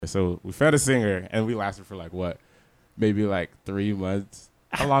So we found a singer, and we lasted for like what, maybe like 3 months.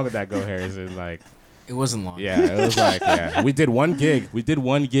 How long did that go, Harrison? Like, it wasn't long. Yeah, it was like We did one gig.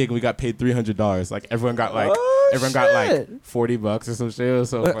 And we got paid $300. Like everyone got like $40 or some shit. It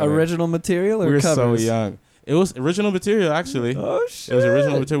was so funny. Original material or we were covers? so young. It was original material actually. Oh shit! It was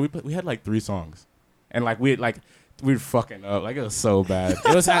original material. We had like 3 songs, and like we were fucking up. Like it was so bad.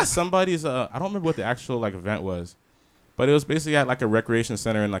 It was at somebody's. I don't remember what the actual like event was, but it was basically at like a recreation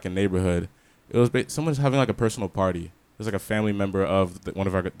center in like a neighborhood. It was someone's having like a personal party. It was like a family member of one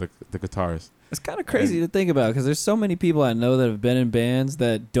of our the guitars. It's kind of crazy to think about because there's so many people I know that have been in bands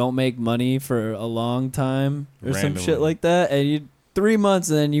that don't make money for a long time or some shit like that, and you 3 months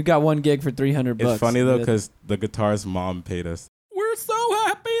and then you got one gig for $300. It's funny though because the guitar's mom paid us. We're so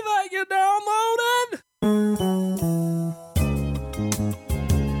happy that you downloaded.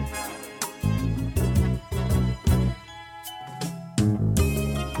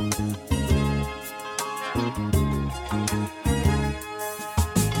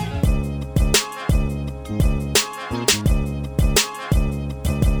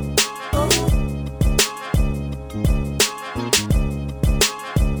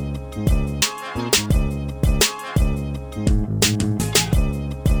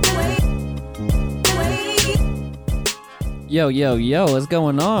 Yo, what's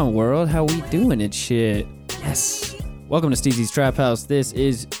going on, world? How we doing and shit? Yes. Welcome to Steezy's Trap House. This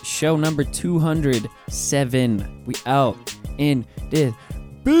is show number 207. We out in this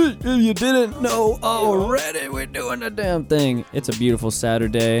bitch. If you didn't know already, we're doing the damn thing. It's a beautiful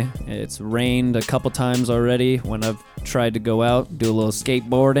Saturday. It's rained a couple times already when I've tried to go out, do a little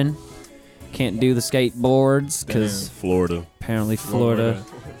skateboarding. Can't do the skateboards because Florida. Apparently Florida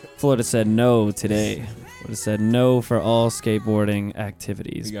said no today. Would have said no for all skateboarding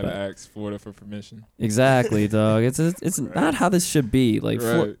activities. You gotta ask Florida for permission. Exactly, dog. It's not how this should be. Like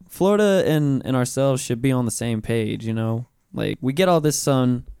right. Florida and ourselves should be on the same page, you know? Like we get all this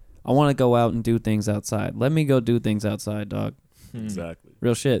sun. I want to go out and do things outside. Let me go do things outside, dog. Exactly.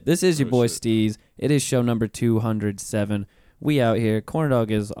 Real shit. This is your boy Steez. It is show number 207. We out here. Corn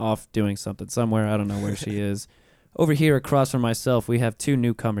Dog is off doing something somewhere. I don't know where she is. Over here across from myself, we have 2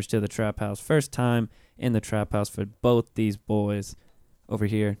 newcomers to the Trap House. First time in the Trap House for both these boys. Over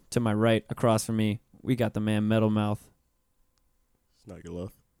here to my right, across from me, we got the man Metvlmouth. It's not your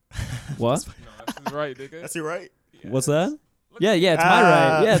love. What? No, that's right, nigga. That's your right. Yeah. What's that? Yeah, it's my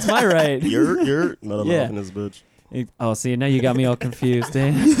right. Yeah, it's my right. You're Metvlmouth in this bitch. Oh, see, now you got me all confused,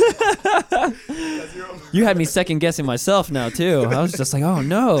 Dan. You had me second guessing myself now too. I was just like, oh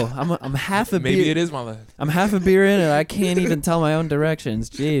no, I'm half a beer. Maybe it is my left. I'm half a beer in and I can't even tell my own directions.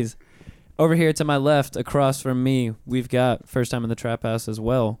 Jeez. Over here to my left, across from me, we've got first time in the Trap House as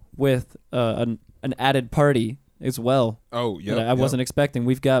well, with an added party as well. Oh, yeah. I wasn't expecting.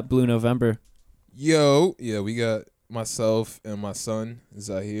 We've got Blue November. Yo, yeah, we got myself and my son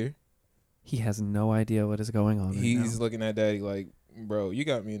is out here. He has no idea what is going on. He's looking at daddy like, bro, you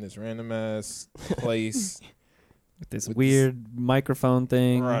got me in this random ass place. With this weird microphone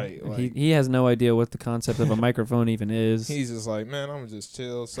thing. Right. Like, he has no idea what the concept of a microphone even is. He's just like, man, I'm just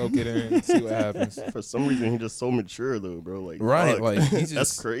chill, soak it in, see what happens. For some reason, he's just so mature, though, bro. Like, right. fuck. Like, he's just,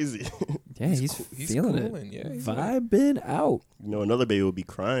 that's crazy. Yeah, he's feeling cooling, it. Yeah, vibing out. You know, another baby would be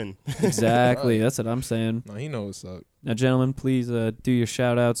crying. Exactly. Right. That's what I'm saying. No, he knows what's up. Now, gentlemen, please do your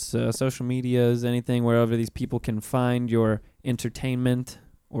shout-outs, social medias, anything, wherever these people can find your entertainment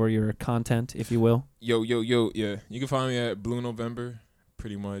or your content, if you will. Yo, yeah. You can find me at Blue November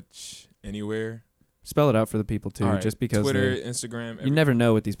pretty much anywhere. Spell it out for the people, too, right. just because Twitter, Instagram. You never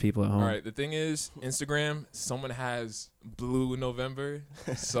know with these people at home. All right, the thing is, Instagram, someone has Blue November,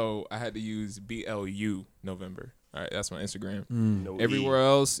 so I had to use BLU November. All right, that's my Instagram. No Everywhere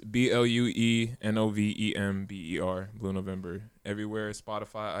else, BLUENOVEMBER, Blue November. Everywhere,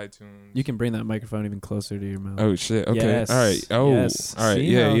 Spotify, iTunes. You can bring that microphone even closer to your mouth. Oh, shit. Okay. Yes. All right. Oh, yes. all right.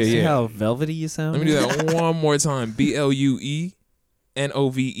 See Yeah. See how velvety you sound? Let me do that one more time.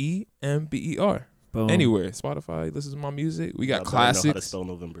 BLUENOVEMBER. Boom. Anywhere. Spotify, listen to my music. We got know classics. how to spell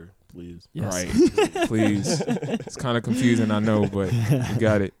November, please. Yes. Right. Please. It's kind of confusing, I know, but you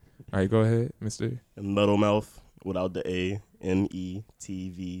got it. All right, go ahead, Mr. And Metvlmouth without the A.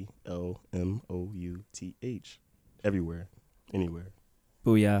 METVLMOUTH. Everywhere. Anywhere.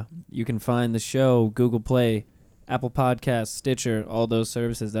 Booyah. You can find the show, Google Play, Apple Podcasts, Stitcher, all those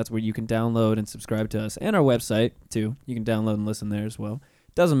services. That's where you can download and subscribe to us. And our website, too. You can download and listen there as well.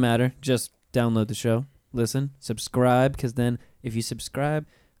 Doesn't matter. Just download the show, listen, subscribe, because then if you subscribe,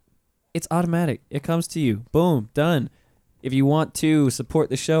 it's automatic. It comes to you. Boom. Done. If you want to support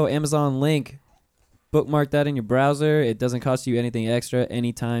the show, Amazon link bookmark that in your browser. It doesn't cost you anything extra.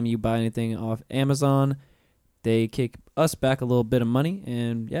 Anytime you buy anything off Amazon, they kick us back a little bit of money,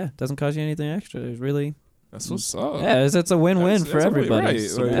 and yeah, it doesn't cost you anything extra. It's really, That's what's up. yeah, it's a win-win That's for really everybody. right.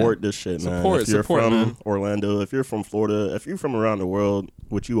 Support this shit, man. Support, if you're support, from man. Orlando, if you're from Florida, if you're from around the world,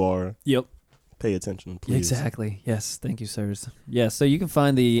 which you are, Yep. pay attention, please. Exactly. Yes. Thank you, sirs. Yeah. So you can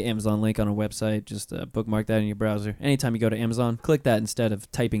find the Amazon link on our website. Just bookmark that in your browser. Anytime you go to Amazon, click that instead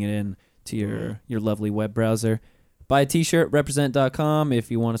of typing it in to your lovely web browser. Buy a t-shirt, represent.com, if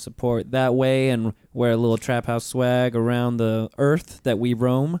you want to support that way and wear a little trap house swag around the earth that we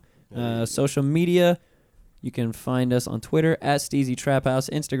roam. Social media, you can find us on Twitter at Steezy Trap House,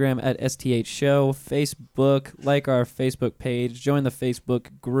 Instagram at STH Show, Facebook, like our Facebook page, join the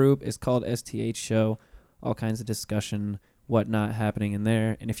Facebook group. It's called STH Show. All kinds of discussion, whatnot happening in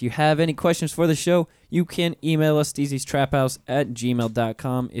there. And if you have any questions for the show, you can email us,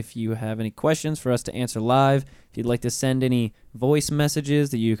 steezystraphouse@gmail.com. If you have any questions for us to answer live, if you'd like to send any voice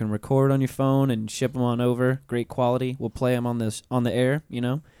messages that you can record on your phone and ship them on over, great quality. We'll play them on the air.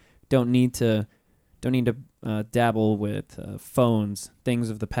 Don't need to dabble with phones, things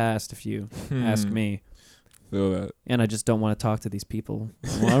of the past, if you ask me. Feel that. And I just don't want to talk to these people.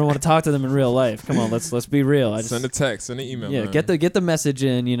 I don't want to talk to them in real life. Come on, let's be real. Send a text, send an email. Yeah, man. get the message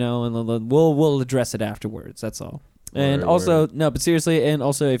in, and we'll address it afterwards. That's all. And Word, also, word. no, but seriously, and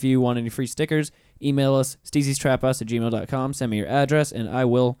also if you want any free stickers, email us, steezystraphouse@gmail.com. Send me your address, and I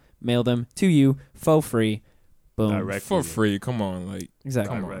will mail them to you for free. Boom. Direct. for free. Come on, like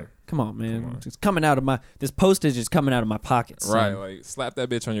Exactly. come on. Come on, man. Come on. It's coming out of this postage is coming out of my pockets. son. Right, like slap that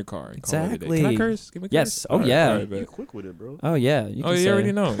bitch on your car. And call it a day. Exactly. Can I curse? Can we curse? Yes. Oh, All right, yeah. all right, You're bet. quick with it, bro. Oh yeah. Oh, can you say-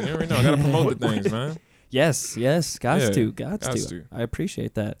 already know. You already know. I gotta promote the things, man. Yes. Gots Yeah, to. gots to. I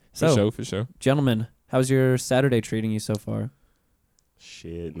appreciate that. For So, sure, for sure. gentlemen, how's your Saturday treating you so far?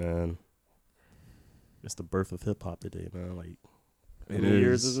 Shit, man. It's the birth of hip hop today, man. Like, how It many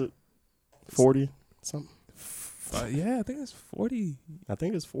years is. is it? 40? Something. Yeah, I think it's 40. I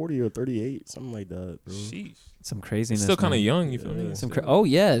think it's 40 or 38, something like that, bro. Sheesh. Some craziness. Still kind of man. young, you feel me? Yeah. Some oh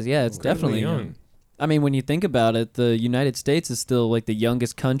yeah, it's Incredibly definitely young. I mean, when you think about it, the United States is still like the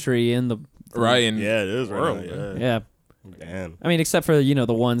youngest country in the Right, and Yeah, it is right World, now, man. yeah. Damn. I mean, except for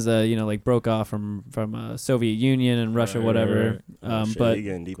the ones that like broke off from Soviet Union and Russia, Right, whatever. Shit, But you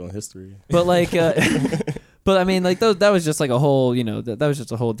getting deep on history. but like, but I mean, like that was just like a whole that was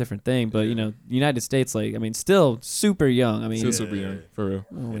just a whole different thing. But United States, like I mean, still super young. I mean, still super young, for real.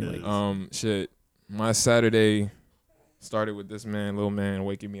 only, It like, is. Shit. My Saturday started with this little man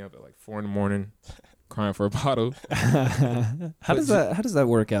waking me up at like 4 a.m, crying for a bottle. how does that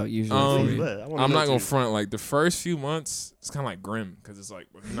work out usually? Um, What? I wanna I'm know not gonna too. front, like the first few months, it's kind of like grim because it's like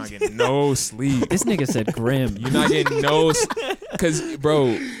you're not getting no sleep. This nigga said grim. You're not getting no, because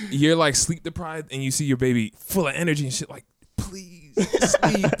bro, you're like sleep deprived and you see your baby full of energy and shit. Like, please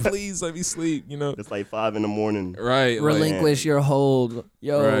sleep, please let me sleep. It's like 5 in the morning. Right? Like, Relinquish your hold.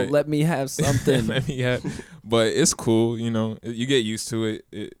 Yo, Right. let me have something. let me have, but it's cool. You get used to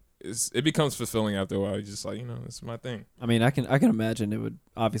it. It becomes fulfilling after a while. You're just like, it's my thing. I mean, I can imagine it would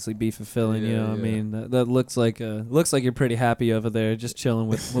obviously be fulfilling. Yeah, I yeah. mean, that looks like you're pretty happy over there, just chilling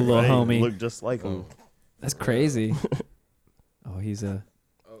with little Right? homie. Look just like him. That's crazy. Oh, he's a.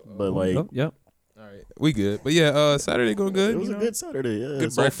 But like, Oh, yep. All right, we good. But yeah, Saturday going good. it was a good Saturday. Yeah,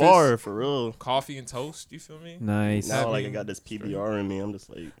 Good so breakfast. far for real. Coffee and toast. You feel me? Nice. Now like I mean, got this PBR in me. I'm just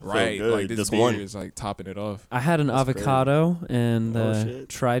like feel Right, good. like this just beer one. is like topping it off. I had an That's avocado and Oh, shit.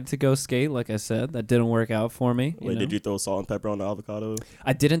 tried to go skate. Like I said, that didn't work out for me. Wait, did you throw salt and pepper on the avocado?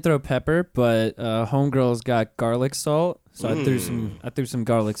 I didn't throw pepper, but homegirls got garlic salt, so I threw some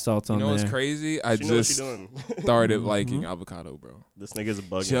garlic salt You on know there. what's crazy? I She know what she just doing. started liking avocado, bro. This nigga's a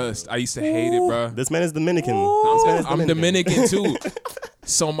bug. I used to hate it, bro. This man is Dominican. This man is I'm Dominican too.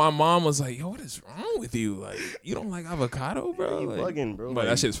 So my mom was like, "Yo, what is wrong with you? Like, you don't like avocado, bro? You Like, bugging, bro. but Like,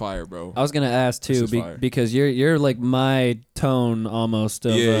 that shit's fire, bro. I was gonna ask too, This is fire. because you're like my tone almost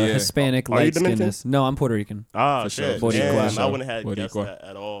of Yeah, yeah. Hispanic Are you light Dominican? skinness. No, I'm Puerto Rican. Ah, For shit. sure. Damn, Boricua. I wouldn't have guessed Boricua. that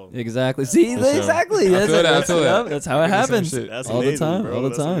at all. Exactly. See, For sure. exactly. I feel that, I That's, feel that. that's how it Look at some happens. shit. That's all amazing, the time, bro. all the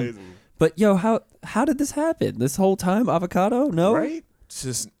That's time. amazing. But yo, how did this happen? This whole time, avocado? No. Right? It's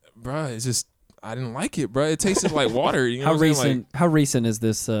just, bro. It's just I didn't like it, bro. It tasted like water. You know How what I'm saying? recent? How recent is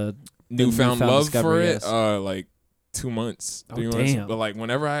this? Newfound love for discovery, it. yes. Like 2 months, Oh, 3 months. damn. But like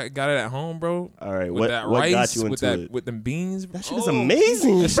whenever I got it at home, bro, All right. with What that what rice, got you with into that it? with them beans, That shit is oh,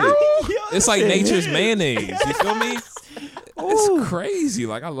 amazing, that bro. shit- Yo, It's like shit nature's hit. mayonnaise. You feel me? It's crazy.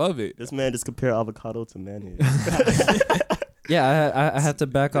 Like I love it. This man just compared avocado to mayonnaise. Yeah, I have to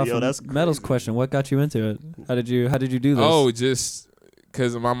back off Yo, from that's Metal's crazy. question. What got you into it? How did you do this? Oh, just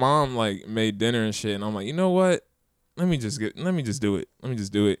Cause my mom like made dinner and shit, and I'm like, you know what? Let me just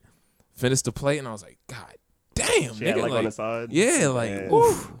do it. Finished the plate, and I was like, God damn, She nigga, had, like on the side. yeah, like, Man.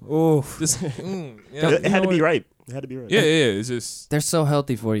 Oof. this, yeah, It had to be what? right. It had to be right. Yeah, it's just They're so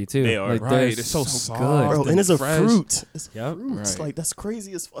healthy for you too. They are. Like, right. They're so soft, Bro, and it's a fresh. fruit. It's Yep. fruit. Right. Like that's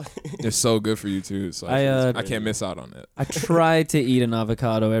crazy as fuck. They're so good for you too. It's like, I can't miss out on that. I try to eat an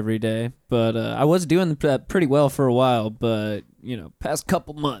avocado every day, but I was doing that pretty well for a while. But past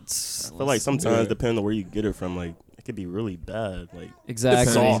couple months, I feel like sometimes, depending on where you get it from, like it could be really bad. Like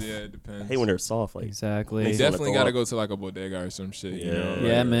exactly. soft. Yeah, it depends. I hate when they're soft. Like Exactly. You Makes wanna definitely throw got to up. go to like a bodega or some shit. You Yeah. know,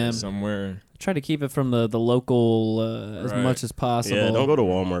 Yeah, like, man. somewhere. Try to keep it from the local as Right. much as possible. yeah, don't go to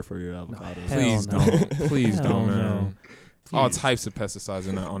Walmart for your avocado. Hell Please no. don't. Please Hell don't, no. man. All types of pesticides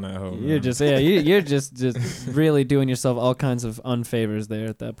on that hoe. You're man. just you're just really doing yourself all kinds of unfavors there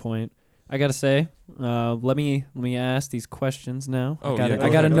at that point. I gotta say, let me ask these questions now. Oh, I gotta, yeah, go I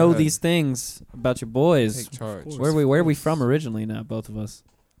gotta ahead, go know ahead. these things about your boys. Take charge. Where are we from originally now, both of us?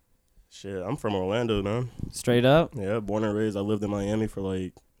 Shit, I'm from Orlando, man. Straight up? Yeah, born and raised. I lived in Miami for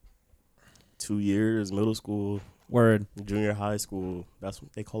like 2 years, middle school, Word. junior high school. That's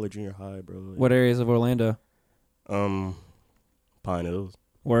what they call it, junior high, bro. Like, What areas of Orlando? Pine Hills.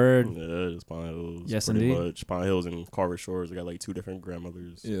 Word. Yeah, just Pine Hills. Yes, pretty indeed. much. Pine Hills and Carver Shores. I got like two different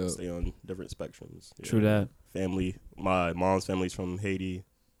grandmothers. Yeah. Stay on different spectrums. Yeah. True that. Family. My mom's family's from Haiti,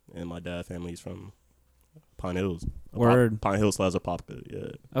 and my dad's family's from Pine Hills. Word. Pine Hills / Apopka. Yeah.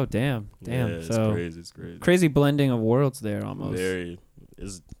 Oh, damn. Yeah, it's so crazy. It's crazy. crazy blending of worlds there almost.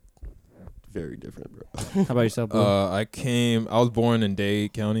 It's very different, bro. How about yourself, Blue? I was born in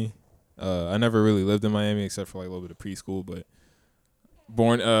Dade County. I never really lived in Miami except for like a little bit of preschool, but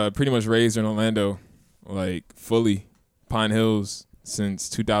born, pretty much raised in Orlando, like fully Pine Hills since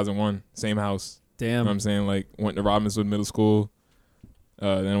 2001. Same house. You know Damn. what I'm saying? Like went to Robbinswood Middle School.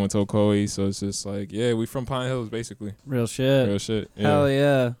 Then I went to Ocoee, so it's just like, yeah, we from Pine Hills basically. Real shit. Real shit. Yeah. Hell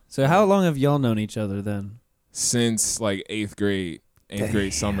yeah. So how long have y'all known each other then? Since like eighth grade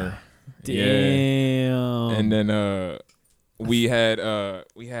summer. Damn. Yeah. And then we had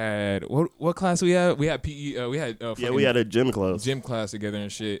what class we had? We had PE. We had We had a gym class. gym class together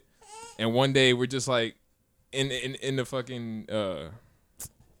and shit. And one day we're just like in the fucking damn,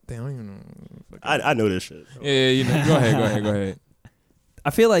 I don't even know. I know this shit. Yeah, you know. Go ahead. I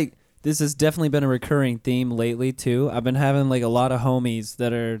feel like this has definitely been a recurring theme lately too. I've been having like a lot of homies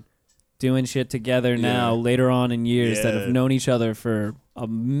that are doing shit together now later on in years that have Yeah. known each other for a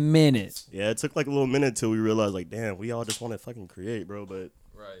minute. Yeah, it took like a little minute till we realized, like, damn, we all just want to fucking create, bro. But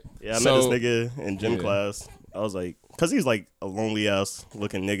Right. yeah, I So- met this nigga in gym Yeah. class. I was like, cause he's like a lonely ass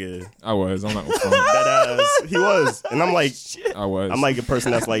looking nigga. I'm not gonna front. That ass, he was, and I'm like, I'm like a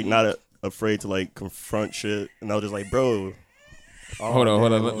person that's like not afraid to like confront shit, and I was just like, bro. Hold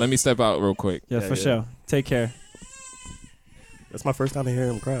on. Let me step out real quick. Yeah, Yeah, for yeah. sure. Take care. That's my first time to hear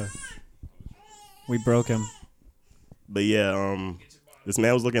him cry. We broke him. But yeah, this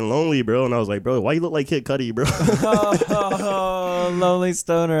man was looking lonely, bro, and I was like, bro, why you look like Kid Cudi, bro? Lonely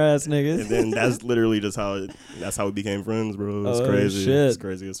stoner ass niggas. And then that's literally just that's how we became friends, bro. It's Oh, crazy. shit. It's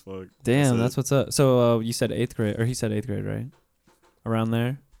crazy as fuck. Damn, that's it. what's up. So you said 8th grade, or he said 8th grade, right? Around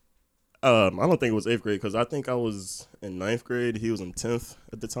there? I don't think it was 8th grade because I think I was in 9th grade. He was in 10th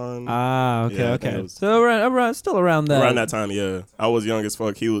at the time. Ah, okay, Yeah, I think okay. it was- So around, still around that. Around that time, yeah. I was young as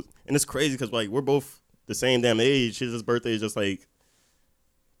fuck. He was, and it's crazy because like we're both the same damn age. His birthday is just like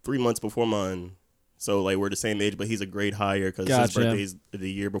 3 months before mine. So like we're the same age, but he's a grade higher because Gotcha. his birthday's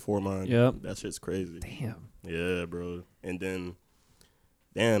the year before mine. Yep. That shit's crazy. Damn. Yeah, bro. And then,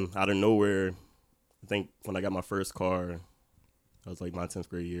 damn, out of nowhere, I think when I got my first car, I was like my 10th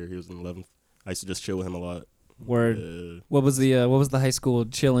grade year. He was in 11th. I used to just chill with him a lot. Word. Yeah. What was the high school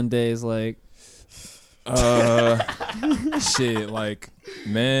chilling days like? Shit, like,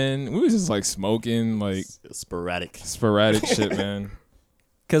 man, we was just like smoking, like Sporadic. sporadic shit, man.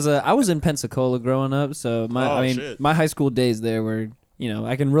 Cause I was in Pensacola growing up, so Shit. my high school days there were,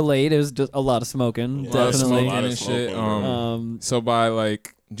 I can relate. It was just a lot of smoking, Yeah, definitely. a lot of and shit. smoking, So by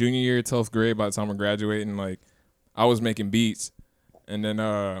like junior year, 12th grade, by the time we're graduating, like I was making beats, and then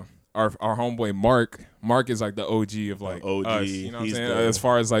our homeboy Mark is like the OG of like OG. us, you know what I'm He's saying? the- As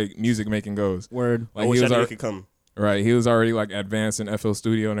far as like music making goes, Word. I like wish he I was knew he already, could come. right. He was already like advanced in FL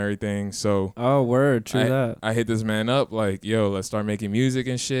Studio and everything. So Oh, word. True that. I hit this man up like, yo, let's start making music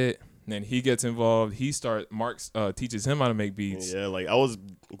and shit. And then he gets involved. Mark teaches him how to make beats. Yeah, like I was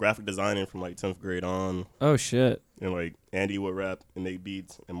graphic designing from like 10th grade on. Oh shit. and like Andy would rap and make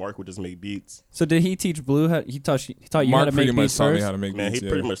beats, and Mark would just make beats. So did he teach Blue? He taught you Mark how to pretty make much beats taught me first? how to make Man, beats. he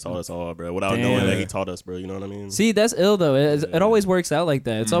pretty much taught us all, bro, without Damn. knowing that Yeah. he taught us, bro. You know what I mean? See, that's ill though. It Yeah. always works out like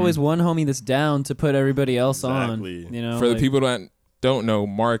that. It's always one homie that's down to put everybody else Exactly. on. You know, For the like- people that don't know,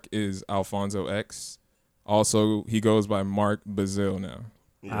 Mark is Alfonso X. Also, he goes by Mark Bazil now.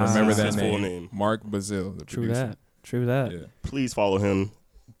 Yeah, Remember that's that his name. full name. Mark Bazil, the True producer. that. True that. Yeah. Please follow him.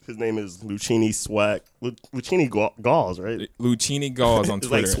 His name is Lucchini Swag. Lucchini Gauls, right? Lucchini Gauls on It's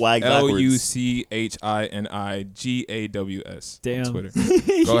Twitter. like swag backwards. LUCHINIGAWS. Damn. On Twitter.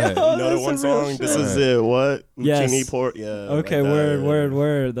 Go ahead. Yo, You know the that's one some real song? shit. This is it. What? Yes. Lucchini Port. Yeah. Okay, like that.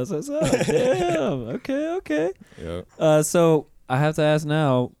 word. That's what's up. Damn. Okay. Yeah. So I have to ask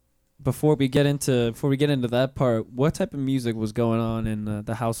now, before we get into that part, what type of music was going on in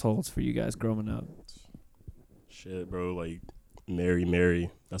the households for you guys growing up? Shit, bro. Like Mary.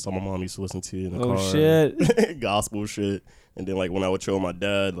 That's all my mom used to listen to in the Oh, car. shit. Gospel shit. And then like when I would chill with my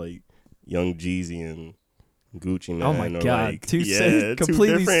dad, like Young Jeezy and Gucci Man. Oh my or, god, like, two two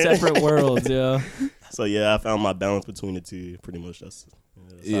completely different- separate worlds. Yeah. So yeah, I found my balance between the two. Pretty much that's how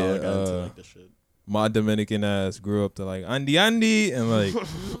I got into like this shit. My Dominican ass grew up to like Andy and like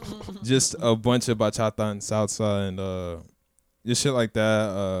just a bunch of bachata and salsa and just shit like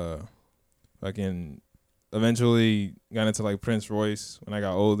that. Fucking eventually got into like Prince Royce when I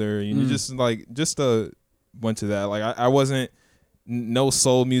got older. You know, just a bunch of that. Like I wasn't no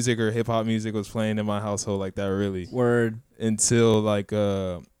soul music or hip hop music was playing in my household like that really Word. until like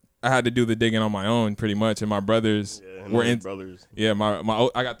I had to do the digging on my own pretty much, and my brothers Yeah, him were and his in. brothers. Yeah,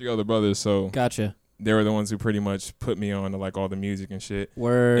 I got 3 older brothers, so Gotcha. they were the ones who pretty much put me on to like all the music and shit.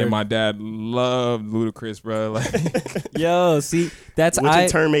 Word. And my dad loved Ludacris, bro. Like, Yo, see, that's Which in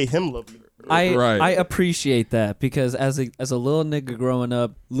turn made him love me. Right. I appreciate that because as a little nigga growing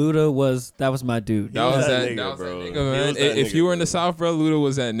up, Luda was my dude. that was that that nigga, that was bro. that He nigga, man. was that If nigga, you were in bro. the South, bro, Luda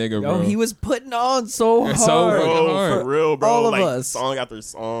was that nigga, bro. Yo, he was putting on so hard. So fucking Bro, hard. for real, bro. All of like, us. Song after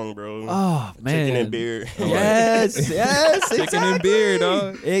song, bro. Oh man. Chicken and beer. Yes, Chicken exactly. and beer,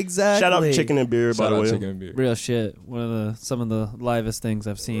 dog. Exactly. Shout out to Chicken and Beer, by Shout the out way. Chicken and beer. Real shit. Some of the livest things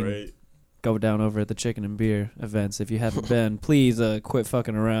I've seen Right. go down over at the Chicken and Beer events. If you haven't been, please quit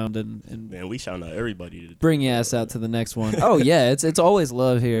fucking around and Man, we shout out everybody. bring your ass out to the next one. Oh yeah, it's always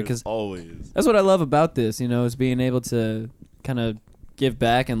love here because Always. that's what I love about this. You know, is being able to kind of give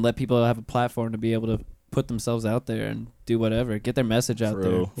back and let people have a platform to be able to put themselves out there and do whatever, get their message out For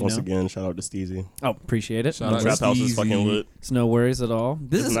there. real. You Once know? again, shout out to Steezy. Oh, appreciate it. Shout No out worries. Trap house is Steezy. fucking lit. It's no worries at all.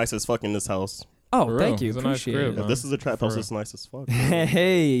 This It's is nice as fuck in this house. oh, For thank real. you, It's a nice appreciate crib, it. man. If this is a trap house, For it's nice as fuck.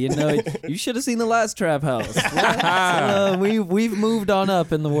 Hey, you know, you should have seen the last trap house. We've moved on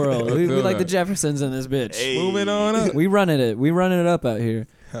up in the world. I We feel like the that. Jeffersons in this bitch. Hey. Moving on up. We running it up out here.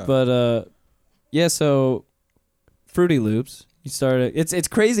 But yeah. So Fruity Loops. You started. It's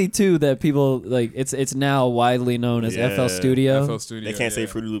crazy too that people like it's now widely known as Yeah. FL Studio. FL Studio. They can't say yeah.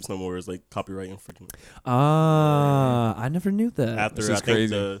 Fruity Loops no more. It's like copyright infringement. I never knew that. After This I is think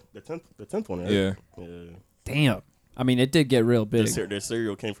crazy. the 10th one, right? Yeah. Yeah. Damn. I mean, it did get real big. Their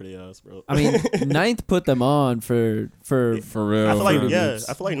cereal came for the ass, bro. I mean, Ninth put them on for For real. I feel like Fruity Loops.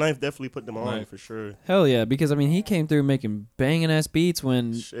 I feel like Ninth definitely put them on Ninth. for sure. hell yeah, because I mean, he came through making banging ass beats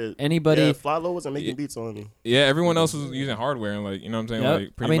when Shit. anybody. Yeah, Fly Low wasn't making beats on me. Yeah, everyone else was using hardware and like, you know what I'm saying? Yep. Like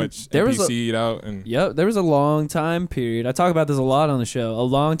I pretty mean, much there was a- NPC'd out and Yep, there was a long time period. I talk about this a lot on the show. A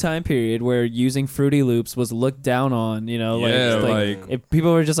long time period where using Fruity Loops was looked down on. You know, Yeah, like like- if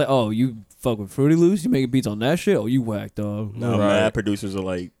people were just like, "Oh, you fuck with Fruity Loops? You making beats on that shit? Oh, you whack dog." Now Right. mad producers are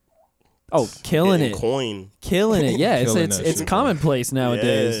like Oh, killing getting it, coin. killing it. Yeah, Killing it's that it's shit. commonplace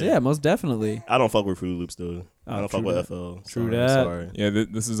nowadays. Yeah. Yeah, most definitely. I don't fuck with Fruity Loops though. I don't fuck true with that. FL. True Sorry, that. Sorry. yeah,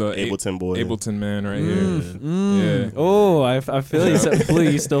 this is a Ableton boy. Ableton man right here. Yeah. Oh, I feel you. So, Blue,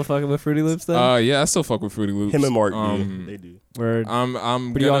 you still fucking with Fruity Loops then? Yeah, I still fuck with Fruity Loops. Him and Mark, they do. Word. I'm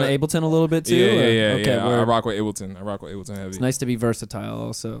But you on gonna- Ableton a little bit too? Yeah, or- yeah. Okay, I word. rock with Ableton. I rock with Ableton heavy. It's nice to be versatile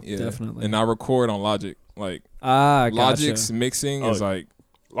also. Yeah. Definitely. And I record on Logic. Like gotcha. Logic's mixing is Oh, like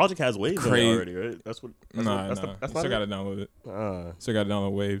Logic has waves in Crazy. it already, right? That's nah. that's You not still it? gotta download it. Ah. Still gotta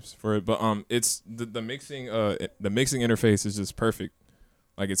download waves for it. But it's the mixing the mixing interface is just perfect.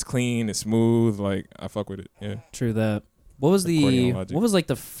 Like it's clean, it's smooth. Like I fuck with it. Yeah. True that. What was Recording on Logic. what was like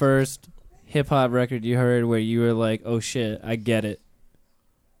the first hip hop record you heard where you were like, "Oh shit, I get it."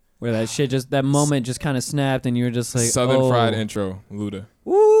 Where that moment just kind of snapped and you were just like, Southern oh. Fried Intro, Luda.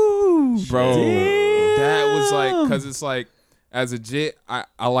 Woo! Bro, Damn. that was like, cause it's like, as a jit,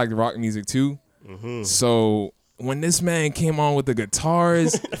 I like rock music too. Mm-hmm. So when this man came on with the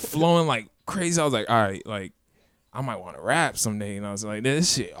guitars flowing like crazy, I was like, all right, like I might want to rap someday. And I was like,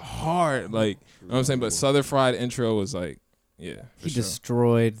 this shit hard. Like, you know what I'm saying? But Southern Fried intro was like, yeah. He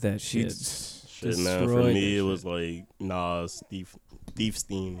destroyed that shit. Shit, man. For me, it was like Nas, Thief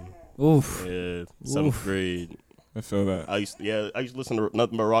Steam. Oof. Yeah, seventh grade. I feel that. I used to listen to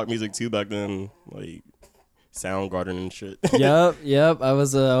nothing but rock music too back then, like Soundgarden and shit. Yep. I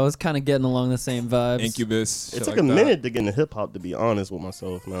was kind of getting along the same vibes. Incubus. It took a minute to get into hip hop, to be honest with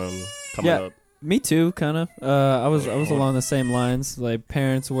myself, man. Coming up. Me too, kind of. I was along the same lines. Like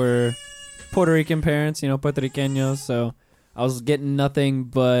parents were Puerto Rican parents, Puertorriqueños. So I was getting nothing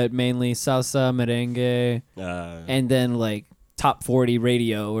but mainly salsa, merengue, and then like top 40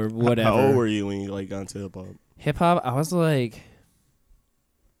 radio or whatever. How old were you when you like got into hip hop? Hip hop, I was like,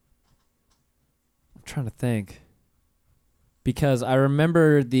 I'm trying to think, because I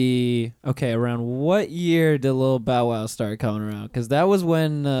remember around what year did Lil Bow Wow start coming around? Because that was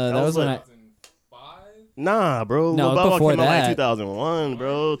when Nah, bro. No, Lil Bow Wow before came out that. like 2001,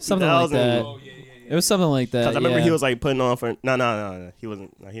 bro. Something like that. Oh, yeah. It was something like that. Because I remember yeah. he was like putting on for no. He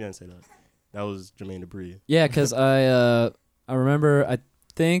wasn't. No, he didn't say that. That was Jermaine Dupri. Yeah, because I remember, I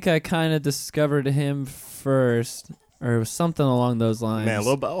think I kind of discovered him first, or it was something along those lines. Man,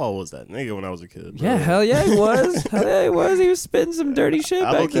 Lil Bow Wow was that nigga when I was a kid. Bro. Yeah, hell yeah, he was. Hell yeah, he was. He was spitting some dirty shit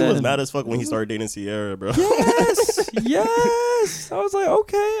I back look, he then. was mad as fuck when he started dating Sierra, bro. Yes. I was like,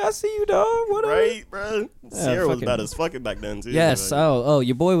 okay, I see you, dog. Whatever. Right, bro. Sierra was fucking- bad as fucking back then too. Yes. Like, Oh,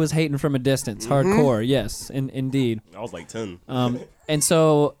 your boy was hating from a distance. Hardcore. Yes, indeed. I was like 10. And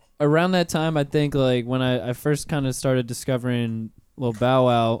so around that time, I think like when I first kind of started discovering Lil Bow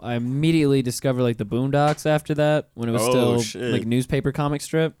Wow, I immediately discovered like the Boondocks after that when it was still shit. like newspaper comic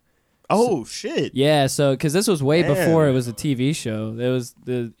strip. Oh shit. Yeah, so because this was way Damn. before it was a TV show.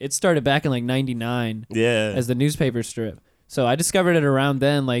 It started back in like '99 Yeah. as the newspaper strip. So I discovered it around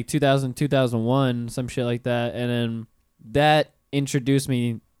then, like 2000, 2001, some shit like that, and then that introduced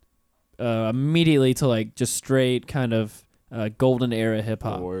me immediately to like just straight kind of golden era hip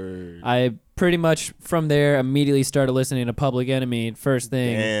hop. Word. I pretty much from there immediately started listening to Public Enemy first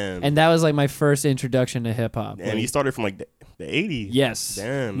thing, Damn. and that was like my first introduction to hip hop. Damn, you started from like the 80s. Yes.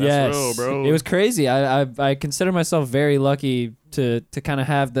 Damn, that's real, bro. It was crazy. I consider myself very lucky to kind of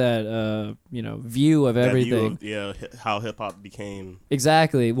have that view of That everything. view of, how hip hop became.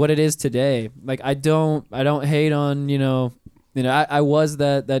 Exactly what it is today. Like I don't hate on I was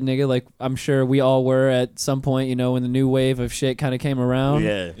that nigga. Like I'm sure we all were at some point. When the new wave of shit kind of came around.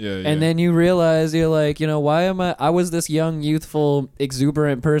 Yeah. And then you realize you're like, why am I was this young, youthful,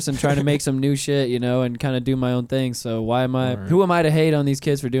 exuberant person trying to make some new shit, and kind of do my own thing. So why am I? Right. Who am I to hate on these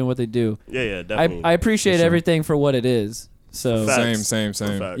kids for doing what they do? Yeah, definitely. I appreciate For sure. everything for what it is. So Facts. Same.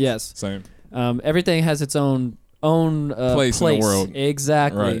 Facts. yes, Same. everything has its own Place in the world.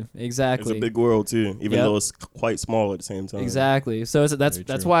 Exactly, Right. exactly. It's a big world too, even Yep. though it's quite small at the same time. Exactly. So that's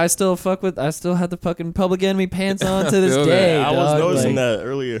Very true. why I still have the fucking Public Enemy pants on to this Feel day. that. I was dog. noticing Like, that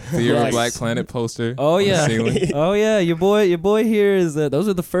earlier. The Year of Yes. Black Planet poster. Oh on the yeah, ceiling. oh yeah. Your boy here is. Those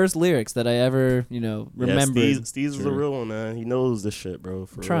are the first lyrics that I ever remembered. Yeah, Steve's is a True. real one, man. He knows this shit, bro.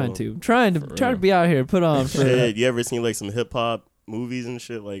 For trying real. to be out here, put on for. Shit, you ever seen like some hip hop movies and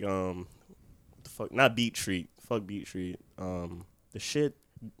shit like what the fuck? Not Beat Street. Fuck Beat Street. The shit.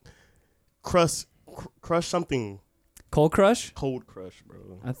 Crush something. Cold Crush. Cold Crush,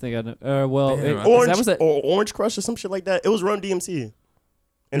 bro. I think I know. Well, Damn, I- Orange that was or Orange Crush or some shit like that. It was Run DMC.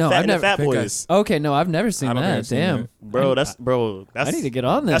 And No, Fat, I've and the never- Fat think I Boys. s- okay. No, I've never seen I don't think that. I've seen Damn, Bro, that's I need to get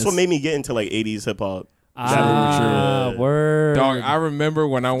on this. That's what made me get into like 80s hip hop. Ah, True. word. Dog, I remember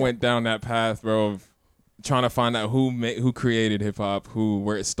when I went down that path, bro, of trying to find out who created hip hop,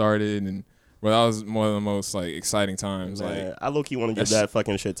 where it started, and that was one of the most like exciting times. Man, Like, I low-key want to give that's- that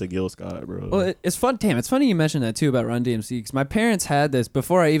fucking shit to Gil Scott, bro. Well, it's fun. Damn, it's funny you mentioned that too about Run DMC because my parents had this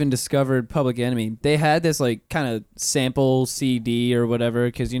before I even discovered Public Enemy. They had this like kind of sample CD or whatever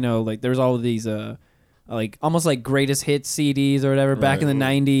because like there's all of these like almost like greatest hits CDs or whatever back in the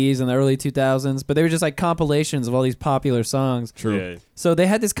 90s and the early 2000s, but they were just like compilations of all these popular songs. true. Yeah. So they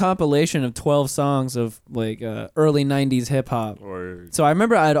had this compilation of 12 songs of like early 90s hip hop. Or So I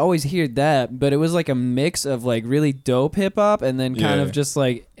remember I'd always hear that, but it was like a mix of like really dope hip hop and then kind Yeah. of just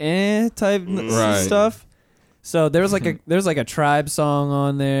like type Right. stuff. So there was like a Tribe song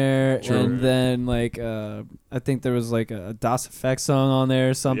on there, True. and then like I think there was like a Das Effect song on there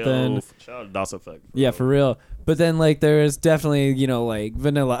or something. Yo, shout out to Das Effect. bro. Yeah, for real. But then like there is definitely like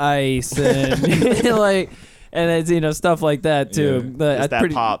Vanilla Ice and like and it's stuff like that too. Yeah. But It's I'm that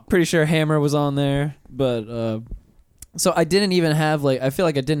pretty pop. sure Hammer was on there, but so I didn't even have I feel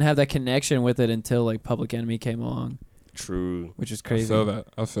like I didn't have that connection with it until like Public Enemy came along, True. which is I crazy. feel that.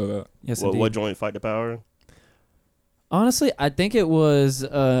 Yes, What indeed. joint Fight the Power? Honestly, I think it was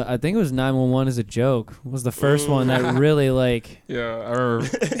 911 as a joke was the first one that really like. Yeah, I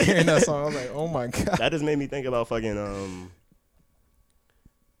remember hearing that song. I was like, oh my god. That just made me think about fucking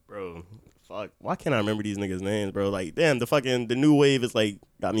bro. Fuck, why can't I remember these niggas' names, bro? Like, damn, the new wave is like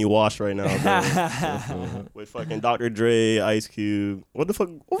got me washed right now, bro. With fucking Dr. Dre, Ice Cube. What the fuck?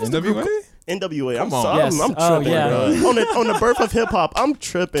 What was the group? NWA. Come on. Sorry, Yes. I'm tripping, bro. on the birth of hip hop, I'm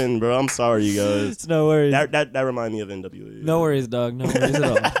tripping, bro. I'm sorry, you guys. No worries. That remind me of NWA. No worries, dog. No worries at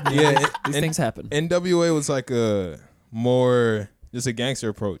all. Yeah, These things happen. NWA was like a more just a gangster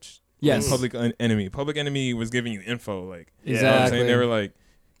approach. Yes. Public Enemy. Public Enemy was giving you info, like Yeah. you know what I'm Exactly. saying? They were like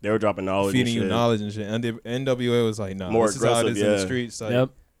They were dropping knowledge, feeding and you shit. knowledge and shit. And NWA was like, nah, More this is how it aggressive, is in the yeah. streets. Like, Yep.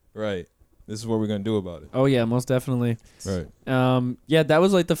 right. This is what we're gonna do about it. Oh yeah, most definitely. Right. Yeah, that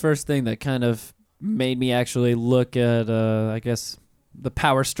was like the first thing that kind of made me actually look at, I guess, the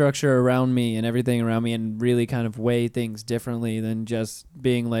power structure around me and everything around me, and really kind of weigh things differently than just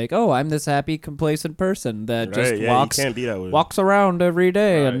being like, oh, I'm this happy, complacent person that Right, just yeah, walks you can't be that way. walks around every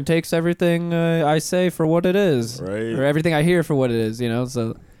day Right. and takes everything I say for what it is, Right. or everything I hear for what it is, you know.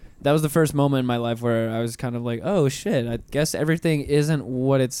 So that was the first moment in my life where I was kind of like, oh shit, I guess everything isn't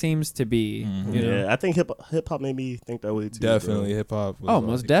what it seems to be. Mhm. You know? Yeah, I think hip hop made me think that way too. Definitely bro. hip hop. Oh,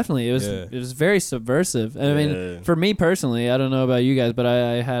 most definitely. It was yeah. it was very subversive. And I mean, Yeah. for me personally, I don't know about you guys, but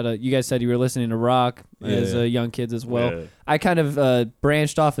I had you guys said you were listening to rock as Yeah. young kids as well. Yeah. I kind of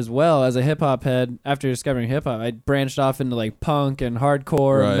branched off as well as a hip hop head. After discovering hip hop, I branched off into like punk and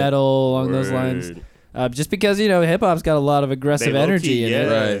hardcore, Right. metal along those lines. Word. Just because hip hop's got a lot of aggressive They low-key, energy in yeah.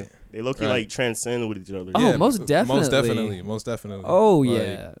 it. Right. They low-key Right. like transcend with each other. Oh, most Most definitely. definitely. Oh Like,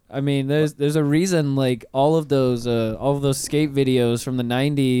 yeah, I mean, there's a reason like all of those skate videos from the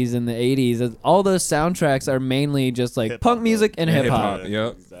 '90s and the '80s, all those soundtracks are mainly just like Hip-hop, punk music and Yeah, hip hop. hip-hop.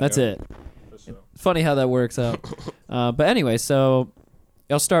 Yep. That's it. Funny how that works out. But anyway, so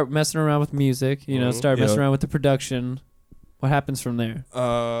y'all start messing around with music. Mhm. Start messing Yep. around with the production. What happens from there?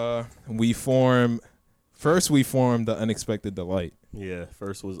 We formed the Unexpected Delight. Yeah,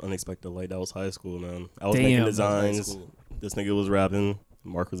 first was Unexpected Light. That was high school, man. I was Damn. making That was designs. This nigga was rapping.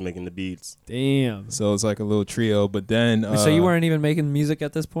 Mark was making the beats. Damn. So it's like a little trio. But then So you weren't even making music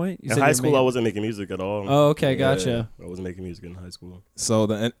at this point? You In said you high were school, I making- wasn't making music at all. Oh, okay, gotcha. I wasn't making music in high school. So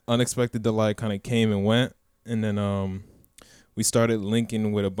the Unexpected Delight kind of came and went, and then we started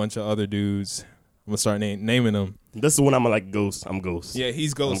linking with a bunch of other dudes. I'm gonna start naming them. This is when I'm like Ghost. I'm Ghost. Yeah,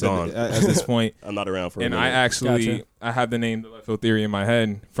 he's Ghost I'm at this point. I'm not around for a And minute. I actually Gotcha. I have the name The Left Field Theory in my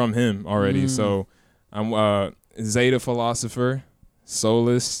head from him already. So I'm Zeta Philosopher,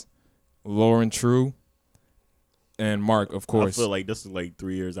 Solus, Lauren True, and Mark, of I course. feel like this is like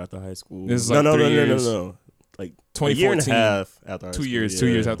 3 years after high school. This is no, like no, 3 no, years. no. Like a 2014. year and a half after high 2 school. years, yeah. 2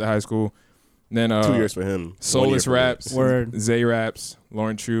 years after high school. Then 2 years for him. 1 year Solus for me. raps, Word. Zay raps,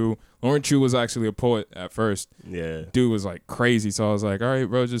 Lauren True. Lauren True was actually a poet at first. Yeah. Dude was like crazy, so I was like, all right,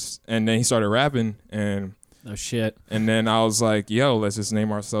 bro, just. And then he started rapping, and Oh shit. then I was like, yo, let's just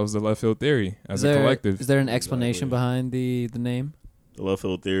name ourselves The Left Field Theory as a collective. Is there an explanation Exactly. behind the name? The Left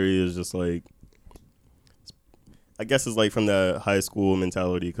Field Theory is just like, I guess it's like from that high school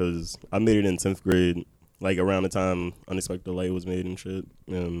mentality because I made it in 10th grade, like around the time Unexpected Light was made and shit.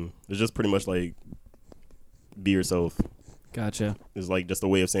 It's just pretty much like be yourself. Gotcha. It's like just a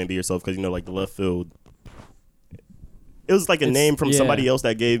way of saying be yourself because, like the left field. It was like a It's- name from yeah. somebody else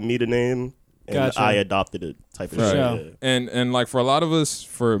that gave me the name and Gotcha. I adopted it type of For shit. sure. Yeah. And like for a lot of us,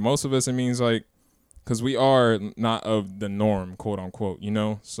 for most of us, it means like, because we are not of the norm, quote unquote,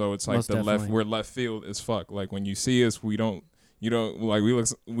 So it's like Most definitely. we're left field as fuck. Like when you see us, you don't like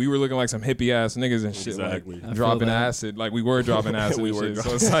we were looking like some hippie ass niggas and shit, Exactly. like I feel dropping that. acid. Like we were dropping acid. We and were shit. So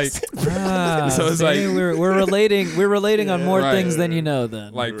dropping it's like So it's like- we're relating on more Right. things than you know.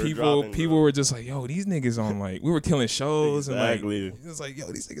 Then like We were people dropping, bro. were just like, yo, these niggas on like we were killing shows Exactly. and like it was like, yo,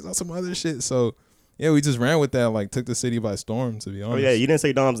 these niggas on some other shit. So yeah, we just ran with that. Like took the city by storm. To be honest. Oh yeah, you didn't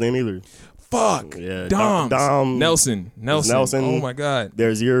say Dom's name either. Fuck. Yeah, Dom. Dom. Nelson. Nelson. Oh my god.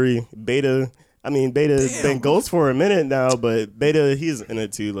 There's Yuri, Beta. I mean, Beta's Damn. been Ghost for a minute now, but Beta, he's in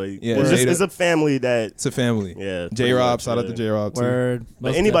it too. Like, Yeah, it's just Beta- it's a family that, It's a family. yeah. J pretty Rob, much, shout out to yeah. J Rob too. word. But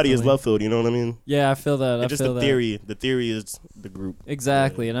Most anybody is definitely. left field, you know what I mean? Yeah, I feel that. I It's just feel the that. theory. The theory is the group.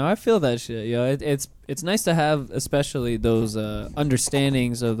 Exactly. You know, I feel that shit. It's nice to have, especially those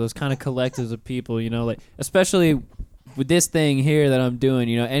understandings of those kind of collectives of people. Like especially with this thing here that I'm doing.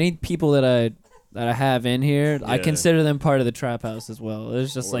 Any people that I have in here, I Yeah. consider them part of the trap house as well.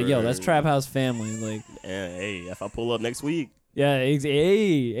 It's just like, yo, that's Word. trap house family. Like, And hey, if I pull up next week, yeah,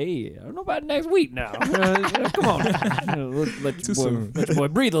 hey, I don't know about next week now. Come on, let Too your boy soon. let your boy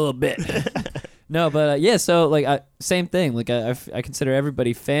breathe a little bit. No, but yeah, so like same thing. Like I consider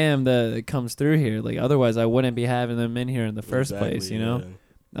everybody fam that comes through here. Like otherwise I wouldn't be having them in here in the first place, you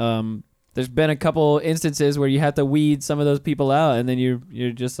know? There's been a couple instances where you have to weed some of those people out, and then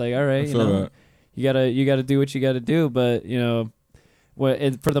you're just like, all right, you know, you gotta do what you gotta do. But you know,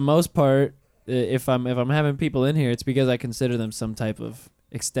 for the most part, if I'm having people in here, it's because I consider them some type of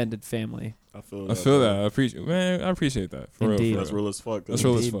extended family. I feel that. I appreciate that. For Indeed. real. That's real as fuck. That's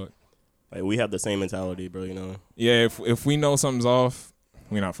real as fuck. Like we have the same mentality, bro. You know. Yeah, if we know something's off,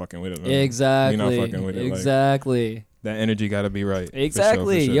 we're not fucking with it. Man. Exactly. We're not fucking with it. Exactly. Like, that energy got to be right.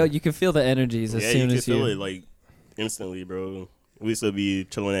 Exactly. For sure. Yo, you can feel the energies as soon as you feel it like instantly, bro. We used to be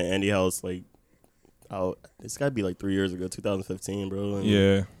chilling at Andy's house like, it's got to be like 3 years ago, 2015, bro. And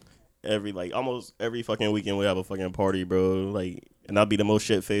yeah. Almost every fucking weekend we have a fucking party, bro. Like, and I'd be the most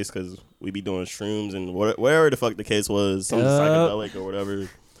shit faced because we be doing shrooms and whatever the fuck the case was, some psychedelic or whatever.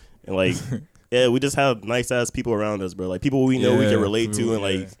 And like, yeah, we just have nice ass people around us, bro. Like people we know we can relate to and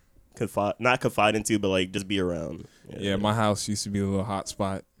like not confide into, but like just be around. Yeah, my house used to be a little hot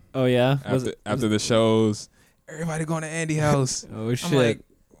spot. Oh yeah. After the shows, everybody going to Andy's house. Oh shit. I'm like,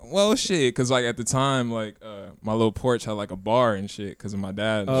 well, shit, because like at the time, like my little porch had like a bar and shit because of my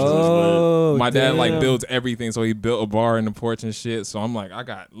dad. Oh, my dad like damn. builds everything, so he built a bar in the porch and shit. So I'm like, I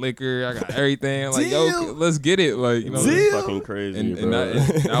got liquor, I got everything. Like, yo, let's get it. Like, you know, it's fucking crazy, and bro.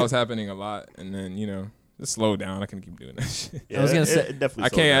 that was happening a lot. And then you know, just slow down. I can keep doing that shit. Yeah, I was gonna say, it definitely. I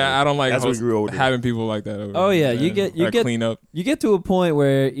can't. I don't like As we grew older. having people like that over. Oh yeah, man. you get clean up. You get to a point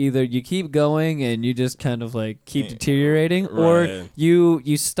where either you keep going and you just kind of like keep deteriorating, or Right.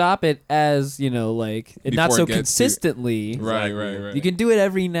 you stop it as you know like not Before so it gets consistently. Right. You can do it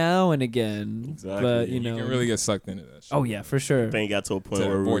every now and again, Exactly. but you know. You can really get sucked into that shit. Oh yeah, for sure. Thing got to a point It's a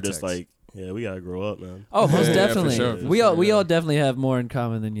where we were just vortex. like, yeah, we gotta grow up, man. Oh, most Yeah, for definitely. sure, for we sure. all definitely have more in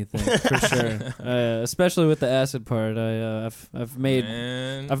common than you think, for sure. Especially with the acid part. I've made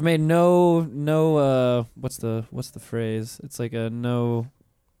Man. I've made no what's the phrase? It's like a no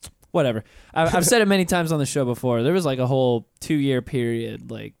whatever. I've said it many times on the show before. There was like a whole 2-year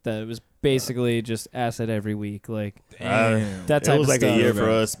period like that was basically just acid every week, like Damn. that type It was of like stuff. a year for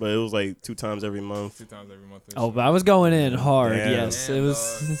us, but it was like 2 times every month. 2 times every month. Oh, but I was going in hard. Damn. Yes, Damn, it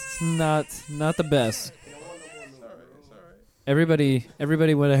was not the best. Everybody,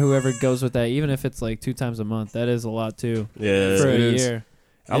 whoever goes with that, even if it's like 2 times a month, that is a lot too Yeah, for a it is. year.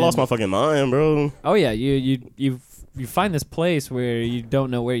 I lost my fucking mind, bro. Oh yeah, you find this place where you don't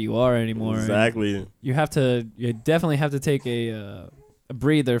know where you are anymore. and Exactly. You definitely have to take a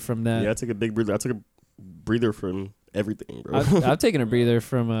breather from that. Yeah, I took a big breather. I took a breather from everything, bro. I've taken a breather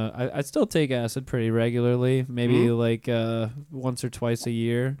from. I still take acid pretty regularly, maybe like once or twice a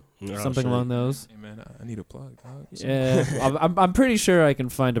year, something along those. Hey man, I need a plug, dog. Yeah, I'm pretty sure I can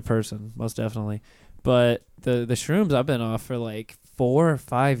find a person, most definitely. But the shrooms I've been off for like 4 or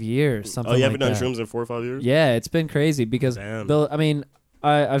 5 years, something. Oh, you like haven't done that. shrooms in 4 or 5 years? Yeah, it's been crazy because Damn.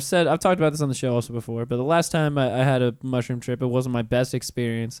 I've talked about this on the show also before, but the last time I had a mushroom trip, it wasn't my best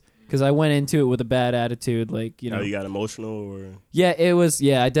experience because I went into it with a bad attitude, like you know. Oh, you got emotional or? Yeah, it was.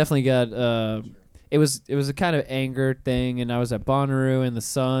 Yeah, I definitely got. It was a kind of anger thing, and I was at Bonnaroo in the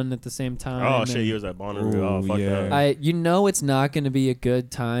sun at the same time. Oh shit, and you was at Bonnaroo. Ooh, Oh fuck yeah. that. you know it's not going to be a good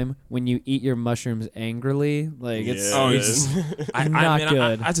time when you eat your mushrooms angrily. Like it's Oh, you just. not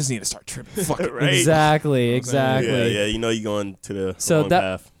good. I just need to start tripping. Fuck it. Right? Exactly. Yeah, you know you're going to the wrong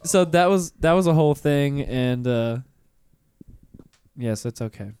path. So that was a whole thing, and yes, it's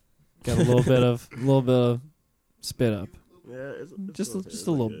okay. Got a little bit of spit up, Yeah, it's just okay.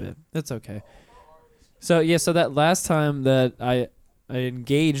 a little bit. It's okay. So yeah, so that last time that I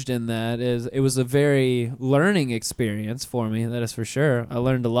engaged in that it was a very learning experience for me. That is for sure. I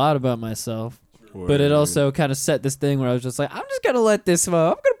learned a lot about myself, but it also kind of set this thing where I was just like, I'm just gonna let this. I'm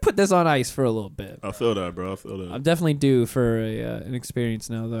gonna put this on ice for a little bit. I feel that, bro. I feel that. I'm definitely due for an experience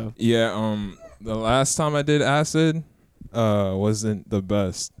now, though. Yeah. The last time I did acid, wasn't the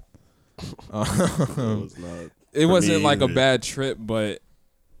best. It's not. It For wasn't me like a either. bad trip, but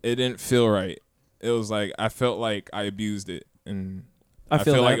it didn't feel right. It was like I felt like I abused it, and I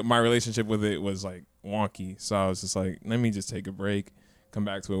feel that. like my relationship with it was like wonky. So I was just like, let me just take a break, come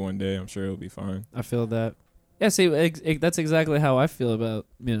back to it one day. I'm sure it'll be fine. I feel that. Yeah, see, that's exactly how I feel about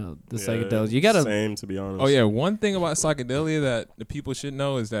the psychedelics. You gotta. Same, to be honest. Oh yeah, one thing about psychedelia that the people should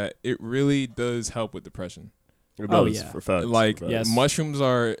know is that it really does help with depression. It Oh, does, yeah. for facts. Like for facts. Yes. mushrooms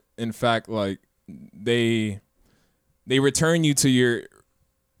are, in fact, like they return you to your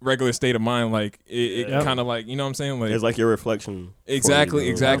regular state of mind. Like it Yep. kind of like, you know what I'm saying? Like It's like your reflection.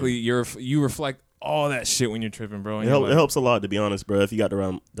 exactly. for you, bro. You reflect all that shit when you're tripping, bro. And It helps a lot, to be honest, bro, if you got the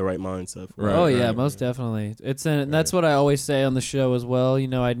right mindset. Right, oh yeah, right. most definitely. And that's what I always say on the show as well. You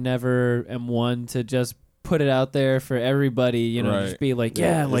know, I never am one to just put it out there for everybody. You know, Right. just be like,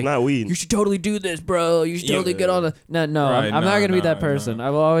 It's like not weed. you should totally do this, bro. You should totally get on the. No, Right, I'm not gonna be that nah. person. I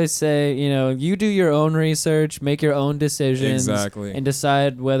will always say, you know, you do your own research, make your own decisions, Exactly. and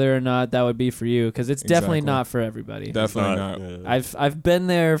decide whether or not that would be for you, because it's definitely Exactly. not for everybody. Definitely not. Yeah. I've been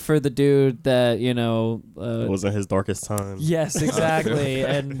there for the dude that, you know. It wasn't his darkest time. Yes, exactly.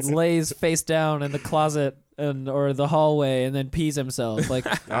 And lays face down in the closet or the hallway and then pees himself. Like,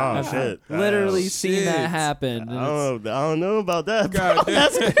 Oh I've shit! literally Wow. seen that shit. happen. And I don't know about that. God Bro.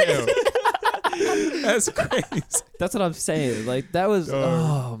 damn. That's crazy. that's what I'm saying. Like, that was, Dog.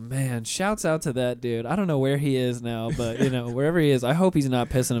 oh man, shouts out to that dude. I don't know where he is now, but you know, wherever he is, I hope he's not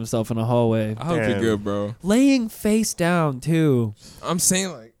pissing himself in a hallway. I hope you're Damn. good, bro. Laying face down too. I'm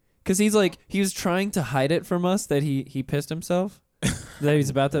saying like, Cause he was trying to hide it from us that he pissed himself. That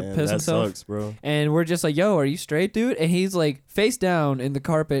he's about to Man, piss that himself. sucks, bro. And we're just like, yo, are you straight, dude? And he's like face down in the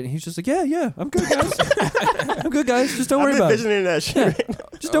carpet. And he's just like, yeah, I'm good, guys. I'm good, guys. Just don't worry I've about been it. visioning that shit. Yeah. Right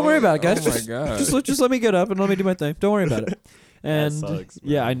now. Just don't worry about it, guys. Oh my just, God. just let me get up and let me do my thing. Don't worry about it. And sucks,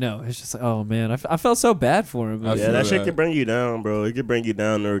 yeah, man. I know. It's just like, oh man, I felt so bad for him. I Yeah, feel that shit that. could bring you down, bro. It could bring you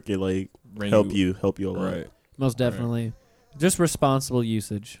down, or it could like help you a lot. Right. Most definitely. Just responsible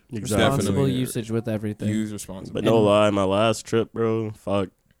usage. Exactly. Responsible Definitely. usage with everything. Use responsibly. But no lie, my last trip, bro.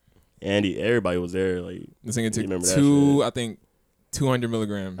 Fuck, everybody was there. Like This thing took remember that two, shit? I think, 200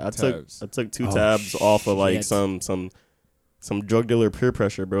 milligram I tabs. took 2 Oh, tabs off of like shit. some drug dealer peer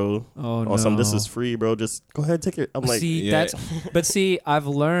pressure, bro. Oh no. On some this is free, bro. Just go ahead, take it. I'm like, see, Yeah. but see, I've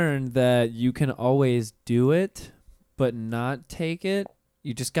learned that you can always do it, but not take it.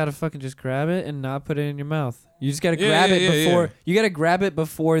 You just gotta fucking just grab it and not put it in your mouth. You just gotta grab it before. You gotta grab it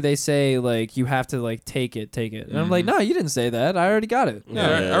before they say like you have to like take it. And I'm like, no, you didn't say that. I already got it. Yeah,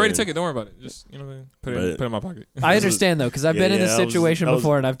 Yeah. I already took it. Don't worry about it. Just, you know what I mean? Put it in my pocket. I understand though, because I've been in this I was- situation I was-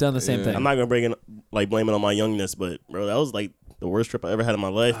 before and I've done the same Yeah. thing. I'm not gonna blame it on my youngness, but bro, that was like the worst trip I ever had in my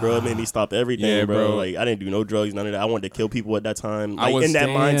life, bro. It made me stop everything, Yeah, bro. bro. Like I didn't do no drugs, none of that. I wanted to kill people at that time. I Like was- in that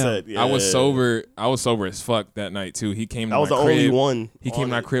Damn. mindset. Yeah. I was sober. I was sober as fuck that night too. He came to I was my the crib. only one. He came on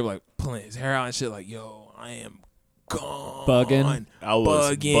to my it. crib like pulling his hair out and shit. Like, yo, I am gone. Bugging? I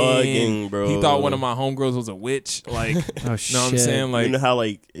was bugging, bro. He thought one of my homegirls was a witch. Like, Oh know shit! what I'm saying? Like, you know how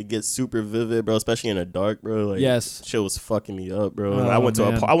like it gets super vivid, bro, especially in the dark, bro. Like, Yes. shit was fucking me up, bro. And Oh, I went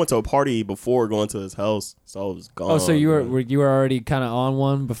to man. I went to a party before going to his house, so I was gone. Oh, so you bro. were already kind of on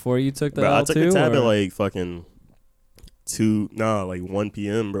one before you took the Bro, I L took too, the tab or- at like fucking 1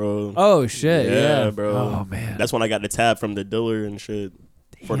 p.m., bro. Oh shit! Yeah, Yeah, bro. Oh man. That's when I got the tab from the dealer and shit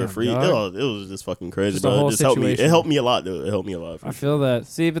for the Damn, free. dog. It was just fucking crazy, Just the bro. whole It just helped me. situation. It helped me a lot, though. It helped me a lot. For I sure. feel that.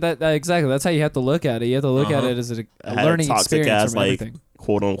 See, but that exactly. That's how you have to look at it. You have to look at Uh-huh. it as a I had learning a toxic experience ass from like everything.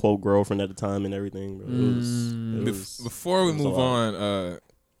 quote unquote girlfriend at the time and everything, bro. Mm. before we it was a move lot. on,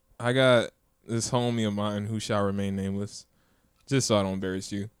 I got this homie of mine who shall remain nameless, just so I don't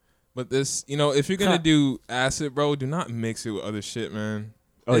embarrass you. But this, you know, if you're gonna do acid, bro, do not mix it with other shit, man.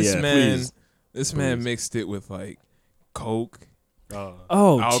 Oh this yeah, man, please. this man mixed it with like coke,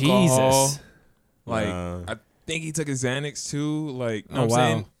 Oh alcohol. Jesus! like Nah. I think he took a Xanax too. Like, you know Oh what I'm wow.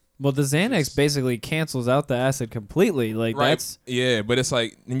 saying? Well, the Xanax basically cancels out the acid completely. Like Right? that's Yeah, but it's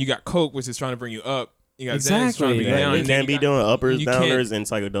like then you got coke, which is trying to bring you up. You got Xanax Exactly, trying to bring you like- down. You and then can't be got- doing uppers, you can't- downers, and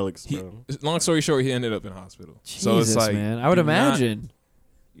psychedelics, He, bro. long story short, he ended up in hospital. Jesus, So it's like, man. I would do not- imagine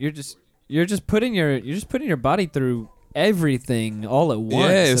you're just putting your body through everything all at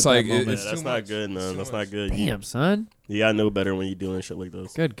once. Yeah, it's at that like, moment. Yeah, it's that's too not much. good, man. It's That's too not much. good. Damn, son. You gotta know better when you're doing shit like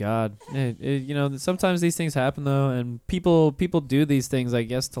this. Good God. You know, sometimes these things happen though, and people do these things, I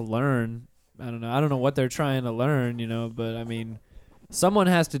guess, to learn. I don't know what they're trying to learn, you know, but I mean, someone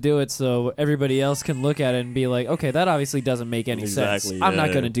has to do it so everybody else can look at it and be like, okay, that obviously doesn't make any sense. Exactly, I'm not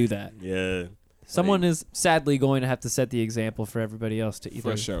yeah. going to do that. Yeah. Someone is sadly going to have to set the example for everybody else to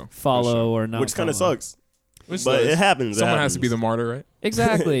either For sure. follow For sure. or not. Which kind of follow. sucks. Which But does. it happens. Someone has to be the martyr, right?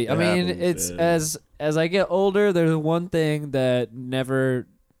 Exactly. I It mean, happens, it's yeah. as I get older, there's one thing that never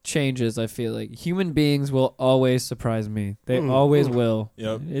changes. I feel like human beings will always surprise me. They always will.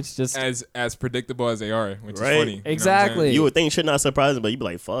 Yep. It's just As predictable as they are, which Right. is funny. Exactly. You would think shit not surprising, but you'd be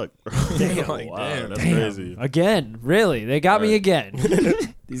like, fuck. Damn, wow, like, damn. that's damn, crazy. again. Really, they got me Right. again.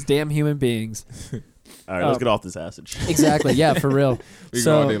 These damn human beings. All right, let's get off this acid shit. Exactly. Yeah, for real. We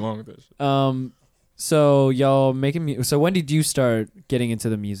go all day long with that shit. So y'all making me. So when did you start getting into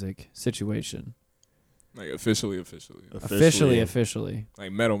the music situation? Like officially. Officially.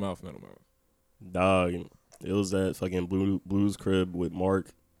 Like metal mouth. Dog, it was that fucking blues crib with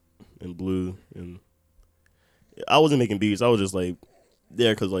Mark and Blue, and I wasn't making beats. I was just like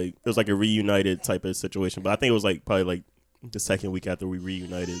there because like it was like a reunited type of situation. But I think it was like probably like the second week after we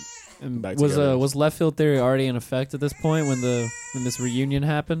reunited. And Back was together. was Left Field Theory already in effect at this point when this reunion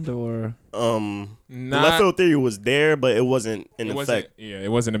happened, or The Left Field Theory was there, but it wasn't in effect. It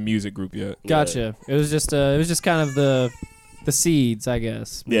wasn't a music group yet. Gotcha. It was just kind of the seeds, I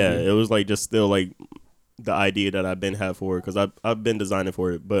guess. Maybe. Yeah, it was like just still like the idea that I've been had for it because I've been designing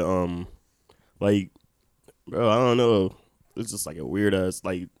for it, but like bro, I don't know, it's just like a weird ass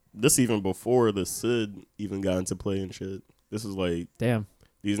like this even before the Sid even got into play and shit. This is like Damn.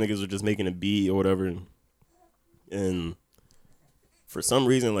 These niggas are just making a beat or whatever, and for some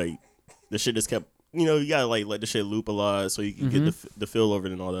reason like the shit just kept you gotta like let the shit loop a lot so you can get the feel over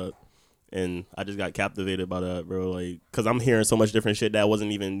it and all that. And I just got captivated by that, bro. Like, cause I'm hearing so much different shit that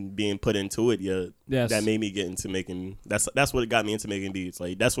wasn't even being put into it yet. Yes. That made me get into making. That's what got me into making beats.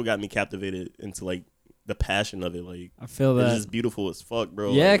 Like, that's what got me captivated into like the passion of it. Like, I feel that. It's just beautiful as fuck,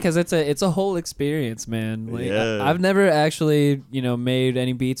 bro. Yeah, like, because it's a whole experience, man. Like, Yeah. I've never actually made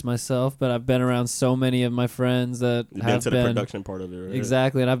any beats myself, but I've been around so many of my friends that you've have been to the production part of it, right?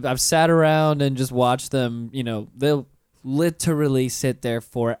 Exactly, and I've sat around and just watched them. They'll literally sit there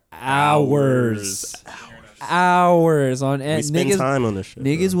for hours on end. We spend time on this shit.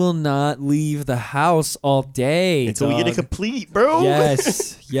 Niggas bro. will not leave the house all day until we get it dog. complete, bro.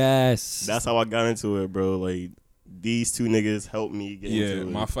 Yes. That's how I got into it, bro. Like, these two niggas helped me get into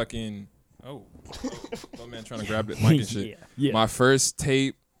it. My fucking little man trying to grab the mic and shit. Yeah. My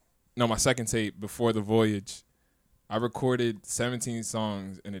second tape before the voyage, I recorded 17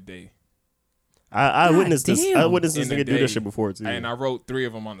 songs in a day. I witnessed this. I damn. witnessed this In a nigga do day. this shit before too. And I wrote 3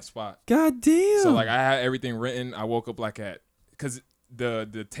 of them on the spot. God damn. So like I had everything written. I woke up like because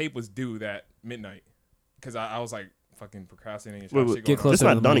the tape was due that midnight. Because I was like fucking procrastinating. And Wait, shit get going close. on. This is to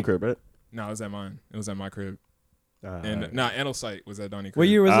not the Donnie mic. crib, right? No, it was at mine. It was at my crib. And Antelsight was at Donnie crib. What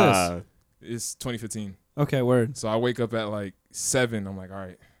year was this? It's 2015. Okay, word. So I wake up at like 7. I'm like, all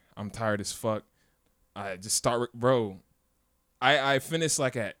right, I'm tired as fuck. I just start, bro. I finished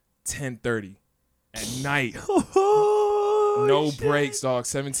like at 10:30 at night. No breaks, dog.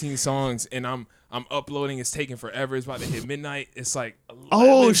 17 songs, and I'm uploading. It's taking forever. It's about to hit midnight. It's like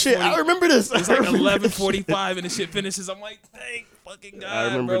 11:40. Shit, I remember this. It's like 11:45, and the shit finishes. I'm like, thank fucking God, I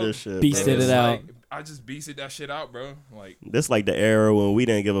remember bro. this shit. Beasted bro. it out. Like, I just beasted that shit out, bro. Like, This like the era when we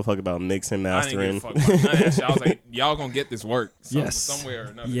didn't give a fuck about mixing, I didn't mastering. give a fuck about none of that shit. I was like, y'all gonna get this work Yes. somewhere or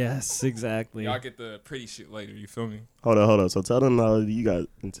another. Yes, exactly. Y'all get the pretty shit later. You feel me? Hold on. So tell them how you got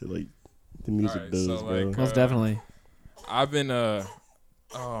into like the music Alright, biz, so, bro. like, Most definitely. I've been oh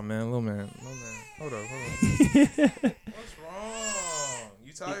man, little man. Hold on. What's wrong?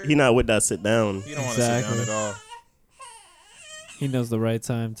 You tired? He not with that sit down. He don't want to sit Exactly. down at all. He knows the right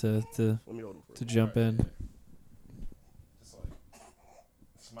time to Let me hold him for to jump in. Just like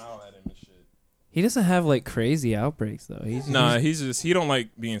smile at him and shit. He doesn't have like crazy outbreaks though. Nah, he don't like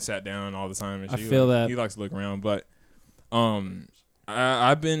being sat down all the time. And I shit. feel Like, that. he likes to look around, but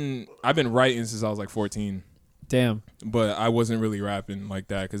I've been writing since I was like 14, Damn. but I wasn't really rapping like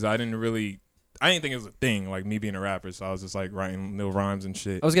that because I didn't think it was a thing like me being a rapper. So I was just like writing little rhymes and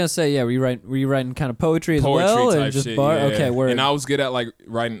shit. I was gonna say, yeah, were you writing kind of poetry as Poetry well, type and just shit, bar? yeah. Okay, word. And I was good at like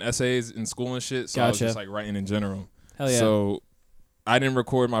writing essays in school and shit, so I was Gotcha. just like writing in general. Hell yeah. So I didn't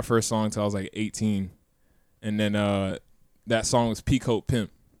record my first song until I was like 18, and then that song was Peacoat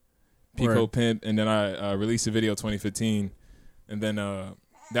Pimp, Word. Pimp, and then I released a video 2015, and then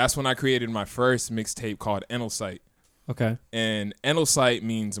that's when I created my first mixtape called Antelsight, Okay. and Antelsight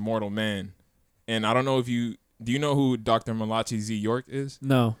means mortal man, and I don't know if do you know who Dr. Malachi Z York is?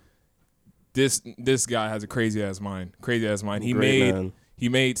 No. This guy has a crazy ass mind. He Great man.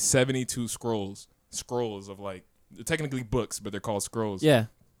 made 72 scrolls of like they're technically books, but they're called scrolls. Yeah.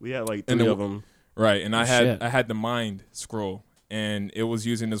 We had like And 3 the- of them. Right, and I Shit. had the mind scroll, and it was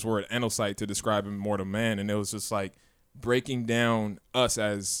using this word Antelsight to describe a mortal man, and it was just like breaking down us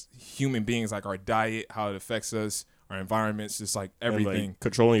as human beings, like our diet, how it affects us, our environments, just like And, everything, like,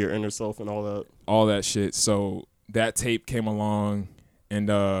 controlling your inner self and all that. all that shit. So that tape came along,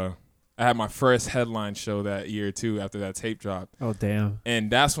 and I had my first headline show that year too after that tape dropped, Oh damn. and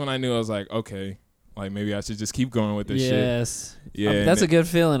that's when I knew I was like, okay, like maybe I should just keep going with this shit. Yes. Yeah, That's and a good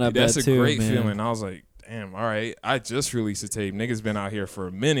feeling. I that's bet a too, great man. feeling. I was like, damn, all right. I just released a tape. Niggas been out here for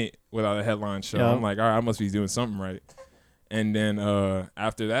a minute without a headline show. Yeah. I'm like, all right, I must be doing something right. And then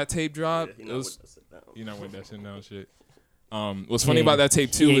after that tape dropped, it was you know with that shit down shit. What's funny about that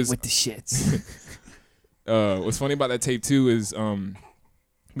tape too He ain't is with the shits. what's funny about that tape too is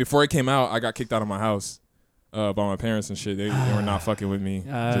before it came out, I got kicked out of my house. by my parents and shit. They were not fucking with me.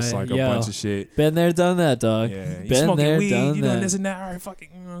 Just like a yo. bunch of shit. Been there, done that, dog. Yeah, you Been smoking there, weed, done you that. doing this and that. All right, fucking,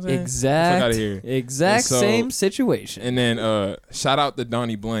 you know what I'm saying? Fuck Exact, out of here. exact And so- same situation. And then shout out to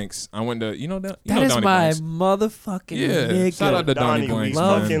Donnie Blanks. I went to that know is Donnie my Blanks. motherfucking Yeah, nigga. shout out to Donnie Donnie, we Blanks,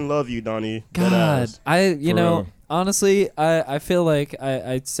 fucking love you, Donnie. God, you For know, real. honestly, I feel like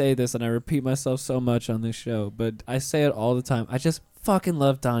I say this and I repeat myself so much on this show, but I say it all the time. I just fucking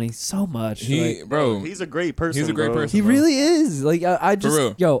love Donnie so much. Like, Bro, he's a great person. He's a great bro. person. he bro. really is. Like I just,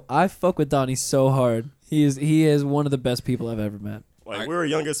 real. yo, I fuck with Donnie so hard. He is one of the best people I've ever met. Like we were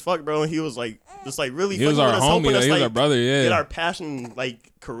young as fuck, bro, and he was like, just like really. He was fucking our with us, helping homie. us, He was like, our brother. Get Yeah. our passion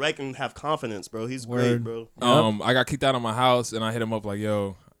like correct and have confidence, bro. He's Word. great, bro. I got kicked out of my house and I hit him up like,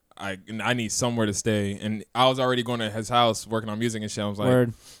 yo, I need somewhere to stay. And I was already going to his house working on music and shit. I was like,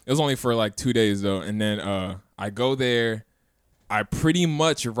 Word. it was only for like 2 days though. And then I go there. I pretty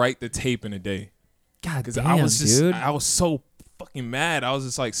much write the tape in a day. God Because damn, I was just, dude. I was so fucking mad. I was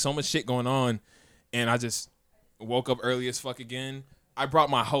just like, so much shit going on. And I just woke up early as fuck again. I brought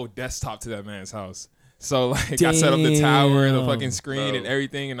my whole desktop to that man's house. So like I set up the tower, the Damn. fucking screen Bro. and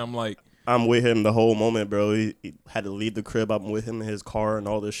everything. And I'm like, I'm with him the whole moment, bro. He had to leave the crib. I'm with him in his car and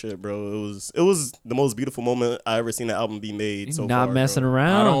all this shit, bro. It was the most beautiful moment I ever seen the album be made. You're so not far, messing bro.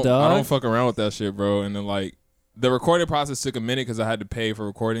 around, dog. I don't fuck around with that shit, bro. And then like the recording process took a minute because I had to pay for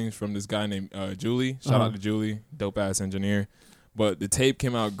recordings from this guy named Julie. Shout out to Julie, dope ass engineer. But the tape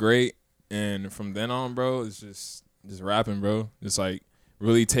came out great, and from then on, bro, it's just rapping, bro. Just like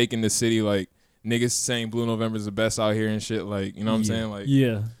really taking the city, like niggas saying Blue November is the best out here and shit. Like, you know what I'm saying? Like,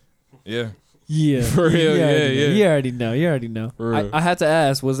 Yeah. yeah. For real, yeah. You already know. For real. I had to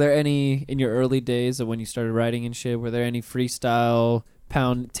ask, was there any, in your early days of when you started writing and shit, were there any freestyle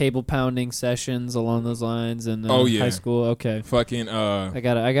table pounding sessions along those lines in high school? Okay. Fucking I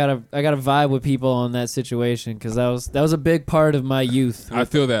gotta vibe with people on that situation because that was a big part of my youth. I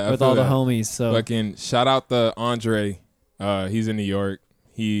feel that with all the homies. So fucking shout out to Andre. He's in New York.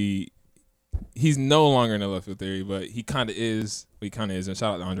 He's no longer in the Left Field Theory, but he kind of is. He kind of is. And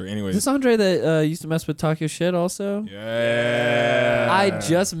shout out to Andre. Anyways, is this Andre that used to mess with Talk Your Shit also? yeah. I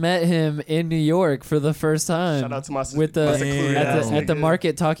just met him in New York for the first time. Shout out to my with the my secluded ass at the nigga.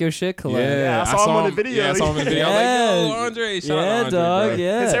 Market Talk Your Shit collab. Yeah, I saw him on the video. Yeah, I saw him in the video. I was like, yo, Andre. Shout out to Andre, dog. bro.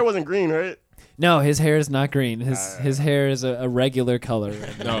 Yeah. His hair wasn't green, right? No, his hair is not green. His hair is a regular color.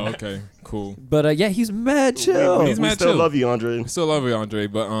 Right now. No, okay, cool. But yeah, he's mad chill. He's we mad still chill. love you, Andre. I still love you, Andre,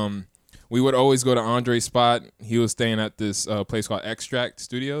 but we would always go to Andre's spot. He was staying at this place called Extract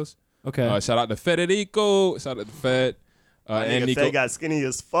Studios. Okay. Shout out to Federico. Shout out to Fed. And Nigga Nico. Fed got skinny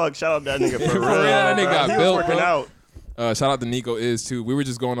as fuck. Shout out that nigga for real. That nigga bro. got He built, was working bro. out. Shout out to Nico is too. We were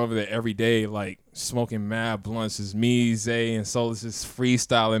just going over there every day, like smoking mad blunts. Just me, Zay, and Solus just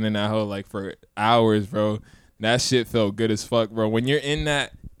freestyling in that hole like for hours, bro. That shit felt good as fuck, bro. When you're in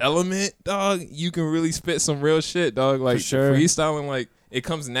that element, dog, you can really spit some real shit, dog. Like For sure. freestyling, like it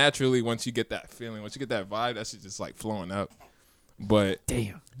comes naturally once you get that feeling. Once you get that vibe, that shit just like flowing up. But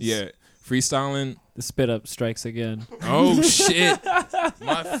Damn. yeah, freestyling. The spit up strikes again. Oh shit,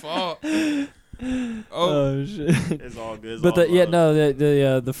 my fault. Oh, shit. It's all good. It's But all the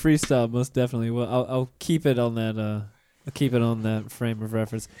love. the freestyle most definitely. Well, I'll keep it on that. I'll keep it on that frame of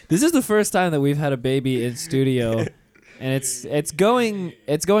reference. This is the first time that we've had a baby in studio, and it's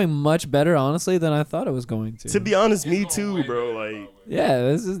going much better, honestly, than I thought it was going to. To be honest, me too, bro. Like Yeah,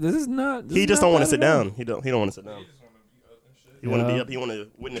 this is not. he just don't want to sit down. He don't want to sit down. He want to Yeah. be up. He want to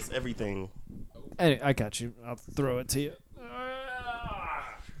witness everything. I got you. I'll throw it to you.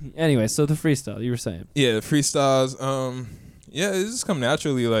 Anyway, so the freestyle you were saying. yeah, the freestyles. Yeah, it just come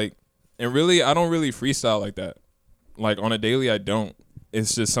naturally. Like, and really, I don't really freestyle like that. Like on a daily, I don't.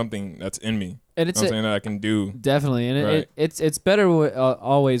 It's just something that's in me. And it's Something that I can do. definitely, and Right. it's better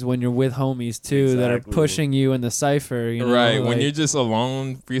always when you're with homies too that are Exactly. pushing you in the cipher. You know, Right. When like- you're just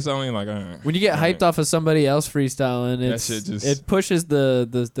alone freestyling, like when you get right. hyped off of somebody else freestyling, shit just- it pushes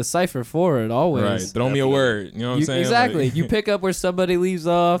the cipher forward always. right. Throw me a Definitely. word. You know what I'm saying? Exactly. Like, You pick up where somebody leaves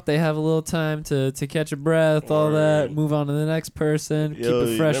off. They have a little time to catch a breath, all that. Word. Move on to the next person. Yo, keep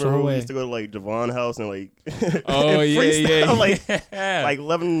it fresh the remember whole when we way. used to go to like Javon house and like oh and yeah, freestyle, like yeah. like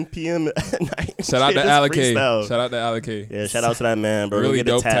 11 p.m. at night. Shout out Shit, to just Alec. freestyle. Shout out to Alec. Yeah, shout out to that man, bro. Really Get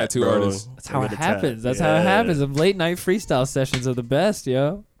a dope tat, tattoo bro. artist. That's how it Get a tat. happens. That's how it Yeah. happens. The late night freestyle sessions are the best,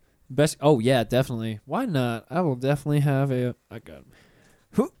 yo. Best. Oh yeah, definitely. Why not? I will definitely have a. I got.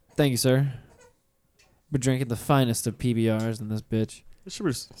 Whew. Thank you, sir. We're drinking the finest of PBRs in this bitch. This shit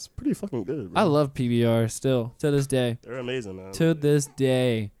was it's pretty fucking good, bro. I love PBR still to this day. They're amazing, man. To this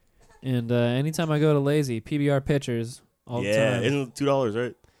day, and anytime I go to Lazy, PBR pitchers all the yeah, time. isn't $2,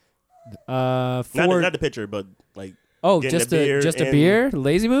 right? For Not the pitcher, but like getting just a beer a and- beer.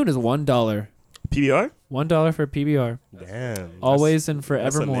 Lazy Moon is $1. PBR. $1 for PBR. Damn. Always and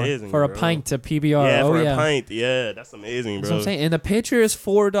forevermore. amazing, For a bro. pint of PBR. Yeah, oh for yeah. a pint. Yeah, that's amazing, That's bro. what I'm saying. And the pitcher is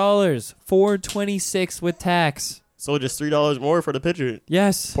 $4. $4.26 with tax. So just $3 more for the pitcher.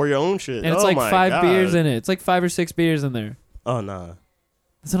 Yes. Pour your own shit. And it's Oh like my 5 God. beers in it. It's like 5 or 6 beers in there. Oh nah.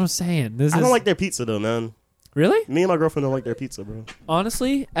 That's what I'm saying. I don't like their pizza though, man. Really? Me and my girlfriend don't like their pizza, bro.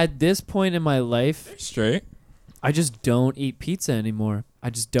 Honestly, at this point in my life, Straight. I just don't eat pizza anymore. I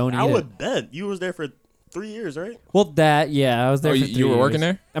just don't I eat would it. bet you was there for 3 years, right? Well, I was there Oh, for you 3 were working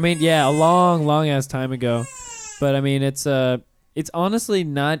years. there? I mean, yeah, a long ass time ago. But I mean, it's honestly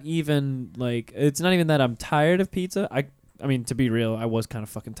not even like it's not even that I'm tired of pizza. I mean, to be real, I was kind of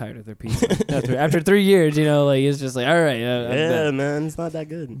fucking tired of their pizza. after 3 years, you know, like it's just like, all right. Yeah, man, it's not that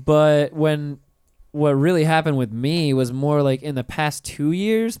good. But what really happened with me was more like in the past 2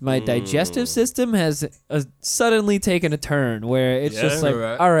 years, my digestive system has suddenly taken a turn where it's Yeah, just I like, know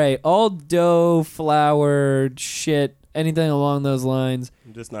that. all right, all dough, flour, shit, anything along those lines.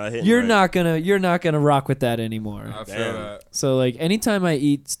 Just not hitting. You're right. not gonna rock with that anymore. I feel Damn. that. So like anytime I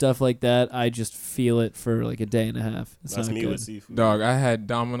eat stuff like that, I just feel it for like a day and a half. It's That's not me good. with seafood. Dog, I had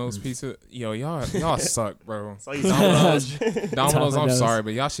Domino's pizza. Yo, y'all suck, bro. That's all you talk about. Domino's, I'm Domino's. sorry,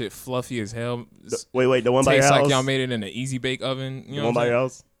 but y'all shit fluffy as hell. Wait, the one by your Tastes house. like y'all made it in an easy bake oven. You The know one what by I'm your saying?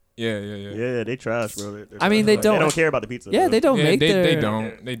 house. Yeah. Yeah, they trash, bro. They're I mean, trash. they don't- They don't care about the pizza. Yeah, bro. they don't Yeah, make they their.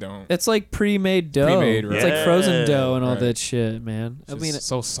 don't. They don't. It's like pre-made dough. Pre-made, It's right. like frozen Yeah, dough and all right. that shit, man. I It's mean,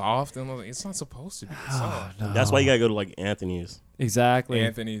 so soft and like, it's not supposed to be soft. no. That's why you gotta go to like Anthony's. Exactly.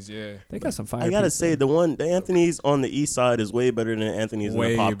 Anthony's, yeah. They got some fire. I gotta pizza. say the Anthony's on the east side is way better than Anthony's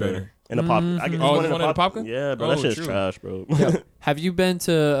Way in the Popka. better. In the Popka. Mhm. I get Oh, one the one in the Popka? Yeah, bro, Oh, that shit's true. trash, bro. Yo, have you been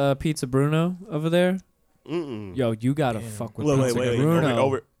to Pizza Bruno over there? Mm-mm. Yo, you gotta Damn. fuck with Wait, Pizza wait. Bruno.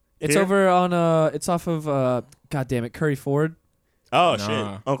 Over. It's here? over on it's off of God damn it, Curry Ford. Oh Nah.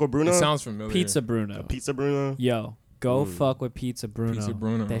 shit, Uncle Bruno. It sounds familiar. Pizza Bruno. Pizza Bruno. Yo, go Mm. fuck with Pizza Bruno. Pizza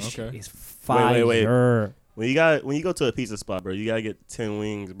Bruno, That shit okay. is fire. Wait. When you go to a pizza spot, bro, you gotta get 10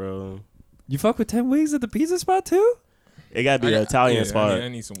 wings, bro. You fuck with 10 wings at the pizza spot too? It gotta be an Italian spot. I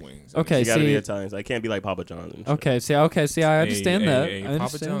need some wings. Okay, It gotta be see. Italian. So it can't be like Papa John's. And shit. Okay, see, I understand that. Hey, I Papa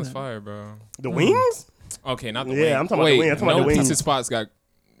understand John's that. fire, bro. The wings? Okay, not the Yeah, wings. I'm talking about Wait, the wings. I'm talking about no the wings. pizza spots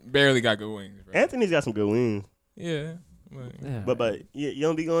barely got good wings, bro. Anthony's got some good wings, Yeah. Yeah. but you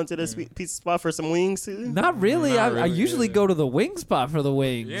don't be going to this pizza spot for some wings too? Not really. Not I really, usually yeah. go to the wing spot for the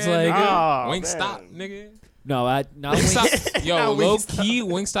wings. Yeah, like, nigga. Ah, Wing man. stop, nigga. no, not Wingstop, Not yo, low key, Wingstop.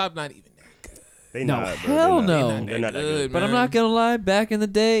 Wingstop not even that good. They No, not, bro. hell They're not. no. They They're not that good, good. But I'm man. not gonna lie. Back in the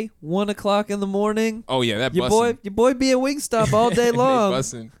day, 1 o'clock in the morning, Oh yeah, that your bussin'. boy be at Wingstop all day They long.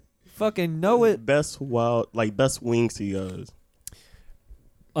 bussin'. Fucking know it. Best wings to you guys.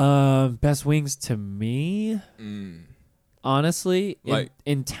 Best wings to me, Mm. honestly, Like-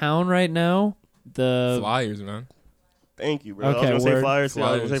 in town right now. The Flyers, man. Thank you, bro. I Okay, was gonna say word. flyers. too.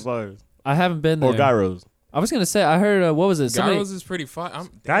 I was gonna say Flyers. flyers I haven't been there. or gyros. I was gonna say I heard what was it? Somebody, Gyros is pretty fire.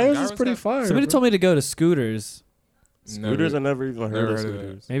 Gyros is pretty fire. somebody bro. told me to go to Scooters. Scooters. I never even heard never of heard of that.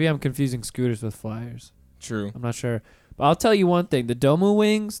 scooters. Maybe I'm confusing Scooters with Flyers. True. I'm not sure. But I'll tell you one thing: the Domu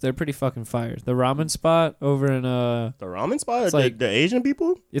wings, they're pretty fucking fire. The ramen spot over in The ramen spot, It's like- the Asian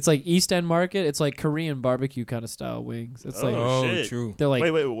people. it's like East End Market. It's like Korean barbecue kind of style wings. It's like Oh, Oh, shit. true. they're like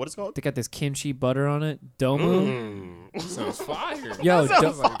Wait, what is it called? they got this kimchi butter on it. Domu. Sounds fire. Yo, That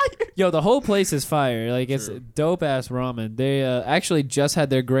do- sounds yo, the whole place is fire. Like it's True. dope ass ramen. They actually just had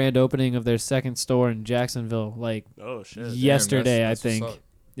their grand opening of their second store in Jacksonville, like Oh shit. yesterday, that's I what's think. up.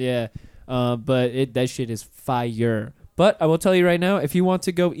 Yeah, but that shit is fire. But I will tell you right now, if you want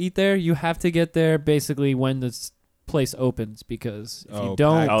to go eat there, you have to get there basically when this place opens because if you Oh,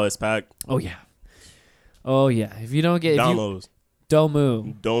 don't, Oh, it's packed. oh yeah, if you don't get Domos.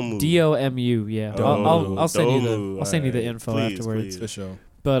 Domu, Domu. DOMU, yeah, I'll send you Domu. I'll send you the Alright. info Please, afterwards. please. For sure.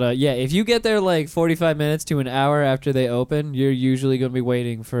 But yeah, if you get there like 45 minutes to an hour after they open, you're usually going to be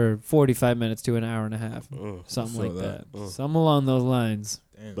waiting for 45 minutes to an hour and a half. Something feel like that. that. Something along those lines.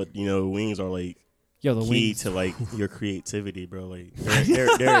 Damn. But wings are like Yo, the key wings. to like your creativity, bro. Like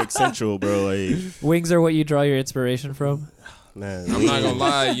they're essential, bro. Like Wings are what you draw your inspiration from? man, I'm not gonna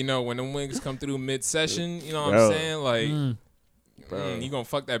lie, when them wings come through mid-session, you know what Bro. I'm saying? Like, Mm. You gonna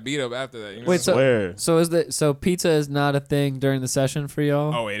fuck that beat up after that. You know Wait, what I'm saying? Swear. so pizza is not a thing during the session for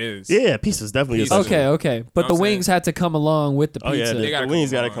y'all? Oh, it is. Yeah, pizza's definitely Pizza. a session. Okay. But Know the what I'm wings saying? had to come along with the Oh pizza. yeah, They gotta the wings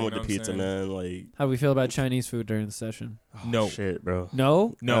come gotta along, come with you the know what I'm pizza, saying? man. Like, How do we feel about Chinese food during the session? No. shit, bro.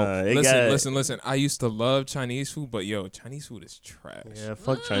 No? No, it got- listen. I used to love Chinese food, but yo, Chinese food is trash. Yeah,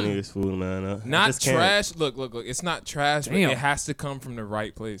 fuck Chinese food, man. I Not just can't. trash. Look. It's not trash, but Damn. it has to come from the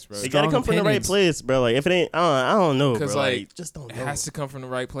right place, bro. It It gotta Strong come from the right opinions. place, bro. Like if it ain't, I don't know, bro. 'Cause, Like just don't know. has to come from the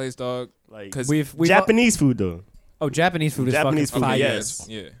right place, dog. Like 'Cause We've Japanese food though, Japanese food is Japanese fucking food, fire. yes.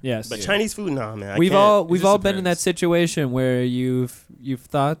 Yeah. Yes. but Yeah. Chinese food, nah, man. I We've can't. all It we've just all been in that depends. situation where you've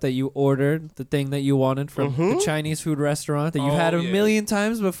thought that you ordered the thing that you wanted from the Mhm. Chinese food restaurant that you've Oh, had a yeah. million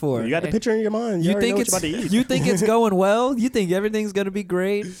times before. You got a And picture in your mind. You, You already think know it's what you're about to eat. you think it's going well? You think everything's gonna be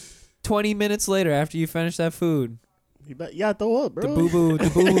great? 20 minutes later, after you finish that food, you gotta throw up, bro. the boo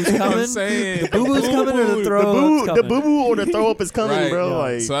boo's You know what I'm coming. saying? The boo boo's coming or the The throw up's the coming. boo boo or the throw up is coming, Right, bro. yeah.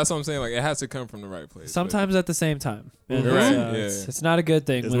 Like So that's what I'm saying. Like it has to come from the right place. but- Sometimes at the same time. And Right, it's, yeah. it's not a good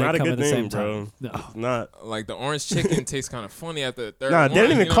thing it's when not they a come good at the thing, same bro. time. No. It's not. like the orange chicken tastes kind of funny at the third. Nah, they don't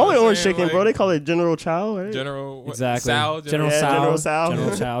one, even you know call what it I'm orange saying? chicken, bro. Like, They call it General Chow, right? General what? Exactly. Sal, General Yeah, Sal. General Sal.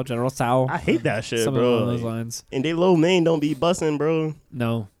 General Chow. General Sal. I hate that shit, Something bro. along those Like, lines. and they low main don't be bussing, bro.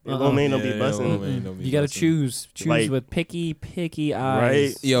 No. They low main don't Yeah, be yeah, bussing. low main don't be You gotta busting. choose Like- with picky eyes.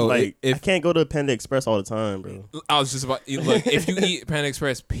 Right? Yo, like if- I can't go to Panda Express all the time, bro. I was just about. Look, if you eat Panda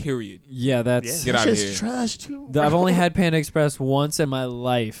Express, period. Yeah, that's. Get that outta shit's here. trash too. I've only had Panda Express once in my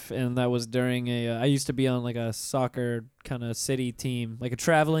life, and that was during I used to be on like a soccer kind of city team, like a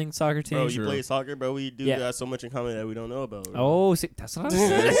traveling soccer team. Bro, you True. play soccer, bro. We do Yeah. got so much in common that we don't know about. Bro. Oh, see, that's what I'm Yeah,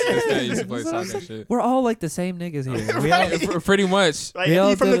 saying. this guy used to play soccer and shit. We're all like the same niggas here. We all, Pretty much. Like we if all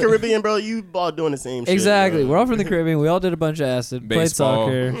you from the did it. Caribbean, bro, you all doing the same shit. exactly. bro. We're all from the Caribbean. We all did a bunch of acid, Baseball.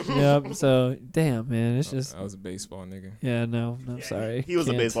 played soccer. Yep. So damn, man, it's just I was a baseball nigga. yeah. No, sorry. He was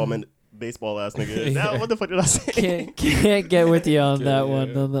a Can't- baseball ass nigga. Yeah. What the fuck did I say? Can't get with you on that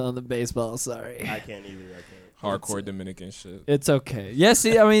Yeah. one on the baseball. Sorry. I can't either. Hardcore Dominican shit. It's okay. Yeah,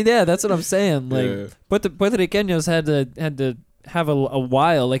 see, I mean, yeah, that's what I'm saying. Like, Yeah. Puerto Ricanos had to have a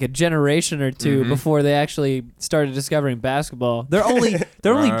while, like a generation or two, Mhm. before they actually started discovering basketball. They're only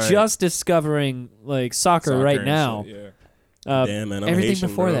Right. just discovering like soccer right and now. shit, yeah. Uh, Damn, man. I'm everything Haitian,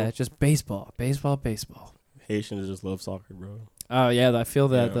 before bro. that, just baseball. Haitians just love soccer, bro. Oh yeah, I feel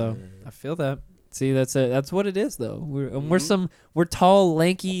that Yeah, though. yeah. I feel that. See, that's what it is though. We're Mhm. we're tall,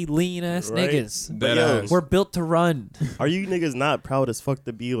 lanky, lean ass Right. niggas. But Dead yo, ass. We're built to run. Are you niggas not proud as fuck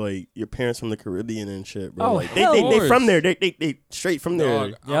to be like your parents from the Caribbean and shit, bro? Oh, like hell they yeah. from there. They straight from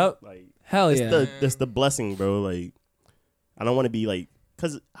there. Dog, Yep. Like Hell it's yeah. that's the blessing, bro. Like I don't want to be like,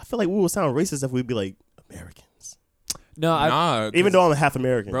 cause I feel like we would sound racist if we'd be like Americans, No, I Nah, 'cause, even though I'm half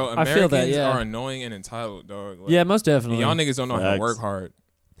American. bro, I Americans feel that, yeah. are annoying and entitled, dog. Like, yeah, most definitely. y'all niggas don't know how to Facts. work hard.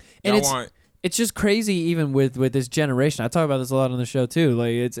 And Y'all want it's just crazy even with this generation. I talk about this a lot on the show too.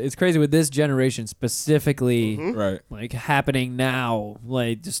 Like it's crazy with this generation specifically Mhm. right. like happening now.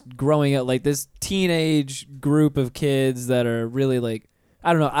 Like just growing up like this teenage group of kids that are really like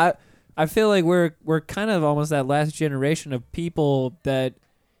I don't know. I feel like we're kind of almost that last generation of people that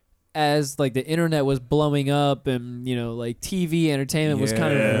as like the internet was blowing up and you know like TV entertainment was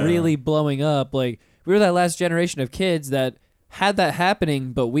kind Yeah. of really blowing up, like we were that last generation of kids that had that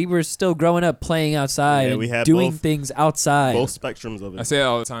happening, but we were still growing up playing outside Yeah, we and had doing both- things outside. Both spectrums of I it. say it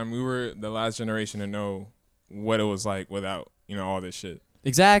all the time. We were the last generation to know what it was like without, all this shit.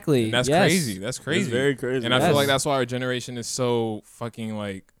 Exactly. And that's yes. crazy. That's crazy. It's very crazy. And I Yes. feel like that's why our generation is so fucking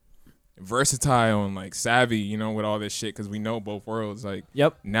like versatile and like savvy, with all this shit because we know both worlds. Like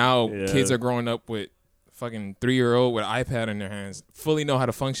Yep. now Yeah. kids are growing up with fucking 3-year-old with an iPad in their hands, fully know how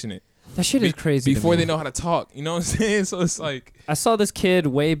to function it That shit is crazy. to before me. they know how to talk. You know what I'm saying? So it's like, I saw this kid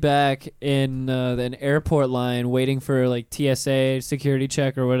way back in an airport line waiting for like TSA security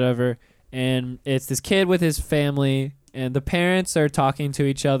check or whatever, and it's this kid with his family, and the parents are talking to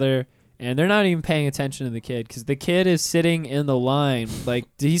each other, and they're not even paying attention to the kid because the kid is sitting in the line, like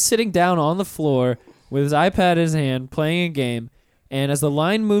he's sitting down on the floor with his iPad in his hand playing a game, and as the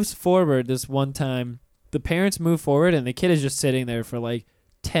line moves forward, this one time the parents move forward, and the kid is just sitting there for like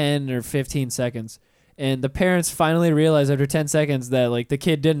 10 or 15 seconds. And the parents finally realize after 10 seconds that like the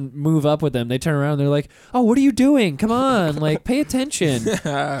kid didn't move up with them. They turn around and they're like, "Oh, what are you doing? Come on, like pay attention." It's like,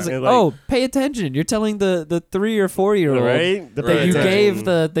 And, like- "Oh, pay attention. You're telling the 3 or 4-year-old right? The that Right. you attention.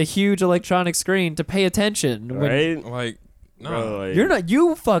 gave the huge electronic screen to pay attention. When right. like, no. Bro, like, You're not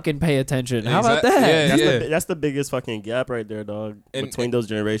you fucking pay attention. How about Exact- that? yeah. That's the biggest fucking gap right there, dog. And- between those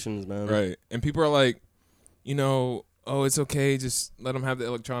generations, man. Right. And people are like, oh, it's okay, just let them have the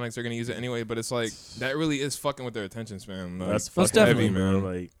electronics. They're gonna use it anyway. But it's like that really is fucking with their attention span. Like, That's Most fucking definitely, heavy, man.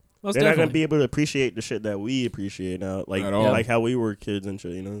 Like Most they're not definitely. gonna be able to appreciate the shit that we appreciate now, like At all. like how we were kids and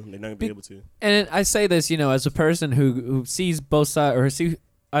shit. You know, they're not gonna be able to. And I say this, as a person who sees both sides,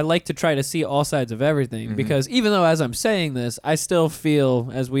 I like to try to see all sides of everything, because even though as I'm saying this, I still feel,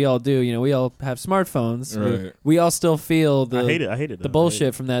 as we all do, we all have smartphones. Right. We all still feel I hate it. the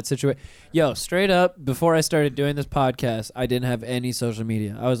bullshit from that situation. Yo, straight up, before I started doing this podcast, I didn't have any social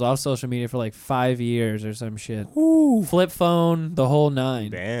media. I was off social media for like 5 years or some shit. Flip phone, the whole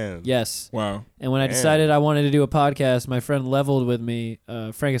nine. Damn. Yes. wow. And when I decided I wanted to do a podcast, my friend leveled with me,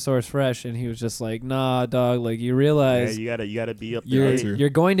 Frankosaurus Fresh, and he was just like, "Nah, dog. Like you realize you gotta be up there. you're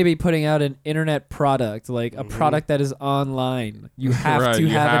going to be putting out an internet product, like a product that is online. You have Right, to you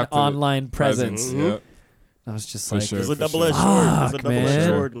have have an to- online presence." Yeah, I was just For like, sure. It's a for double-edged sure. sword. It's a Fuck, double-edged man.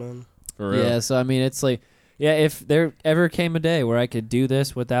 sword, man. for real. yeah. So I mean, it's like, yeah, if there ever came a day where I could do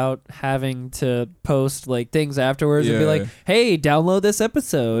this without having to post like things afterwards and be Yeah. like, "Hey, download this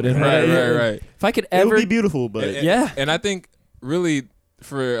episode," and Right, whatever. right. If I could It would ever, be beautiful, but And- yeah. And I think really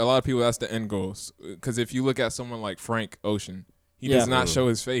for a lot of people that's the end goal. Because if you look at someone like Frank Ocean, he Yeah. does not show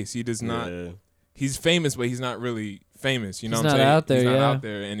his face. He does not. yeah. He's famous, but he's not really famous. You know He's what I'm not saying? out there, He's not yeah. out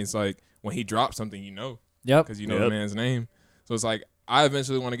there, and it's like when he drops something, Yep. because you know Yep. the man's name. So it's like I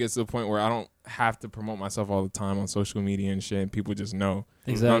eventually want to get to the point where I don't have to promote myself all the time on social media and shit, and people just know. You know what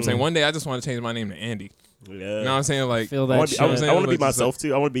I'm Exactly. saying? One day I just want to change my name to Andy. Yeah. You know what I'm saying? Like, Feel I that want shit. to be, saying? I be But just myself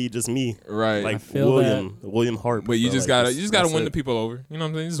too. I want to be just me, right. like feel William Hart. But you bro, just like, gotta that's win it. the people over. You know what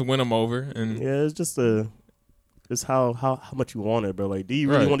I'm saying? Just win them over, and Yeah, it's just it's how much you want it, bro. Like, do you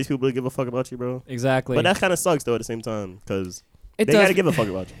really Right. want these people to give a fuck about you, bro? Exactly. But that kind of sucks though at the same time because it they does. gotta give a fuck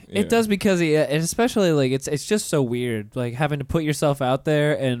about you. yeah. It does because, and especially like it's just so weird, like having to put yourself out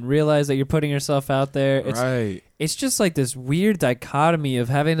there and realize that you're putting yourself out there. It's right. it's just like this weird dichotomy of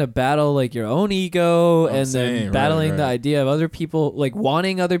having to battle like your own ego I'm and saying, then right, battling the right. idea of other people, like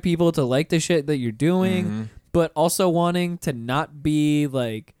wanting other people to like the shit that you're doing, Mhm. but also wanting to not be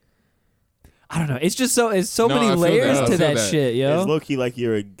like, I don't know. It's just so No, many I feel that. layers I to feel that that. shit, It's yo. low key like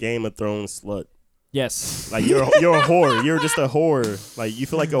you're a Game of Thrones slut. Yes. Like you're a whore. You're just a whore. Like you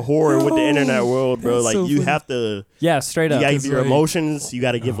feel like a whore with the internet world, bro. That's Like so you funny. have to. Yeah, straight You up. gotta it's give your like- emotions. You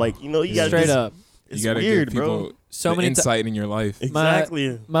gotta give like you gotta Straight just, up. It's you gotta weird, give people bro. So the many insight in your life.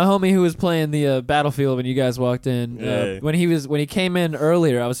 Exactly. My homie who was playing the Battlefield when you guys walked in, Yeah. when he came in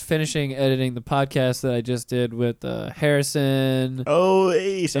earlier, I was finishing editing the podcast that I just did with Harrison. Oh,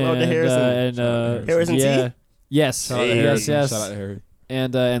 hey, shout out to Harrison. Harrison T? yeah, yes, Shout out to yes, Harrison. yes, Shout out to Harry.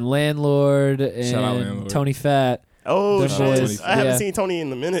 and Landlord and Shout out Landlord. Tony Fat. Oh The shit! boys, I haven't yeah. seen Tony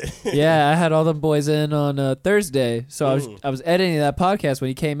in a minute. Yeah, I had all them boys in on Thursday, so Mm. I was editing that podcast when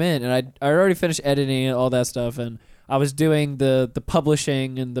he came in, and I already finished editing it, all that stuff, and I was doing the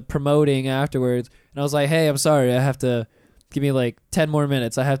publishing and the promoting afterwards, and I was like, hey, I'm sorry, I have to give me like 10 more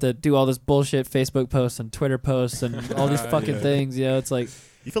minutes. I have to do all this bullshit Facebook posts and Twitter posts and all these fucking Yeah. things. It's like,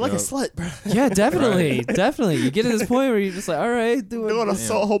 You feel like a Yup. slut, bro. yeah, definitely, definitely. You get to this point where you're just like, all right, do Doing it.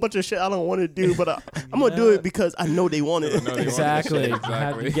 a whole bunch of shit I don't want to do, but I'm gonna do it because I know they want it. I know they want it. Exactly.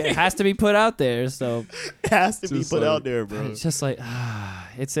 Exactly. It has to be put out there. So It has to be Just put like- out there, bro. it's just like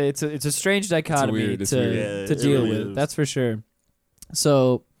it's a strange dichotomy weird, it's to weird. Yeah, to it deal really with. is. That's for sure.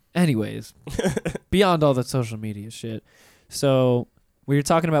 So, anyways, beyond all the social media shit. So we were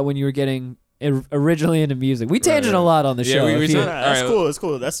talking about when you were getting originally into music. We tangent right. a lot on the Yeah, show. we if you- talking- That's Alright. cool. It's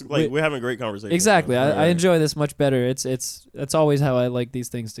cool. That's like we're having a great conversation. exactly. man. I Right. enjoy this much better. It's always how I like these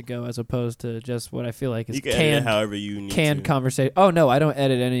things to go, as opposed to just what I feel like is You can edit it however you need canned to. conversation. Oh no, I don't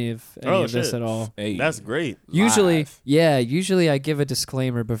edit any of this shit. at all. Hey, That's great. Usually, live. usually I give a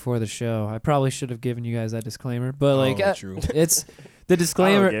disclaimer before the show. I probably should have given you guys that disclaimer, but true. it's the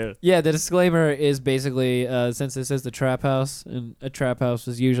disclaimer. care. Yeah, the disclaimer is basically since this is the trap house, and a trap house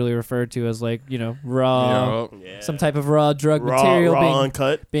is usually referred to as like raw, Yup. Yeah. some type of raw drug raw, material raw being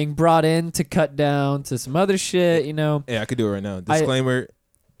uncut. being brought in to cut down to some other shit. Yeah, I could do it right now. Disclaimer: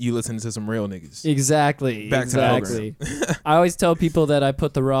 you listen to some real niggas. Exactly. Back to the exactly. I always tell people that I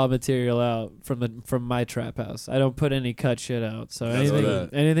put the raw material out from my trap house. I don't put any cut shit out. So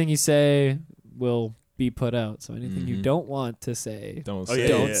That's anything you say will be put out. So anything you Mhm. don't want to say, Don't Oh, say. yeah,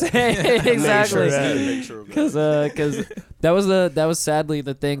 don't yeah. say. Make sure Exactly. that- make sure of Because that. that was sadly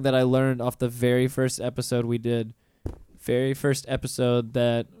the thing that I learned off the very first episode we did. Very first episode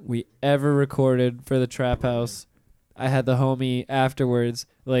that we ever recorded for the trap house. I had the homie afterwards.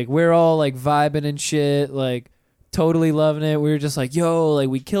 Like, we're all like vibing and shit, like totally loving it. We were just like, yo, like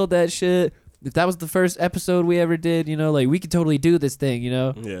we killed that shit. If that was the first episode we ever did, like we could totally do this thing,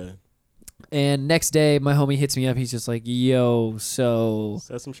 Yeah. And next day, my homie hits me up. He's just like, "Yo, so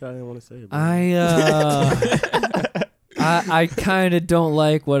Said some shit I didn't want to say. Bro. I kind of don't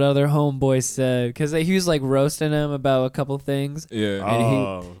like what other homeboys said because he was like roasting him about a couple things, Yeah.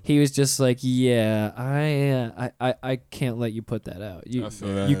 and he was just like, "Yeah, I can't let you put that out. I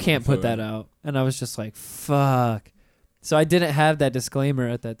feel that. You can't I feel put that out." And I was just like, "Fuck." So I didn't have that disclaimer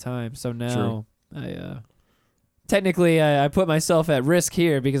at that time. So now technically I put myself at risk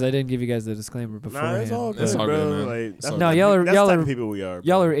here because I didn't give you guys the disclaimer Nah, beforehand. it's all good, It's all bro. good, man. Like, It's all No, good. y'all are that's the type of people we are. Bro.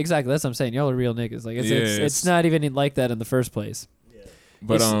 Y'all are exactly. That's what I'm saying. Y'all are real niggas. Like it's it's not even like that in the first place.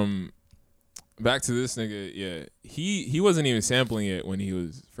 But It's- back to this nigga. Yeah, he wasn't even sampling it when he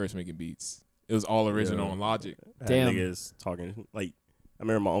was first making beats. It was all original Yeah. on Logic. Damn. Niggas talking like. I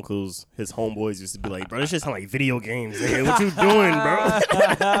remember my uncles, his homeboys used to be like, "Bro, this shit sound like video games. Nigga. What you doing,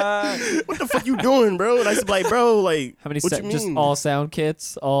 bro? What the fuck you doing, bro?" And I used to be like, "Bro, like, How many what you just mean? all sound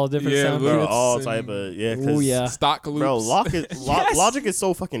kits, all different Yeah, sound bro, Bro, kits? all and- type of yeah." Ooh, 'Cause, yeah. Stock loops. Bro, Yes. Logic is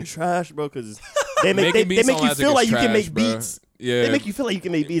so fucking trash, bro. Because they Making make beats on you Logic feel is like you can trash, make bro. beats. Yeah. They make you feel like you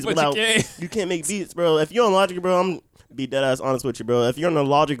can make beats But without. you Can't make beats, bro. If you're on Logic, bro, I'm be dead ass honest with you, bro. If you're on the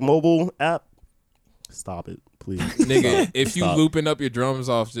Logic mobile app, stop it, please. Nigga, if you Stop. looping up your drums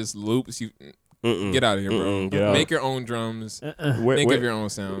off just loops, you Mm-mm. get out of here, bro. Mm-mm, get out. Make your own drums. Where, Think where, of your own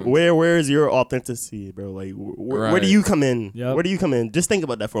sound. where is your authenticity, bro? Like, where do Right. you come in? Yep. Where do you come in? Just think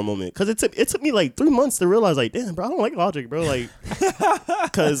about that for a moment, because it took me like 3 months to realize, like, damn, bro, I don't like Logic, bro. Like,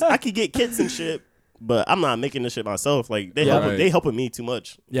 because I could get kits and shit, but I'm not making this shit myself. Like, they Yeah. helping me too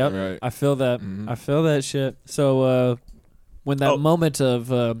much. Yep, Right. I feel that. Mhm. I feel that shit. So when that Oh. moment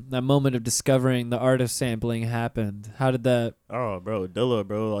of discovering the art of sampling happened, how did that? Oh, bro, Dilla,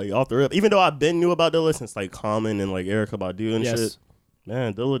 bro, like off the rip. Even though I've been knew about Dilla since like Common and like Erykah Badu and Yes. shit,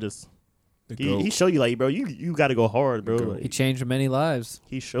 man, Dilla just The he goat. show you like, bro, you got to go hard, bro. The goat. Like, He changed many lives.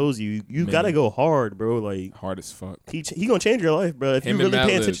 he shows you Man. got to go hard, bro. Like Hard as fuck. he gonna change your life, bro. If Him you and really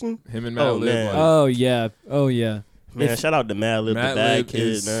pay Madlib. attention. Him and Oh, Madlib. man. like, Oh yeah. Oh yeah. Man, If- shout out to Madlib, the Madlib bad kid,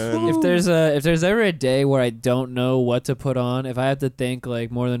 is- man. If there's ever a day where I don't know what to put on, if I have to think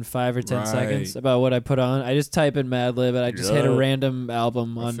like more than 5 or 10 Right. seconds about what I put on, I just type in Madlib and I just hit a Yeah. random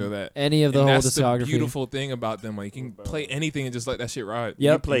album I feel on that. any of the And whole that's discography. the beautiful thing about them. Like, you can play anything and just let that shit ride.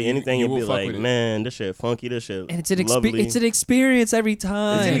 Yep. You play anything You and will be fuck like, with it. man, this shit funky, this shit And it's an lovely. it's an experience every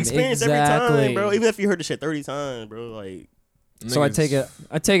time. It's an experience exactly. every time, bro. Even if you heard the shit 30 times, bro. Like, So I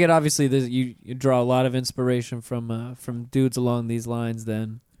Niggas- take it obviously that you draw a lot of inspiration from dudes along these lines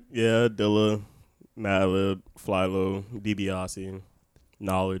then. yeah, Dilla, Madlib, Flylo, DiBiase,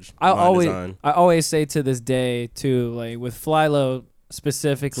 Knowledge, I Mind always Design. I always say to this day too, like with Flylo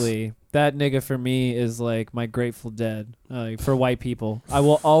specifically, that nigga for me is like my Grateful Dead. For white people, I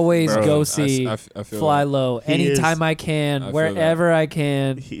will always Bro, go I see feel Fly that. Low He anytime I I can, feel wherever I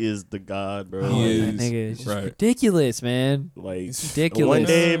can. He is the god, bro. Oh, He that is, nigga is just right. ridiculous, man. Like, It's ridiculous. one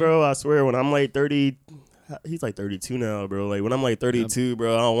day, bro, I swear, when I'm like 30, he's like 32 now, bro. Like, when I'm like 32,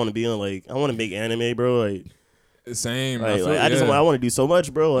 bro, I don't want to be on, like, I want to make anime, bro. Like, Same. like, feel- I just yeah. I want to do so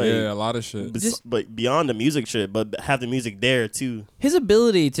much, bro. Like, Yeah, a lot of shit. but beyond the music shit, but have the music there too. His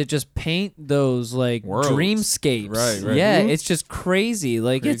ability to just paint those like Worlds. dreamscapes, Right. Yeah, Mhm. it's just crazy.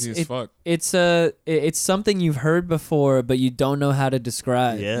 Like Crazy as it's fuck. it's something you've heard before, but you don't know how to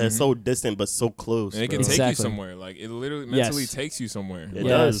describe. Yeah, it's so distant but so close. And it bro. can take Exactly. you somewhere. Like, it literally Yes. mentally takes you somewhere. It Yes.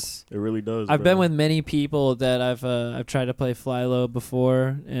 does. It really does. I've bro. been with many people that I've tried to play Fly Low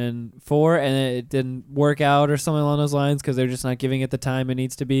before and it didn't work out or something along those lines because they're just not giving it the time it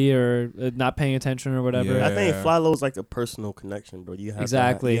needs to be or not paying attention or whatever. Yeah. I think Fly Low is like a personal connection, bro. You have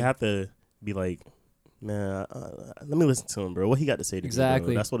Exactly. you have to be like, man, let me listen to him, bro. What he got to say to me,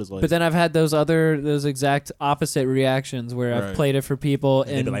 Exactly. bro. That's what it's like. But then I've had those exact opposite reactions where I've Right. played it for people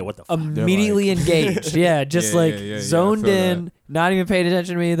And they and be like, what the fuck? immediately engaged. Yeah, just Yeah, like yeah, I zoned feel in, not even paying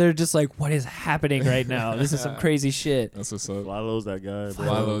attention to me. They're just like, what is happening right now? This is some crazy shit. That's what's up. Fly Low's that guy, bro.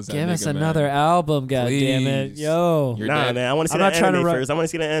 Fly Low's that Give us nigga, man. another album, god damn it. Please. Yo. You're Nah, dead. man, I want to see I'm that not trying to anime ru- first. I want to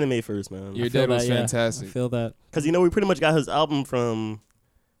see the anime first, man. Your feel dad was that, yeah. fantastic. I feel that. Because we pretty much got his album from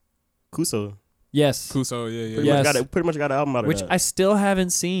Kuso. Yes. Kuso, yeah. Pretty much got an album out of Which that. I still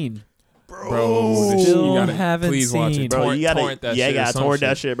haven't seen. Bro, this shit, Still you gotta haven't please watch seen. it. Bro, you gotta, torrent that yeah, shit you or gotta some torrent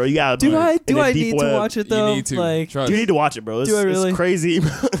that shit. shit, bro. You gotta Do I in the deep need to web. watch it though? You need to. Like, Trust. You need to watch it, bro. It's, Do I really? It's crazy, bro.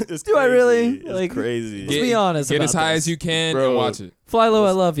 It's Do I crazy. really? It's Like, crazy. let's be honest Get about as high this. as you can Bro. and watch it. Fly Low,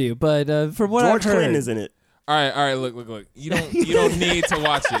 I love you, but from what George I've heard, Clinton is in it. All right. Look. You don't need to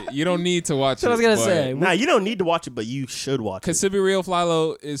watch it. You don't need to watch That's what I was it. gonna say. Nah, you don't need to watch it, but you should watch Because it. to be real,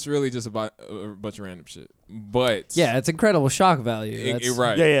 Flylo is really just about a bunch of random shit. But Yeah, it's incredible shock value. That's-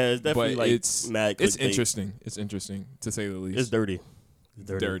 right. Yeah, it's definitely But like it's mad. It's clickbait. interesting. It's interesting to say the least. It's dirty.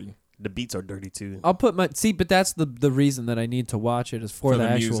 dirty. The beats are dirty too. I'll put my but that's the reason that I need to watch it is for the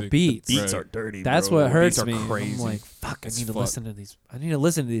actual music. beats. The beats Right. are dirty. That's bro. what hurts Beats are me. crazy. I'm like, fuck, I It's need to fuck. listen to these. I need to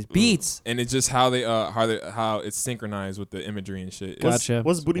listen to these beats. And it's just how how it's synchronized with the imagery and shit. It's Gotcha.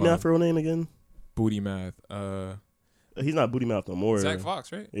 What's Booty Wow. Math real name again? Booty Math. He's not Booty Mouth no more. Zach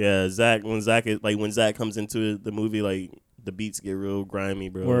Fox, right? Yeah, Zach. When Zach comes into the movie, like the beats get real grimy,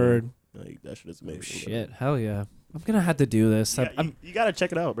 bro. Word. Like that shit is amazing. Oh, bro. shit, hell yeah. I'm gonna have to do this. You gotta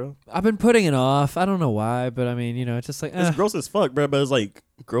check it out, bro. I've been putting it off. I don't know why, but I mean, it's just like. It's gross as fuck, bro. But it's like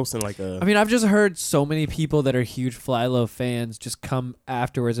gross in like a. I mean, I've just heard so many people that are huge Fly Low fans just come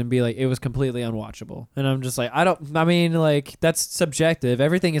afterwards and be like, it was completely unwatchable. And I'm just like, that's subjective.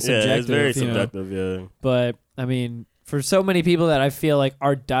 Everything is subjective. Yeah, it's very you know? subjective. Yeah. But, I mean, for so many people that I feel like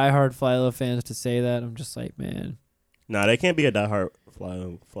are diehard Fly Low fans to say that, I'm just like, man. Nah, they can't be a diehard Fly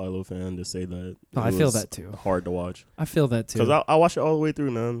Low fan to say that. No, It I feel was that too. Hard to watch. I feel that too. Because I watched it all the way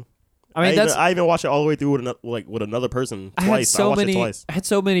through, man. I mean, I even watched it all the way through with another person twice. I watched it twice. I had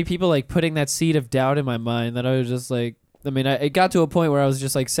so many people like putting that seed of doubt in my mind that I was just like, it got to a point where I was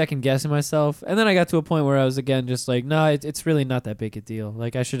just like second guessing myself, and then I got to a point where I was again just like, no, it's really not that big a deal.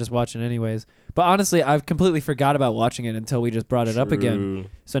 Like I should just watch it anyways. But honestly, I've completely forgot about watching it until we just brought it up again.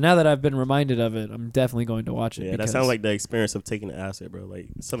 So now that I've been reminded of it, I'm definitely going to watch it. Yeah, that sounds like the experience of taking the acid, bro. Like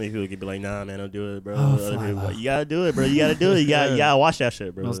some people could be like, nah, man, don't do it, bro. Oh, Other people, Fly like, you gotta do it, bro. You gotta do it. You gotta watch that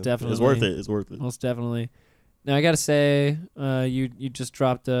shit, bro. Most definitely. It's worth it. It's worth it. Most definitely. Now I gotta say, you just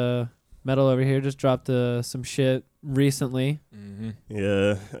dropped Metal over here. Just dropped some shit recently. Mm-hmm.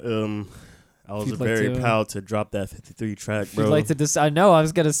 Yeah. I was If you'd like very to, proud to drop that 53 track, If bro. you'd like to I know I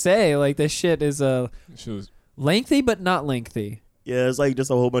was gonna say like this shit is She was lengthy but not lengthy. Yeah, it's like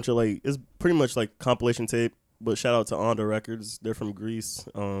just a whole bunch of like it's pretty much like compilation tape. But shout out to Onda Records, they're from Greece.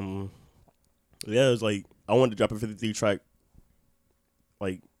 Yeah, it was like I wanted to drop a 53 track,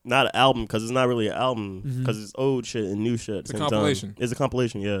 like not an album because it's not really an album because it's old shit and new shit. At the It's a same compilation. Time. It's a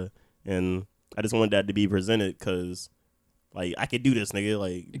compilation, yeah. And I just wanted that to be presented because, like, I could do this, nigga.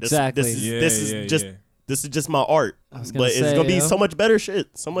 Like, Exactly. This is just my art. I was gonna But say, it's gonna be yo. so much better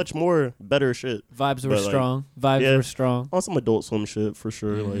shit, so much more better shit. Vibes were But, like, strong. Vibes yeah. were strong. On some Adult Swim shit for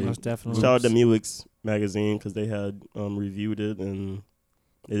sure. Like, Most definitely. shout out to Mulix magazine because they had reviewed it and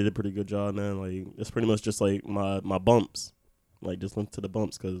they did a pretty good job, man. Like it's pretty much just like my bumps, like just listen to the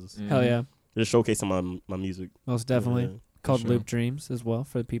bumps because Hell yeah. just showcasing my music. Most definitely. Yeah, Called sure. Loop Dreams as well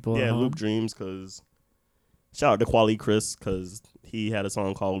for the people at yeah, home. Loop Dreams because shout out to Quali Chris because he had a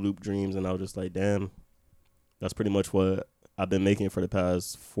song called Loop Dreams and I was just like, damn, that's pretty much what I've been making for the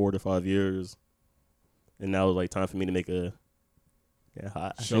past 4 to 5 years, and now it's like time for me to make a. Yeah,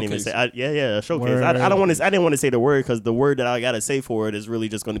 I shouldn't even say. A showcase. Word. I don't want to. I didn't want to say the word because the word that I gotta say for it is really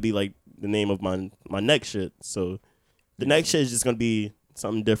just going to be like the name of my next shit. So the next shit is just going to be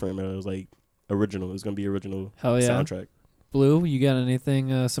something different, man. It was like original. It's going to be original Hell yeah. soundtrack. Blue, you got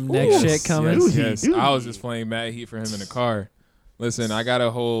anything? Some next shit coming? Yes. Yes, Dude. I was just playing Mad Heat for him in the car. Listen, I got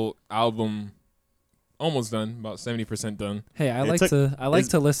a whole album almost done, about 70% done. Hey, I It like took-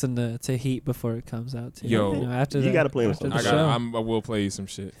 to listen to Heat before it comes out too. Yo. You know, after You the- gotta play with after the something. show. I will play you some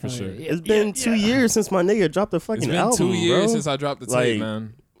shit for Hell sure. yeah. It's been 2 years since my nigga dropped the fucking It's been album, 2 years bro. since I dropped the tape, Like,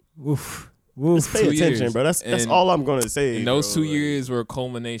 man. Woof. Woof. Just pay 2 attention, years. bro. That's And- all I'm gonna say. And those bro. 2 years were a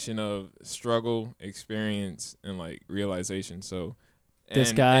culmination of struggle, experience, and like realization. So This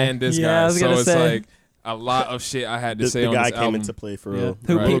and- guy. and this Yeah, guy. I was so gonna it's say. like a lot of shit I had to say The on guy this came album. into play for Yeah. real.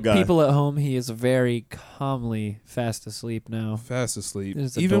 Who Right. Little guy. people at home? He is very calmly fast asleep now. Fast asleep. It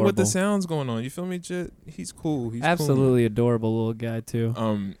is Even with the adorable. sounds going on, you feel me, Jit? He's cool. He's Absolutely adorable little guy too.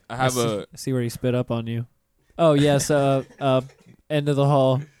 Cool. I have I see where he spit up on you. Oh yes, end of the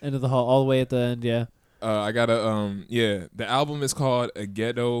hall, all the way at the end. Yeah. I got a the album is called A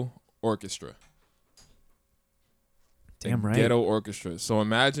Ghetto Orchestra. Damn A right. Ghetto Orchestra. So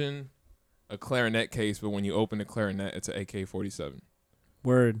imagine a clarinet case, but when you open the clarinet, it's an AK-47.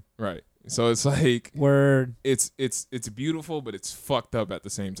 Word. Right. So it's like Word. it's beautiful, but it's fucked up at the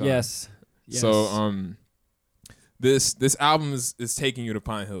same time. Yes. So this album is taking you to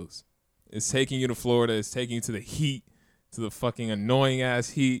Pine Hills. It's taking you to Florida. It's taking you to the heat, to the fucking annoying ass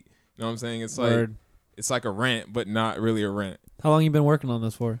heat. You know what I'm saying? It's like Word. it's like a rant, but not really a rant. How long you been working on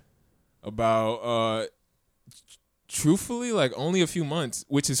this for? About truthfully, like only a few months,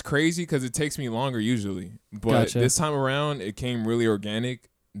 which is crazy because it takes me longer usually. But Gotcha. this time around, it came really organic.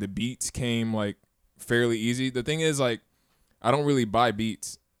 The beats came like fairly easy. The thing is, like, I don't really buy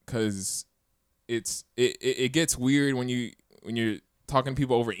beats because it gets weird when you're talking to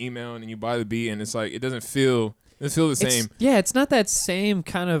people over email and then you buy the beat and it's like it doesn't feel It feels the same. It's not that same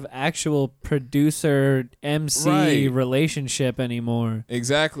kind of actual producer MC relationship anymore.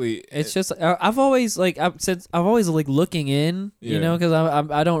 Exactly. It's just I've always looking in, you know, because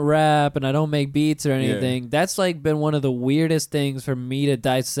I don't rap and I don't make beats or anything. That's like been one of the weirdest things for me to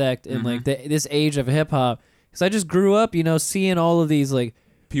dissect in like this age of hip hop, because I just grew up, you know, seeing all of these like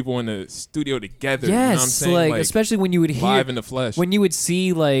people in the studio together. Yes, you know what I'm saying? like especially when you would hear live in the flesh. When you would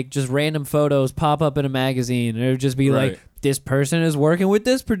see like just random photos pop up in a magazine, and it would just be like, this person is working with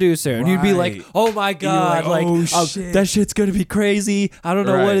this producer, and you'd be like, oh my god, like, shit. that shit's gonna be crazy. I don't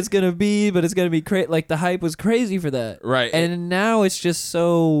know what it's gonna be, but it's gonna be crazy. Like the hype was crazy for that, right? And now it's just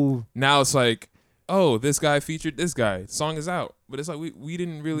so. Now it's like, oh, this guy featured this guy. The song is out, but it's like we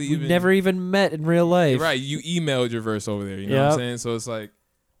didn't really never even met in real life, right? You emailed your verse over there. You know what I'm saying? So it's like.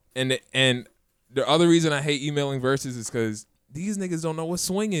 And the other reason I hate emailing verses is because these niggas don't know what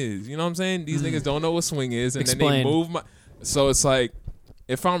swing is. You know what I'm saying? These niggas don't know what swing is, and then they move my. So it's like,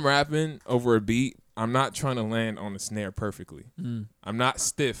 if I'm rapping over a beat, I'm not trying to land on the snare perfectly. I'm not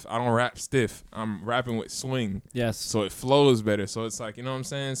stiff. I don't rap stiff. I'm rapping with swing. Yes. So it flows better. So it's like, you know what I'm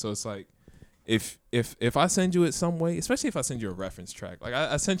saying? So it's like, if I send you it some way, especially if I send you a reference track, like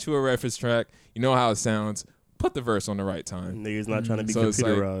I sent you a reference track, you know how it sounds. Put the verse on the right time. Niggas not trying to be like,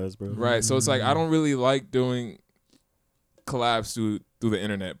 computerized, bro. Right. So it's like, I don't really like doing collabs through the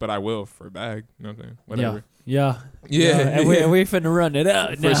internet, but I will for a bag. You know what I'm saying? Whatever. Yeah. And we finna run it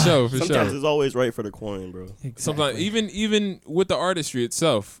out. For sure. Sometimes it's always right for the coin, bro. Exactly. Sometimes even with the artistry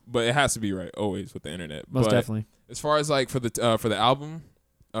itself, but it has to be right always with the internet. Most but definitely. As far as like for the album,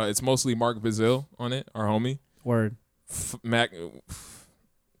 it's mostly Mark Bazil on it, our homie. Word.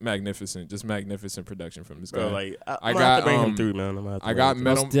 Magnificent production from this guy. Bro, like I got to bring him through, man. I got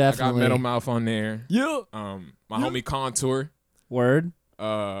Metvlmouth on there. Yeah. My homie Contour. Word.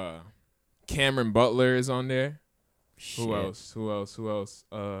 Cameron Butler is on there. Shit. Who else?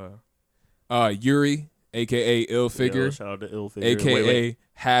 Yuri, aka Ill Figure. Yo, shout out to Ill Figure. AKA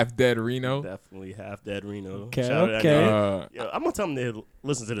Half Dead Reno. Definitely Half Dead Reno. Okay, Shout out to okay. that guy. Yo, I'm gonna tell him to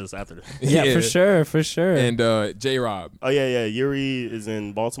listen to this after this. Yeah, for sure. And J-Rob. Oh yeah. Yuri is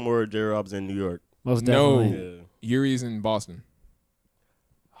in Baltimore. J-Rob's in New York. Most definitely. No, Yuri's in Boston.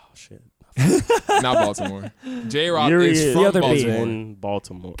 Oh shit. Not Baltimore. J-Rob Yuri is the from other Baltimore. in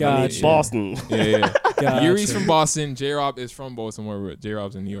Baltimore. Gotcha. Boston. Yeah. Gotcha. Yuri's from Boston. J-Rob is from Baltimore, but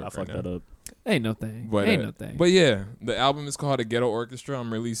J-Rob's in New York I right fucked now. that up. Ain't no thing. But, Ain't no thing. But yeah, the album is called A Ghetto Orchestra.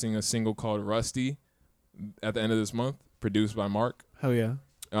 I'm releasing a single called Rusty at the end of this month, produced by Mark. Hell yeah.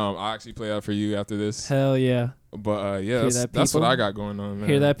 I'll actually play that for you after this. Hell yeah. But yeah, Hear that's that, what people? I got going on, man.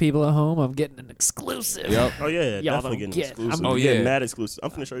 Hear that, people at home? I'm getting an exclusive. Yep. Oh yeah, Y'all definitely don't getting get- exclusive. I'm- Oh yeah, yeah. mad exclusive.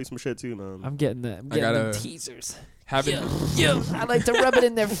 I'm finna show you some shit too, man. I'm getting that. I'm I getting them gotta- teasers. Having Yo, I like to rub it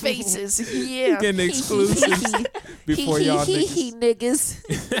in their faces. Yeah. getting exclusives before y'all niggas.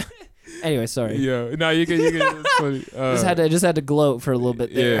 niggas. Anyway, sorry. Yeah, no, you get. It's funny. Just had to gloat for a little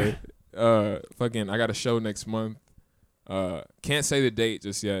bit there. Yeah. Fucking, I got a show next month. Can't say the date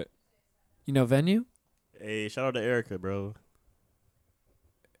just yet. You know venue? Hey, shout out to Erica, bro.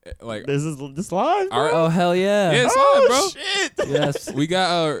 Like, This is live, bro. our, Oh hell yeah. yeah, it's live, bro. Shit. Yes. We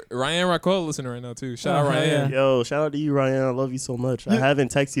got Ryan Rockwell listening right now too. Shout out Oh, hell Ryan. yeah. Yo, shout out to you, Ryan. I love you so much. I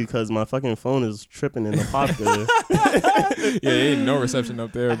haven't texted you because my fucking phone is tripping in the pocket. Yeah, ain't no reception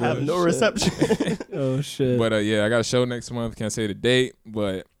up there, I bro. have no reception. Oh shit. But yeah, I got a show next month. Can't say the date,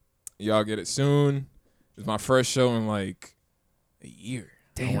 but y'all get it soon. It's my first show in like a year.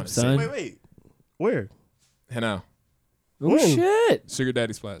 I Damn, wanna say. son. Wait. Where? Hannah, Oh When? shit. Sugar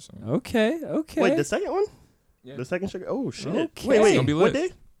Daddy Splash song. Okay. Wait, the second one? Yeah. The second sugar? Oh, shit. Okay. Wait, It's gonna be what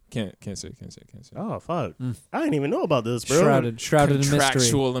lit. day? Can't say. Oh, fuck. Mm. I didn't even know about this, bro. Shrouded in mystery.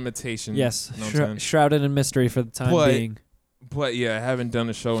 Contractual limitation. Yes. You know what I'm saying? Shrouded in mystery for the time But- being. But yeah, I haven't done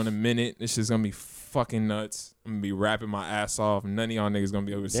a show in a minute. This shit's gonna be fucking nuts. I'm gonna be rapping my ass off. None of y'all niggas gonna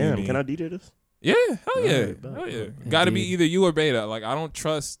be able to see Damn, me. can I DJ this? Yeah, hell yeah, Alright, bet, hell yeah. bet. Got to be Indeed. either you or Beta. Like I don't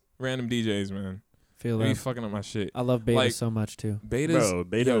trust random DJs, man. Feel They be that. fucking up my shit. I love Beta like- so much too. Beta's, Bro,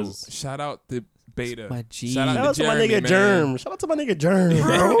 Beta's- yo, shout out to Beta. My G. Shout out Shout out to my Jeremy, nigga man. Germ. Shout out to my nigga Germ,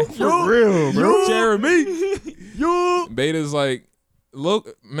 bro. For real, bro. Jeremy. Yo. Beta's like,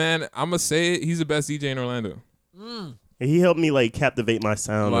 look, man, I'ma say it. He's the best DJ in Orlando. And he helped me like captivate my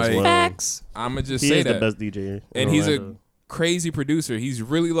sound as Like- well. Facts. I'ma just He say is that. the best DJ. in And he's a Orlando. crazy producer. He's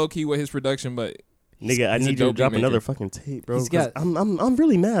really low key with his production, but Nigga, I he's a need you to dope drop beat another maker. fucking tape, bro. He's 'cause got- I'm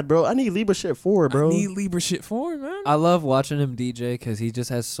really mad, bro. I need Libra shit 4, bro. I need Libra shit for him, man. I love watching him DJ because he just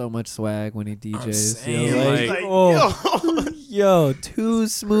has so much swag when he DJs. saying, You know, like- Like, oh, yo, too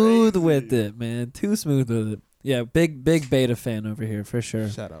smooth Crazy. with it, man. Too smooth with it. Yeah, big Beta fan over here for sure.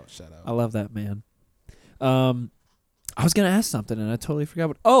 Shout out. I love that man. I was gonna ask something and I totally forgot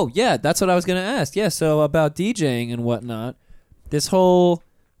what. Oh yeah, that's what I was gonna ask. Yeah, so about DJing and whatnot. This whole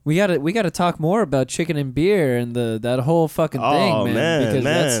we gotta talk more about chicken and beer and that whole fucking thing, man.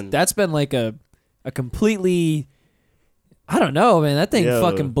 Because that's been like a completely. I don't know, man. That thing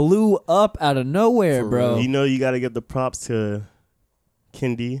fucking blew up out of nowhere, bro. You know, you gotta give the props to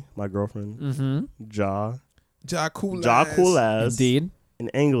Kendi, my girlfriend. Mm-hmm. Ja cool ass. Indeed. In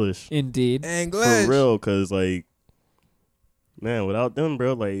English. Indeed. English. For real, cause like, man, without them,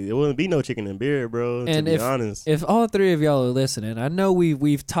 bro, like it wouldn't be no chicken and beer, bro. And to be honest, if all three of y'all are listening, I know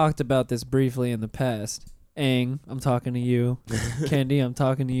we've talked about this briefly in the past. Ang, I'm talking to you. Kendi, I'm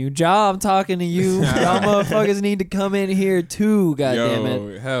talking to you. Ja, I'm talking to you. Y'all motherfuckers need to come in here too. Goddamn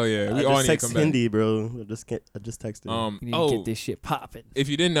it! Hell yeah, we I all just need to text come Hindi, bro. I just texted. You need to get this shit popping. If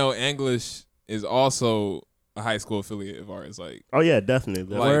you didn't know, English is also a high school affiliate of ours. Like, oh yeah,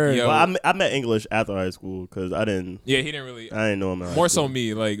 definitely. Word. Well, I met English after high school because I didn't. Yeah, he didn't really. I didn't know him. More so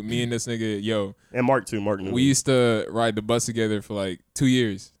me, like me and this nigga, and Mark too. Mark knew we me. used to ride the bus together for like 2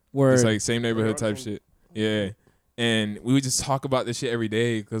 years. Word. It's like same neighborhood type shit. Yeah. And we would just talk about this shit every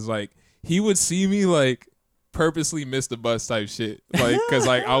day because, like, he would see me, like, purposely miss the bus type shit. Like, because,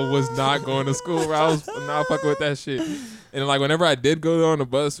 like, I was not going to school, bro. I was not fucking with that shit. And, like, whenever I did go on the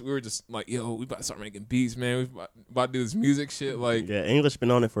bus, we were just like, yo, we about to start making beats, man. We about to do this music shit. Like, yeah, English been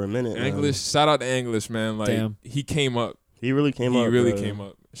on it for a minute. English, shout out to English, man. Like, Damn. He came up. He really came up. He really came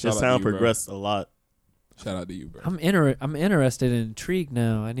up. His sound progressed a lot. Shout out to you, bro. I'm interested and intrigued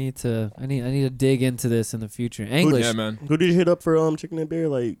now. I need to dig into this in the future. English. Yeah, man. Who did you hit up for chicken and beer?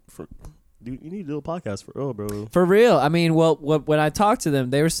 Like, you need to do a podcast for real, bro. For real. I mean, well, when I talked to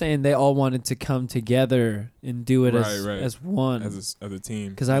them, they were saying they all wanted to come together and do it as one, as a team.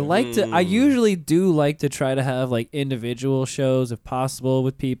 Because I usually do like to try to have like individual shows if possible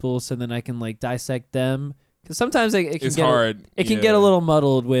with people, so then I can like dissect them. Because sometimes it can get hard. It can get a little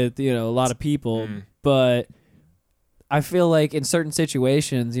muddled with a lot of people. But I feel like in certain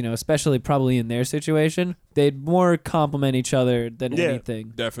situations, especially probably in their situation, they'd more complement each other than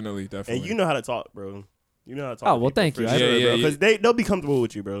anything. Definitely. And you know how to talk, bro. You know how to talk. Oh, well, thank you. Because they'll be comfortable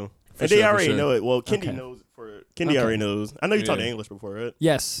with you, bro. And they already know it. Well, Kendi knows. Kendi already knows. I know you talked to English before, right?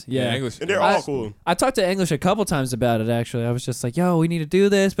 Yes. Yeah. English. And they're all cool. I talked to English a couple times about it, actually. I was just like, yo, we need to do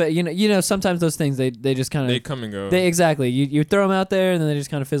this. But, sometimes those things, they just kind of... They come and go. Exactly. You throw them out there, and then they just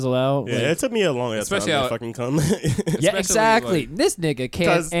kind of fizzle out. Yeah, it took me a long time to fucking come. Yeah, exactly. Like, this nigga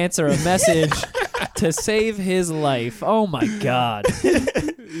can't answer a message to save his life. Oh, my God.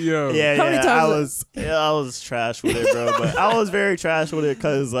 Yo. Yeah, how many times I was trash with it, bro. But I was very trash with it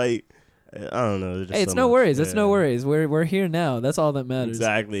because, like... I don't know. Hey, it's no worries. It's no worries. We're here now. That's all that matters.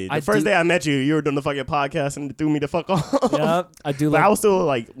 Exactly. The first day I met you, you were doing the fucking podcast and threw me the fuck off. Yeah, I do. But I was still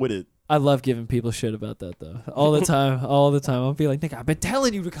like with it. I love giving people shit about that though. All the time. I'll be like, nigga, I've been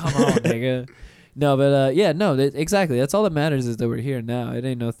telling you to come on, nigga. No, but exactly. That's all that matters is that we're here now. It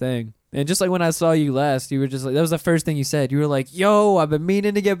ain't no thing. And just like when I saw you last, you were just like, that was the first thing you said. You were like, yo, I've been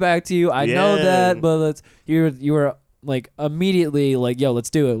meaning to get back to you. I know that, but you were like immediately like, yo, let's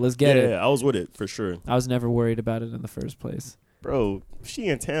do it. Let's get it. Yeah, I was with it for sure. I was never worried about it in the first place. Bro, she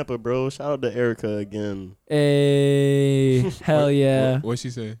in Tampa, bro. Shout out to Erica again. Hey, hell yeah. What'd she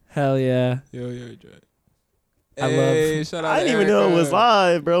say? Hell yeah. Yo, shout out I didn't even know it was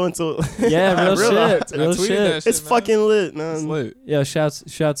live, bro, until yeah, real shit. Real shit. It's fucking lit, man. It's lit. Yeah,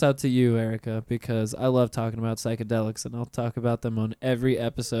 shouts out to you, Erica, because I love talking about psychedelics and I'll talk about them on every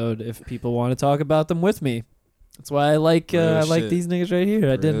episode if people want to talk about them with me. That's why I like these niggas right here.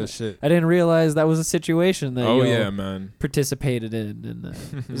 I didn't realize that was a situation that man participated in, and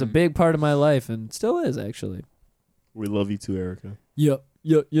it was a big part of my life and still is actually. We love you too, Erica. Yeah.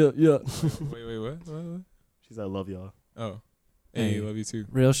 Wait, what? She said, "I love y'all." Oh, hey, love you too.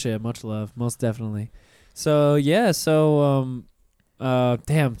 Real shit, much love, most definitely. So yeah, damn.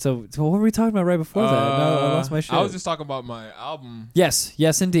 So what were we talking about right before that? No, I lost my shit. I was just talking about my album. Yes,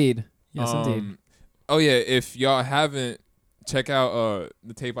 indeed. Indeed. Oh yeah, if y'all haven't, check out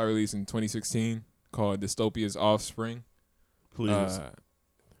the tape I released in 2016 called Dystopia's Offspring. Please.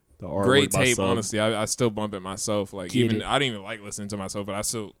 Great tape, honestly. I still bump it myself. Like I didn't even like listening to myself, but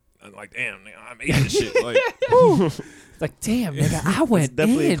I'm like, damn, nigga, I made this shit. Like, like, damn, nigga, I went it's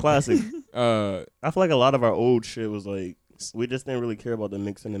definitely in. a classic. I feel like a lot of our old shit was like, we just didn't really care about the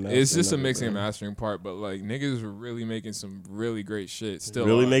mixing and mastering. It's just a mixing and mastering part, but like niggas were really making some really great shit. Still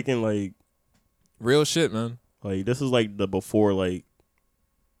really making like real shit, man. Like this is like the before like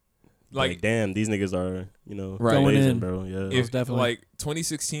damn, these niggas are, going in, bro. Yeah. If definitely. Like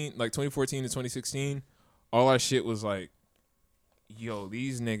 2016, like 2014 to 2016, all our shit was like, yo,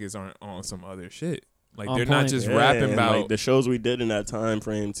 these niggas aren't on some other shit. Like On they're not point. just Yeah, rapping and, about like the shows we did in that time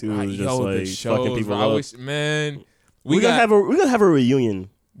frame too. Like, Was just yo, like the shows, fucking people bro. I up. wish, man, we gonna have a reunion.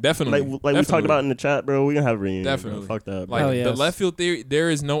 definitely Like we talked definitely. about in the chat, bro. We gonna have a reunion. Definitely. Bro. Fuck that. Bro. Like Hell the yes. Left Field Theory, there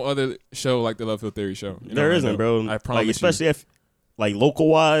is no other show like the Left Field Theory show. You know, There I isn't, know. bro. I promise Like especially if like local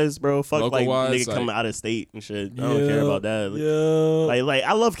wise, bro. Fuck like Local-wise, nigga like- coming out of state and shit. I don't care about that. Like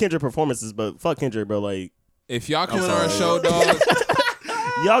I love Kendrick performances, but fuck Kendrick, bro. Like If y'all come on sorry. our show, dog,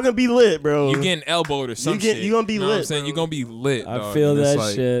 y'all gonna be lit, bro. you getting elbowed or some shit. you gonna be know what I'm lit, saying? bro. You gonna be lit, I dog. feel And it's that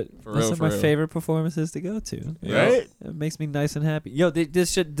like, shit. for Those real, are for my real. favorite performances to go to. Yeah. right? It makes me nice and happy. Yo,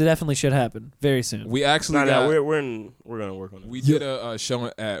 this shit definitely should happen very soon. We actually Nah, got, we're gonna work on it. we did a show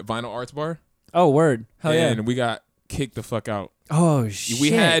at Vinyl Arts Bar, Oh, word. Hell yeah. and we got kicked the fuck out. Oh, shit.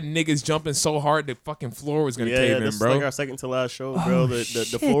 We had niggas jumping so hard the fucking floor was gonna cave in, this bro. is like our second to last show, Oh, bro. The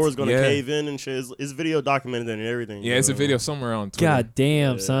shit. floor is gonna Yeah. cave in and shit. It's video documented and everything. Yeah, it's a bro. video somewhere on Twitter. God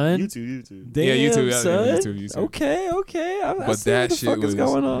damn, Yeah. son. YouTube. Damn, Yeah, YouTube, yeah, son. YouTube. Okay. I But see that what the shit fuck is was-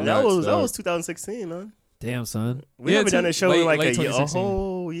 going on. Yeah. That was Nuts, 2016, man. Damn, son. We Yeah, haven't done a show late- in like late a 2016.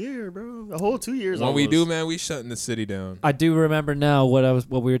 whole year, bro. A whole 2 years. When we almost. do, man, we shutting the city down. I do remember now what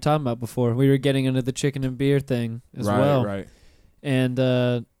we were talking about before. We were getting into the chicken and beer thing as well. Right. And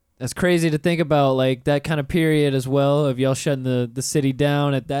that's crazy to think about, like that kind of period as well, of y'all shutting the city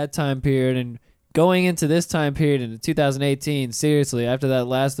down at that time period and going into this time period into 2018. Seriously, after that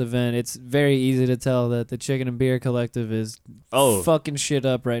last event, it's very easy to tell that the Chicken and Beer Collective is fucking shit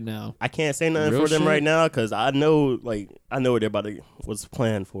up right now. I can't say nothing Real for them shit? right now because I know what they're about to what's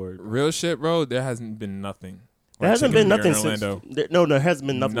planned for it. Real shit, bro. There hasn't been nothing. There like hasn't Chicken been and Beer nothing in since. Orlando. There hasn't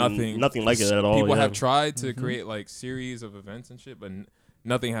been nothing like it at all. People yeah. have tried to create like series of events and shit, but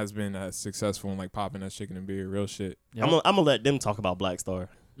nothing has been as successful and like popping as Chicken and Beer. Real shit. Yep. I'm gonna let them talk about Black Star.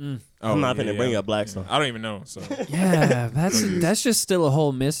 Mm. I'm not gonna bring up Black Star. I don't even know. So Yeah, that's just still a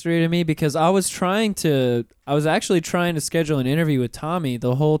whole mystery to me, because I was actually trying to schedule an interview with Tommy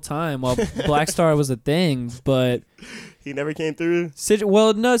the whole time while Black Star was a thing, but He never came through.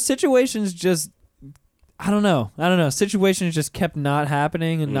 situations just I don't know. Situations just kept not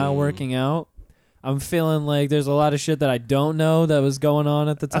happening and not working out. I'm feeling like there's a lot of shit that I don't know that was going on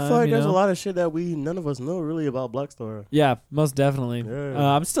at the time. I feel like you there's know? a lot of shit that none of us know really about Black Star. Yeah, most definitely. Yeah.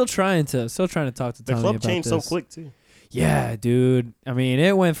 I'm still trying to talk to The Tommy club about changed this. so quick too. Yeah, dude. I mean,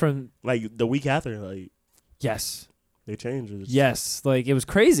 it went from Like the week after, like yes. they changed. It. Yes, like it was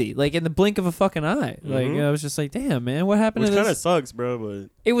crazy, like in the blink of a fucking eye. Like Mhm. I was just like, damn, man, what happened Which to kind of this? sucks, bro. But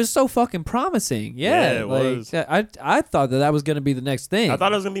It was so fucking promising. Yeah, it like was. I thought that was gonna be the next thing. I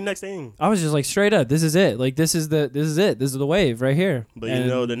thought it was gonna be next thing. I was just like, straight up, this is it. Like this is it. This is the wave right here. But And-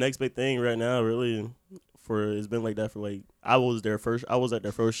 you know, the next big thing right now, really, it's been like that for like I was at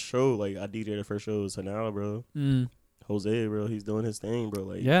their first show. Like I DJ'd their first show. So now, bro, Jose, bro, he's doing his thing, bro.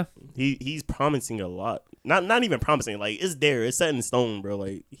 Like yeah, he's promising a lot. Not even promising. Like it's there. It's set in stone, bro.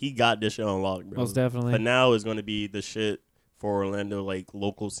 Like he got this shit unlocked, bro. most definitely. But now it's gonna be the shit for Orlando, like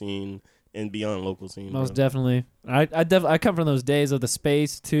local scene and beyond local scene. Most bro. definitely. I come from those days of the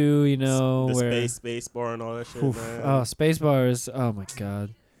space too. You know The where space bar and all that shit, Oof. man. Oh, space bars. Oh my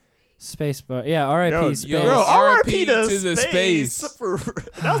god. Space bar. Yeah, R.I.P. Space. yo, Bro, R.I.P. R.I.P. to the space.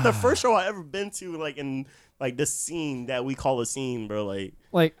 That was the first show I ever been to, like in like this scene that we call a scene, bro. Like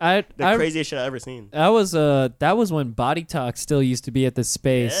Like the craziest shit I ever seen. that was when Body Talk still used to be at the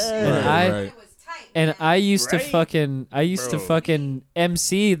space, Yeah. and Right. I used to Right? fucking Bro.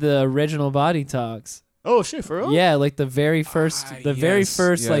 MC the original Body Talks. Oh shit, for real? Yeah, like the very first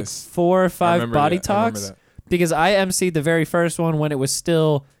yes, like yes. 4 or I 5 remember Body that. I remember Talks, that. because I MC'd the very first one when it was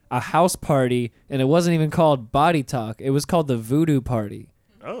still a house party, and it wasn't even called Body Talk. It was called the Voodoo Party.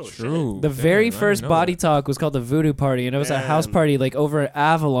 Oh True. The Damn, very I didn't first know Body that. Talk was called the Voodoo Party, and it was a house Damn. party like over at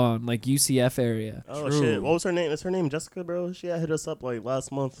Avalon, like UCF area. Oh True. shit. What was her name? Is her name Jessica, bro? She had hit us up like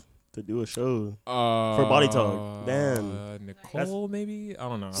last month to do a show. For Body Talk. Damn. Nicole, maybe? I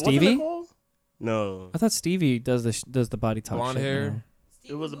don't know. Stevie? Was it Nicole? No. I thought Stevie does the Body Talk. Blonde shit hair? now.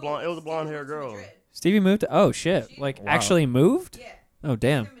 It was a blonde hair girl. Stevie moved. Oh shit! Like Wow. actually moved? Yeah. Oh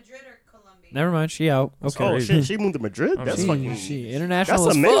damn. Either Madrid or Colombia. Never mind. She out. Okay. Oh shit, she moved to Madrid? Oh, That's she- fucking She international.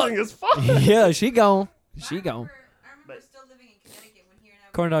 That's as amazing as fuck. fuck. Yeah, she gone. She gone. I remember still living in Connecticut when here and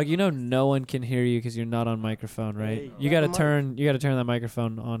I Corn dog, you know no one can hear you because you're not on microphone, right? Hey, You grab gotta the mic. turn. You gotta turn that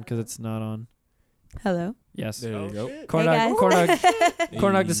microphone on because it's not on. Hello. Yes. There Oh, you go. shit. Corn Hey, dog. guys. Corn dog.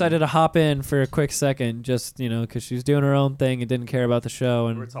 Corn dog Hey. decided to hop in for a quick second, just because she was doing her own thing and didn't care about the show.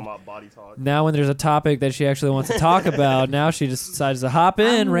 We were And talking about body talk. now, when there's a topic that she actually wants to talk about, now she just decides to hop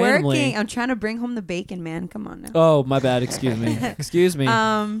in I'm randomly. working. I'm trying to bring home the bacon, man. Come on now. Oh, my bad. Excuse me. Excuse me.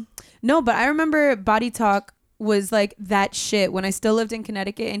 No, but I remember Body Talk was like that shit when I still lived in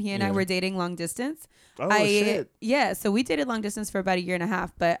Connecticut and he and I Yeah. were dating long distance. Oh shit. Yeah, so we dated long distance for about a year and a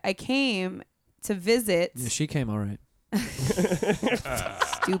half, but I came to visit. Yeah, she came all right.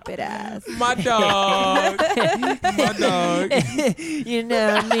 Stupid ass. My dog. My dog. You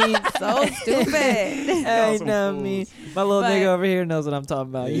know what I mean? So stupid. I some know fools. me. My little But- nigga over here knows what I'm talking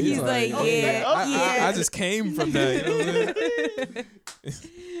about. He's like, yeah, yeah. I just came from that. You know what I'm saying?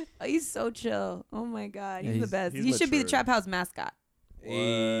 Oh, he's so chill. Oh my god, Yeah, he's the best. he's He should be the mature. Trap House mascot.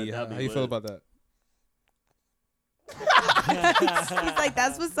 Hey, That'd be how you feel lit. about that? He's like,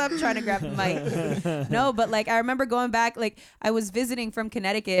 that's what's up, trying to grab the mic. No, but like I remember going back, like I was visiting from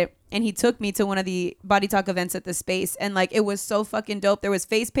Connecticut and he took me to one of the Body Talk events at the Space, and like it was so fucking dope. There was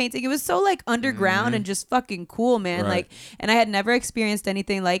face painting. It was so like underground and just fucking cool, man. Right. Like, and I had never experienced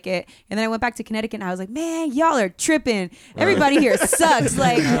anything like it. And then I went back to Connecticut and I was like, man, y'all are tripping. Everybody here sucks.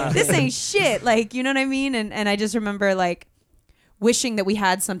 Like this ain't shit. Like, you know what I mean? And I just remember like wishing that we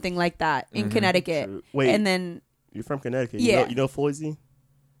had something like that in Connecticut. True. Wait. And then You're from Connecticut. Yeah. You know Foisey?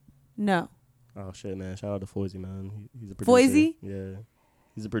 no. Oh shit, man! Shout out to Foisey, man. He's a producer. Foisey? Yeah,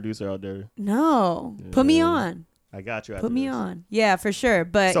 he's a producer out there. No. Put me Yeah. on. I got you. after Put me this. on. Yeah, for sure.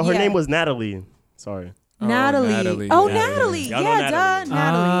 But So her yeah. name was Natalie. Sorry. Natalie. Oh, yeah. Natalie. Y'all know Yeah, Natalie. duh. Natalie.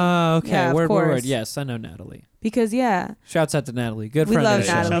 Ah, okay. Yeah, of word. course. Yes, I know Natalie. Because yeah, Shouts out to Natalie. Good we friend love of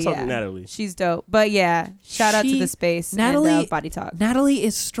the show. Natalie. Shouts out to Yeah. Natalie. She's dope. But yeah, shout out to She- the Space. Natalie- and, Body Talk. Natalie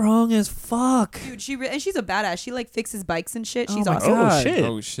is strong as fuck. Dude, and she's a badass. She like fixes bikes and shit. Oh She's my awesome. God. Oh shit!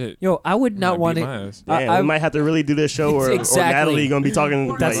 Oh shit. Yo, I would not want Might to. beat my ass. Damn, I- we might have to really do this show, or Exactly. Natalie gonna be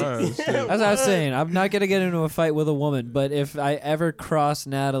talking. That's- like, Shit. As I was saying, I'm not gonna get into a fight with a woman, but if I ever cross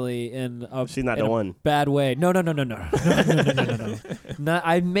Natalie in a, she's not in the a one. bad way, no. Not,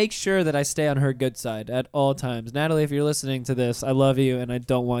 I make sure that I stay on her good side at all times. Natalie, if you're listening to this, I love you, and I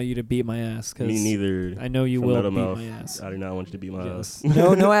don't want you to beat my ass. Cause Me neither. I know you From will beat Metvlmouth. my ass. I do not want you to beat my Yes. ass.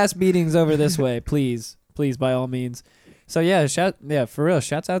 No ass beatings over this way, please, by all means. So yeah, for real.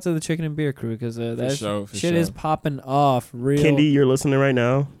 Shouts out to the Chicken and Beer crew because that sure, for shit sure. is popping off real. Kendi, you're listening right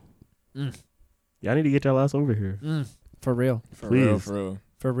now. Mm. Y'all need to get y'all ass over here. For real, For real, Please. for real.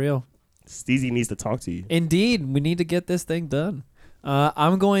 for real. Steezy needs to talk to you. Indeed, we need to get this thing done.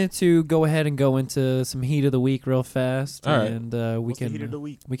 I'm going to go ahead and go into some heat of the week real fast, All right. and we What's the heat of the can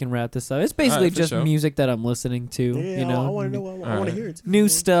week? wrap this up. It's basically for just sure. music that I'm listening to. Yeah, you know, I want to know. I want to Alright. hear it. Too. new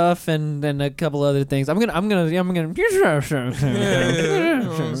stuff and then a couple other things. I'm gonna.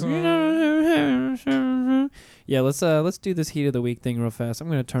 Yeah, let's do this heat of the week thing real fast. I'm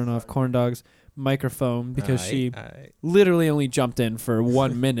gonna turn off Corn Dog's microphone because she literally only jumped in for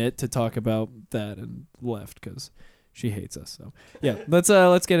 1 minute to talk about that and left because she hates us. So yeah, let's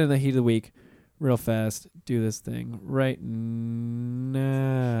get in the heat of the week real fast. Do this thing right now.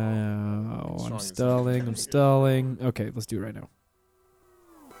 I'm stalling. Okay, let's do it right now.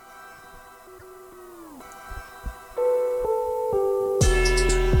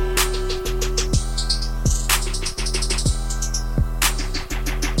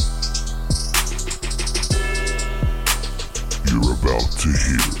 You're about to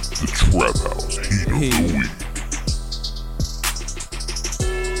hear the Trap House Heat of the Week.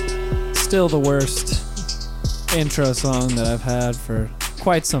 Still the worst intro song that I've had for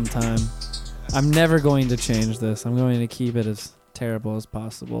quite some time. I'm never going to change this. I'm going to keep it as terrible as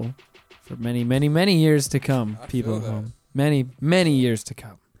possible for many, many, many years to come, I people feel at that. home. Many, many years to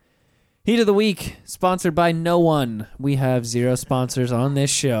come. Heat of the Week, sponsored by no one. We have 0 sponsors on this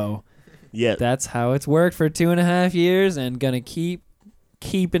show. Yeah. That's how it's worked for 2.5 years and gonna keep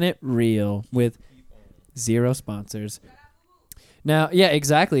keeping it real with 0 sponsors. Now, yeah,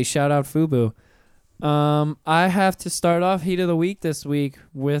 exactly. Shout out Fubu. I have to start off Heat of the Week this week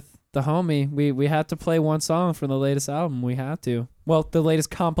with the homie. We had to play one song from the latest album. We had to. Well, the latest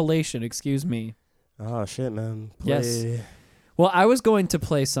compilation, excuse me. Oh shit, man. Yes. Play. Well, I was going to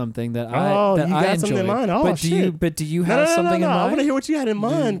play something that Oh, I you got something in enjoy. mind? Oh, but shit. do you No, have no, something no. in I mind? want to hear what you had in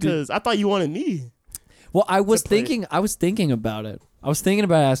mind do- because I thought you wanted me. Well, I was play. thinking about it. I was thinking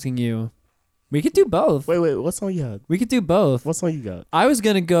about asking you. We could do both. Wait. What song you had? We could do both. What song you got? I was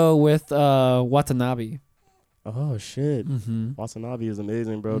gonna go with Watanabe. Oh shit. Mm-hmm. Watanabe is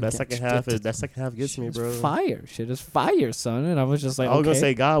amazing, bro. That second half gets me, bro. Fire. Shit is fire, son. And I was just like, I was okay. gonna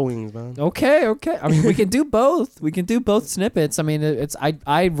say God Wings, man. Okay. I mean, we can do both. We can do both snippets. I mean, it's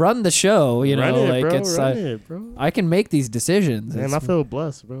I run the show. You know, Run it, like bro. it's Run it, bro. I can make these decisions. Damn, I It's- feel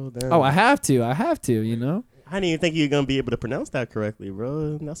blessed, bro. Damn. Oh, I have to. You know. I didn't even think you were gonna be able to pronounce that correctly,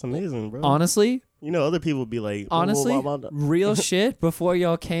 bro. That's amazing, bro. Honestly, You know, other people be like, Honestly, real shit. Before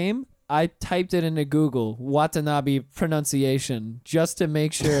y'all came, I typed it into Google Watanabe pronunciation just to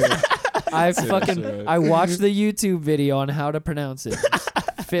make sure. I Shit. watched the YouTube video on how to pronounce it.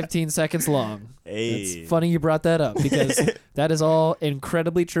 15 seconds long. Hey. It's funny you brought that up because that is all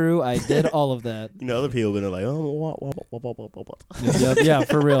incredibly true. I did all of that. You know, other people been like, oh, what? Yeah,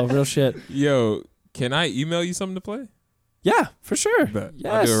 for real shit. Yo, can I email you something to play? Yeah, for sure. Bet.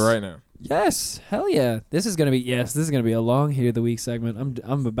 Yes. I'll do it right now. Yes, hell yeah. This is gonna be a long Heat of the Week segment.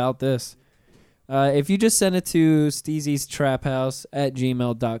 I'm about this. If you just send it to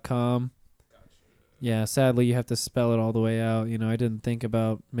steezystraphouse@gmail.com. Yeah, sadly you have to spell it all the way out. You know, I didn't think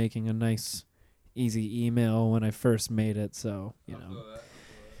about making a nice, easy email when I first made it, so you know.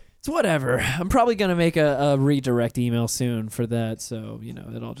 It's whatever. I'm probably gonna make a redirect email soon for that, so you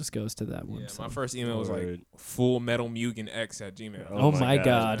know it all just goes to that one. Yeah, so. my first email was like fullmetalmugenx@gmail. Oh my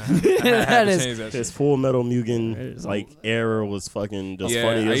god. I had that to is change that His shit. Full Metal There's Mugen like error was fucking just Yeah,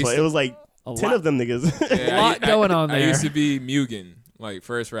 funny. I used It was like a 10 lot. of them niggas. Yeah, lot going on I there. used to be Mugen, like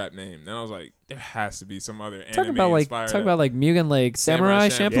first rap name. Then I was like, there has to be some other Talk anime about inspired. like Mugen like Samurai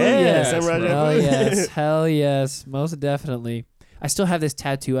Shampoo. Shampoo. Yeah, Yes. Samurai Hell Shampoo. yes. Hell yes. Most definitely. I still have this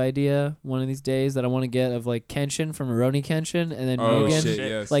tattoo idea one of these days that I want to get of like Kenshin from Rurouni Kenshin and then Oh Mugen shit,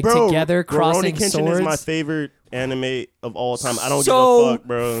 yes. like Bro, together crossing Rurouni Kenshin swords. is my favorite anime of all time. I don't so give a fuck,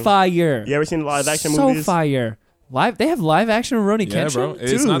 bro. Fire. You ever seen the live action so movies? fire. They have live action Rurouni yeah, Kenshin? bro.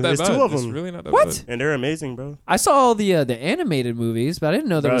 It's Two. not that There's bad. two of It's them. really not that What? bad. And they're amazing, bro. I saw all the animated movies, but I didn't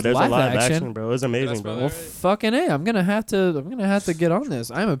know there Bro, was there's live a live action. bro. It's amazing, spell bro. that Well, fucking A, I'm gonna have to get on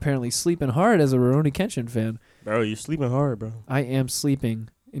this. I'm apparently sleeping hard as a Rurouni Kenshin fan. Bro, you're sleeping hard, bro. I am sleeping.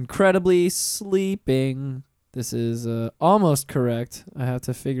 Incredibly sleeping. This is almost correct. I have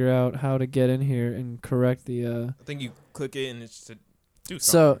to figure out how to get in here and correct the I think you click it and it's to do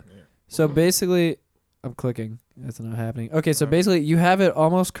So- something. Yeah. So basically I'm clicking. That's not happening. Okay, so basically you have it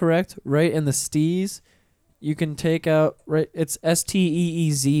almost correct right in the steez. You can take out right it's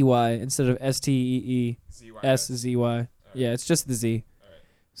STEEZY instead of STEESZY. Yeah, it's just the Z.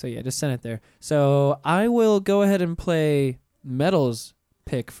 So yeah, just send it there. So I will go ahead and play Metal's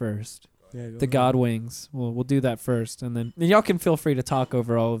pick first. The God Wings. We'll do that first, and then y'all can feel free to talk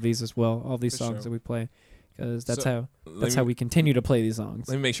over all of these as well, all these For songs sure. that we play, because that's So, how we continue to play these songs.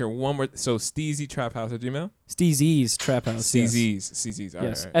 Let me make sure one more. So steezytraphouse@gmail. Steezy's Trap House. Yes. CZ's. All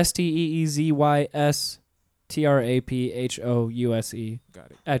Yes. right. STEEZYSTRAPHOUSE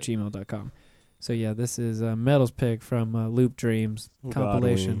Got it. @gmail.com. So yeah, this is Metal's pick from Loop Dreams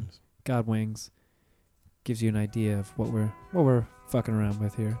compilation. God Wings gives you an idea of what we're fucking around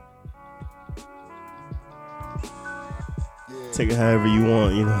with here. Take it however you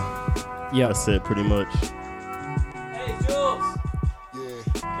want, you know. Yep. That's it, pretty much. Hey Jules,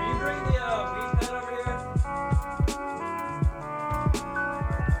 can you bring the weed pen over here?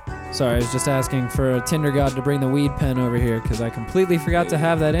 Sorry, I was just asking for a Tinder god to bring the weed pen over here because I completely forgot to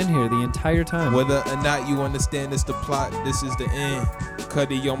have that in here the entire time. Whether or not you understand this the plot, this is the end.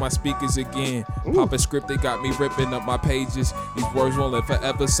 Cuddy on my speakers again. Pop a script, they got me ripping up my pages. These words won't live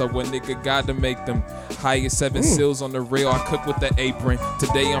forever, so a nigga got to make them. Highest 7 seals on the rail, I cook with the apron.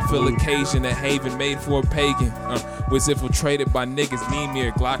 Today I'm feeling Cajun, a haven made for a pagan. Was infiltrated by niggas, need me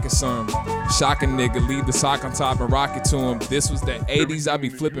a Glock or some. Shock a nigga, leave the sock on top and rock it to him. This was the 80s, I be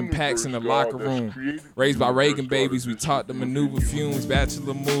flipping packs in the locker room. Raised by Reagan babies, we taught the maneuver fumes,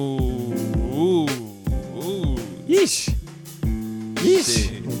 bachelor move. Ooh. Yeesh. Yeesh.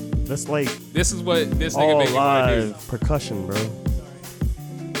 Shit. That's like This is what this nigga all make me want to live percussion, bro.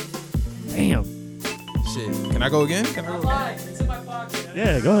 Damn. do. Shit. Can I go again? It's in my pocket.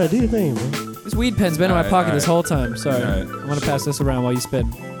 Yeah, go ahead, do your thing, bro. This weed pen's been in my Alright, pocket this alright. whole time. Sorry. Alright. I'm going to pass this around while you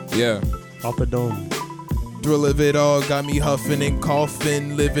spin. Yeah. Off the dome. Thrill of it all got me huffing and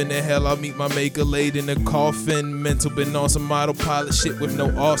coughing. Living in hell, I'll meet my maker laid in a coffin. Mental been on some autopilot shit with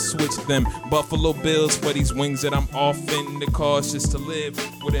no off switch. Them Buffalo Bills for these wings that I'm off in. The cautious to live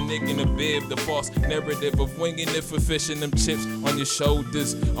with a nigga in a bib. The false narrative of winging it for fishing them chips on your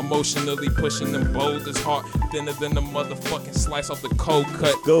shoulders. Emotionally pushing them boulders. Heart thinner than the motherfucking slice off the cold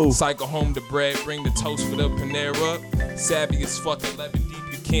cut. Go. Cycle home the bread, bring the toast for the Panera. Savvy as fuck, 11 deep.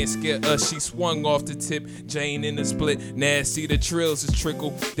 Can't scare us, she swung off the tip. Jane in the split, nasty. The trills is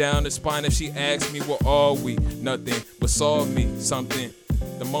trickle down the spine. If she asks me, what are we? Nothing, but solve me something.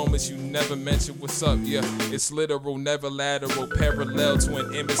 The moments you never mention what's up, yeah. It's literal, never lateral, parallel to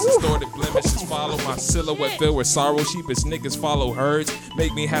an image. Distorted blemishes follow my silhouette filled with sorrow. Sheepish niggas follow herds,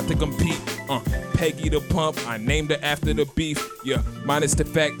 make me have to compete. Peggy the pump, I named her after the beef, yeah. Minus the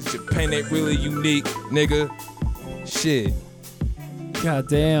fact that your pen ain't really unique, nigga. Shit. God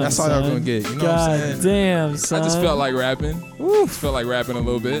damn. That's all son. y'all gonna get, you know God what I'm saying? damn, son. I just felt like rapping. Just felt like rapping a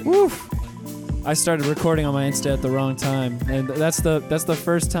little bit. Woof. I started recording on my Insta at the wrong time, and that's the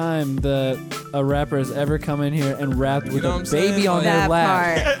first time that a rapper has ever come in here and rapped with know a what I'm saying? baby on their That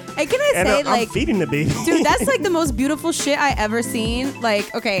lap. part. Hey, can I And say, I'm like, feeding the baby. dude, that's like the most beautiful shit I ever seen.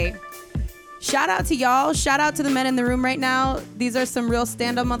 Like, okay. Shout out to y'all. Shout out to the men in the room right now. These are some real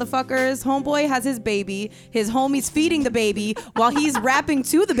stand-up motherfuckers. Homeboy has his baby. His homie's feeding the baby while he's rapping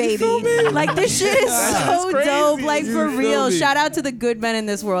to the baby. Like, this shit is so dope. Like, for real. Shout out to the good men in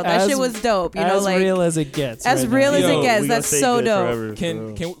this world. That shit was dope. You know, as like, real as it gets. as right real now. as Yo, it gets. We gonna That's stay so good dope.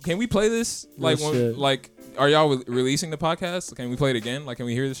 forever, Can we play this? Like Real when, shit. like are y'all releasing the podcast? Can we play it again? Like can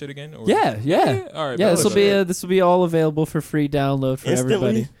we hear the shit again? Or? Yeah. All right. Yeah, bet. this will be all available for free download for Instantly?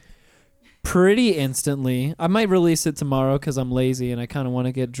 everybody. Pretty instantly. I might release it tomorrow because I'm lazy and I kind of want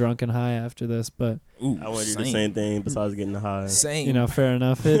to get drunk and high after this. But Ooh, I want to do the same thing besides getting the high. Same. you know, fair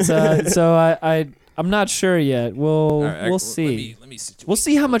enough. It's so I'm not sure yet. We'll see. Let me situate. We'll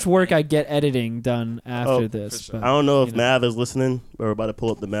see how much work I get editing done after Oh, this. for sure. But, I don't know if you know. Mav is listening, but we're about to pull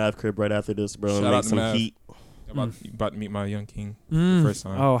up the Mav crib right after this, bro, and Shout out make to some Mav. heat. About to meet my young king Mm. for the first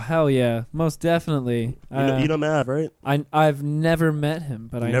time. Oh hell yeah, most definitely. You know Mav, right? I've never met him,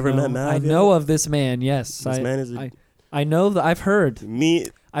 but You I never know, met Mav I yet? know of this man. Yes, This man is I know that I've heard. me.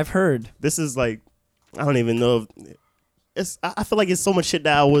 I've heard. This is like, I don't even know if it's. I feel like it's so much shit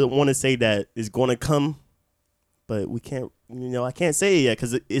that I would want to say that is going to come, but we can't. You know, I can't say it yet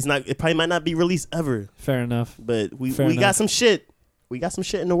because it's not. It probably might not be released ever. Fair enough. But we Fair got enough. some shit. We got some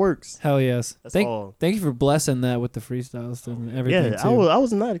shit in the works. Hell yes. That's Thank all. you for blessing that with the freestyles and everything Yeah, too. I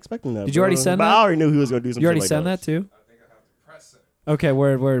was not expecting that. Did you already bro. send but that? I already knew he was going to do something. You already like sent that too? Okay,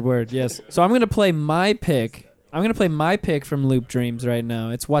 word. Yes. So I'm gonna play my pick. I'm gonna play my pick from Loop Dreams right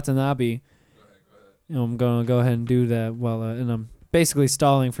now. It's Watanabe. You know, I'm gonna go ahead and do that while and I'm basically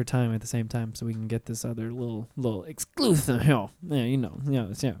stalling for time at the same time so we can get this other little exclusive. Yeah, you know.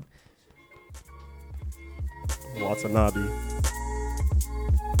 Watanabe.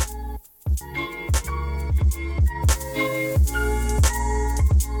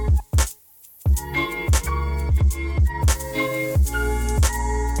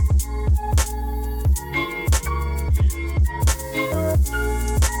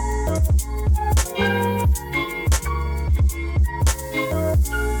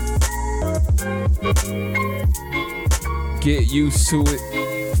 Get used to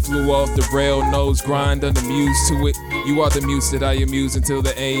it. Flew off the rail, nose grind, unamused to it. You are the muse that I amuse until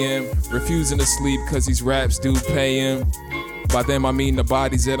the AM. Refusing to sleep cause these raps do pay him. By them I mean the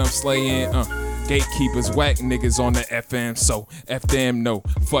bodies that I'm slaying. Gatekeepers, whack niggas on the FM. So F them, no.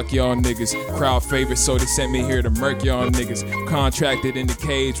 Fuck y'all niggas. Crowd favorite, so they sent me here to murk y'all niggas. Contracted in the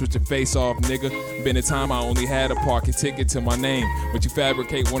cage with your face off, nigga. Been a time I only had a parking ticket to my name. But you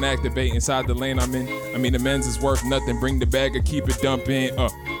fabricate, won't activate inside the lane I'm in. I mean the men's is worth nothing. Bring the bag or keep it dumping.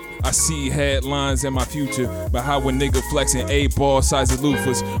 I see headlines in my future, but how a nigga flexing 8-ball size of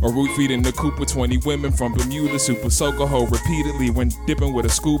loofahs or root feeding the coop with 20 women from Bermuda, super soaker hoe repeatedly when dipping with a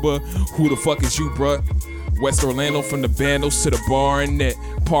scuba. Who the fuck is you, bruh? West Orlando from the Bandos to the bar and net.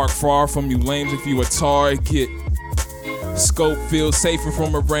 Park far from you lames if you a target. Scope feels safer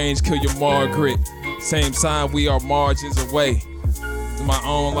from a range, kill your Margaret. Same sign, we are margins away. My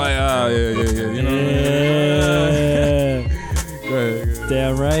own like, you know. Yeah. Go ahead.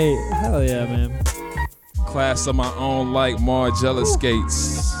 Damn right. Hell yeah, man. Class of my own like Margiela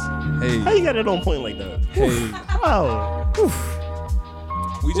skates. How Hey, you got it on point like that? hey. Wow.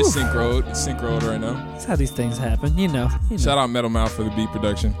 We just synchroed right now. That's how these things happen, you know. Shout out Metvlmouth for the beat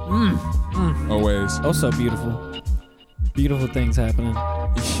production. Always. Oh, so beautiful. Beautiful things happening.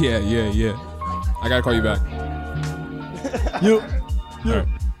 Yeah. I gotta call you back. Alright.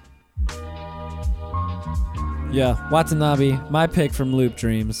 Yeah, Watanabe, my pick from Loop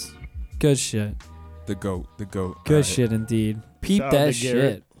Dreams. Good shit. The goat. Good shit indeed. Peep Shout out that to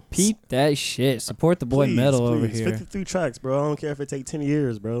Garrett. shit. Peep that shit. Support the boy Please, Metal over please. here. 53 tracks, bro. I don't care if it take 10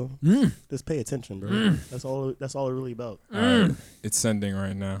 years, bro. Just pay attention, bro. That's all it's really about. Alright. It's sending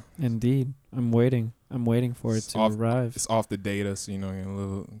right now. Indeed. I'm waiting for it It's to off- arrive. It's off the data, so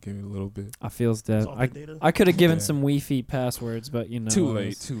give you a little bit. I feels that. It's all the data. I could have given Yeah. some Wi-Fi passwords, but you know. Too I late.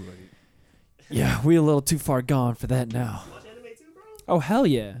 was- Yeah, we a little too far gone for that now. Oh hell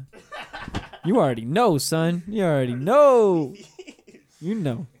yeah! You already know, son. You already know. You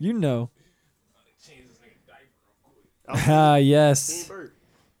know. Ah yes.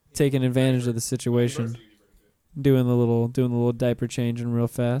 Taking advantage of the situation. Doing the little diaper changing real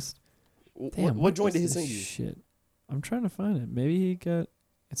fast. Damn, What joint did he is send this you? Shit. I'm trying to find it. Maybe he got.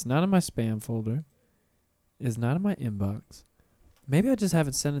 It's not in my spam folder. It's not in my inbox. Maybe I just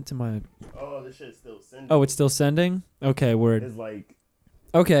haven't sent it to my. Oh, this shit's still sending. Oh, it's still sending? Okay, word. It's like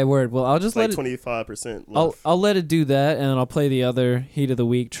Okay, word. Well, I'll just Like let it. 25% I'll left. I'll let it do that, and I'll play the other Heat of the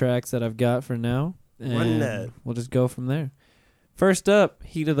Week tracks that I've got for now. Run And that. we'll just go from there. First up,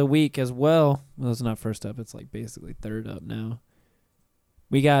 Heat of the Week as well. Well, it's not first up. It's like basically third up now.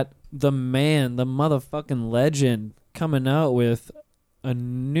 We got the man, the motherfucking legend, coming out with a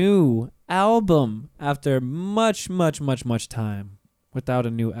new album after much time without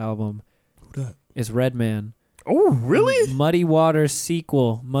a new album. Who that? It's Redman. Oh, really? Muddy Waters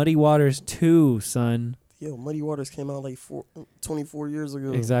sequel, Muddy Waters 2, son. Yo, Muddy Waters came out like 24 years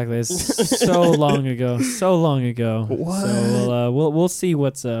ago. Exactly. It's so long ago. So long ago. What? So we'll see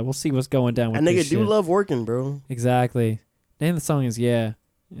what's going down with That nigga this do shit. love working, bro. Exactly. Name of the song is Yeah.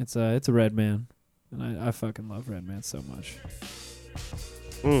 It's a Redman. And I fucking love Redman so much.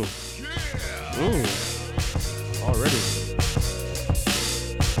 Already.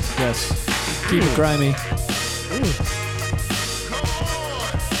 Yes. Keep it grimy.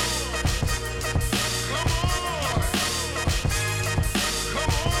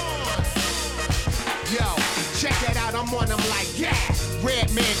 Yo, check that out, I'm on them like, yeah.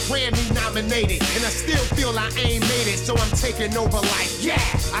 Redman Grammy nominated, and I still feel I ain't made it, so I'm taking over like, yeah.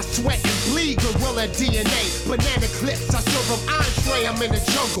 I sweat and bleed gorilla DNA, banana clips, I serve them entree, I'm in the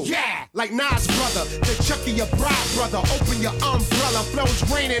jungle, yeah. Like Nas brother, the Chucky your bride brother, open your umbrella, flows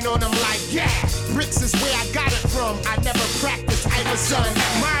raining on them like, yeah. Bricks is where I got it from, I never practiced, I was son.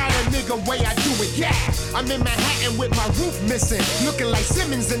 Mine a nigga way I do it, yeah. I'm in Manhattan with my roof missing, looking like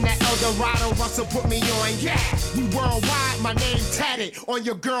Simmons in that Eldorado, Russell put me on, yeah. We worldwide, my name tatted on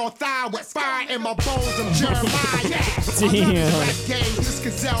your girl thigh with fire in my bones, I'm Jeremiah, yeah. Damn. Game, this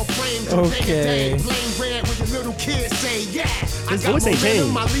gazelle frame, Okay. Flame red with the little kids say, yeah. His voice ain't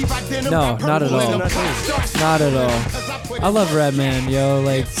changed. No, not at all. Not at all. I love Redman, yo.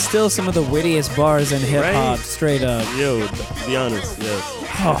 Like, still some of the wittiest bars in hip hop, Right? straight up. Yo, be honest, yes.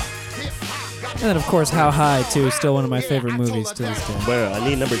 Oh. And then, of course, How High, too, is still one of my favorite movies to this day. Bro, I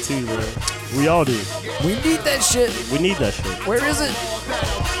need number 2, bro. We all do. We need that shit. We need that shit. Where is it?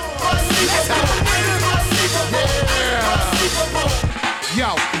 Yo,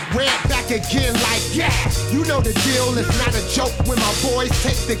 ran back again like, yeah. You know the deal, it's not a joke when my boys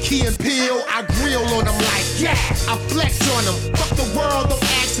take the key and peel. I grill on them like, yeah. I flex on them. Fuck the world, don't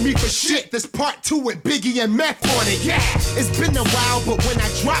ask me for shit. There's part 2 with Biggie and Meth on it, yeah. It's been a while, but when I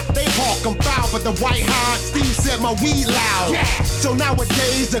drop, they hawk. I'm foul, but the white hard Steve said my weed loud, yeah. So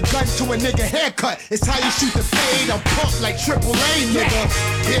nowadays, a gun to a nigga haircut. It's how you shoot the fade. I'm pumped like Triple A, nigga.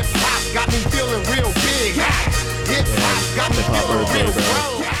 Hip hop got me feeling real big. Hip hop got me Hip-hop feeling birthday, real bro.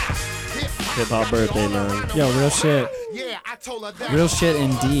 bro. Hip hop birthday, man. Yo, real shit. Yeah, I told her that. Real shit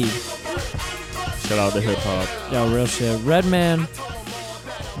indeed. Shout out to hip hop. Yo, real shit. Redman,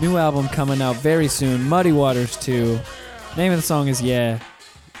 new album coming out very soon. Muddy Waters 2. Name of the song is Yeah.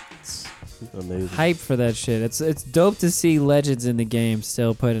 Amazing. Hype for that shit. It's dope to see legends in the game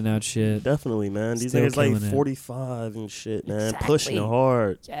still putting out shit. Definitely, man. These Still niggas like killing it. 45 and shit, man. Exactly. Pushing it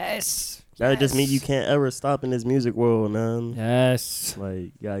hard. Yes. That just means you can't ever stop in this music world, man. Yes. Like,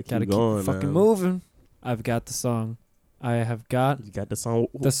 you gotta Gotta keep going, keep fucking man. moving. I've got the song. I have got You got the song.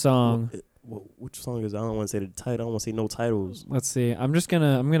 the song. Which song is it? I don't want to say the title. I don't want to say no titles. Let's see. I'm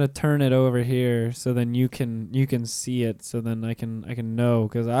gonna turn it over here so then you can see it so then I can know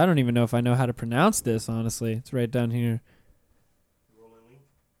because I don't even know if I know how to pronounce this honestly. It's right down here.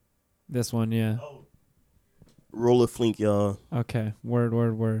 This one, yeah. Roller Flink, y'all. Okay.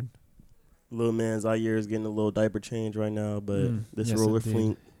 Word. Little man Zaire is getting a little diaper change right now, but this yes, Roller indeed.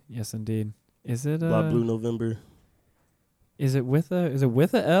 Flink, Yes, indeed. Is it Black Blue November. Is it with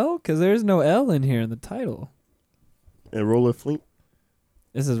a L? Because there's no L in here in the title. And Roller Flink,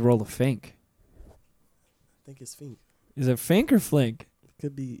 This is Roll of Fink. I think it's Fink. Is it Fink or Flink?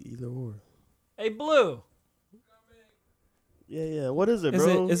 Could be either or. Hey, Blue. Yeah. What is it, Is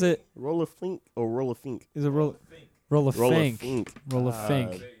bro? it is it Roller Flink or Roller Fink? is it Roll of Roller Fink? Fink. Roll of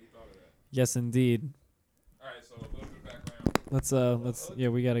Fink. Yes, indeed. All right, so a little bit of background. Let's yeah,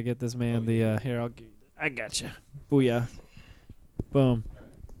 we gotta get this man the here. I got you. Booyah. Boom.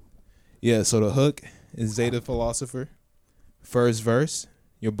 Yeah, so the hook is Zeta Philosopher. First verse,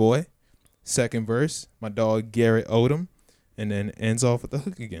 your boy. Second verse, my dog Garrett Odom. And then ends off with the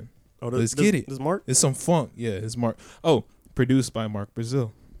hook again. Oh, Let's get it. This Mark, It's some funk. Yeah, it's Mark. Oh, produced by Mark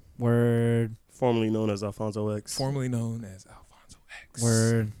Brazil, Word. formerly known as Alfonso X. formerly known as Alfonso X.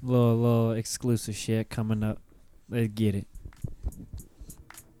 Word. Little exclusive shit coming up. Let's get it.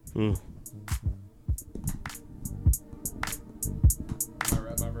 Hmm. I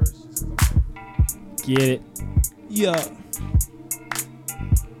rap my verse just 'cause I'm Get it. yeah.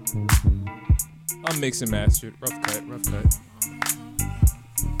 I'm mixing mastered. Rough cut.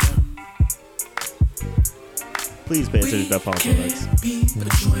 Please pay attention to that Poncho X.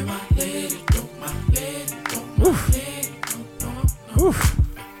 Oof.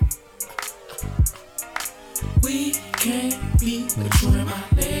 We can't be destroying my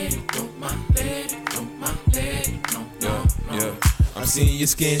lady, don't my lady, don't my lady, no. Yeah. I'm seeing your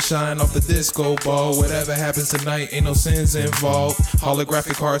skin shine off the disco ball. Whatever happens tonight, ain't no sins involved.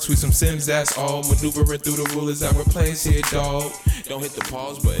 Holographic cards, tweet some Sims, that's all. Maneuvering through the rulers that were placed here, dog. Don't hit the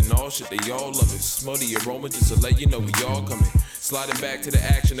pause button, all shit, they all love it. Smell the aroma just to let you know we all coming. Sliding back to the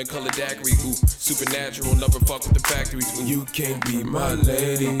action, the color daiquiri, ooh. Supernatural, never fuck with the factories, ooh. You can't be my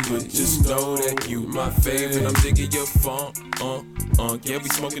lady, but just know that you my favorite. I'm digging your funk, yeah, we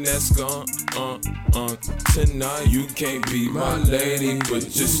smoking that skunk, tonight. You can't be my lady, but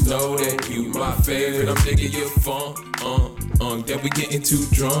just know that you my favorite. I'm digging your funk, yeah, we getting too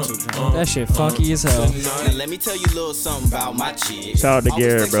drunk, That shit funky as hell. Now let me tell you a little something about my chick. Shout out to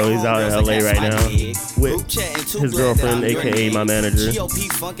Garrett, bro. He's out in LA right now with his girlfriend, aka my manager. GOP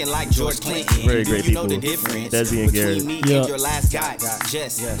funkin' like George Clinton. Very great you know people. the difference Desi and Garrett. between me and your last guy.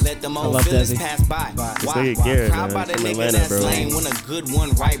 Just let them old love feelings Desi. pass by. Look at Garrett, Proud man. by the From nigga Atlanta, that's bro. lame when a good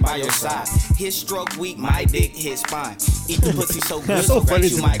one right by your side. His stroke weak, my dick hit spine. Eat the pussy so good, So so funny great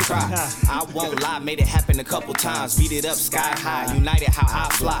to you me. might cry. I won't lie, made it happen a couple times. Beat it up sky high, united how I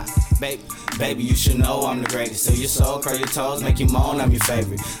fly. Baby, you should know I'm the greatest. So your soul, curl your toes, make you moan, I'm your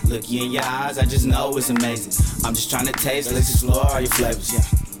favorite. Look you in your eyes, I just know it's amazing. I'm just trying to taste, let's explore all your flavors, yeah.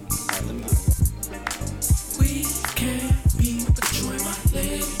 Alright, let me go. We can't be destroying my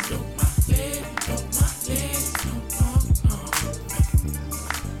lady, don't my lady, don't my lady, no.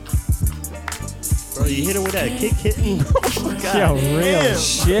 Bro, you hit him with that kick hitting. Oh my God. Yo, real damn.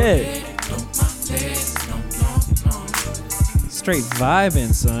 shit. Straight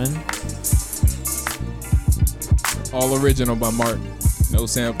vibing, son. All original by Mark. No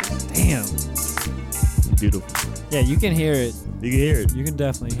samples. Damn. Beautiful. Yeah, you can hear it. You can hear it. You can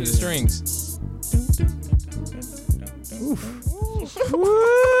definitely hear The it. strings.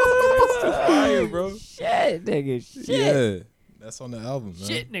 Fire, bro. Shit, nigga. Shit. Yeah. That's on the album, man.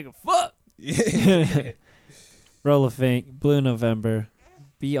 Shit, nigga. Fuck. Yeah. Roll of Fink, Blue November.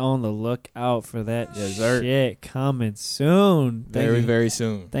 Be on the lookout for that Yes, sir. shit coming soon. Very, you. very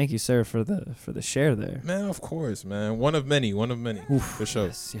soon. Thank you, sir, for the share there. Man, of course, man. One of many. For sure.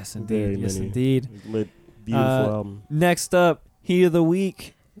 Yes, yes, Very indeed. Yes, many. indeed. Lit, beautiful album. Next up, Heat of the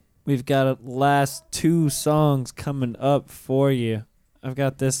Week. We've got a last two songs coming up for you. I've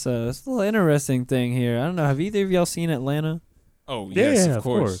got this little interesting thing here. I don't know. Have either of y'all seen Atlanta? Oh, yes, Yeah, of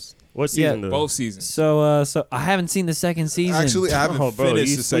course. What season though? Both seasons. So I haven't seen the second season. Actually, I haven't Oh, bro, finished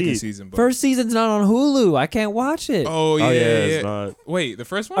you the second sweet. season. But First season's not on Hulu. I can't watch it. Oh, yeah, Oh, yeah, yeah. it's not. Wait, the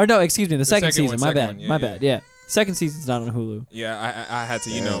first one? Or no, excuse me, the second second season. one, My second bad. one. Yeah, My yeah. bad. Yeah. Second season's not on Hulu. Yeah, I had to,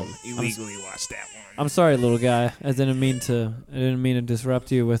 illegally watch that one. I'm sorry, little guy. I didn't mean to disrupt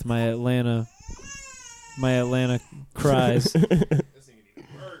you with my Atlanta cries.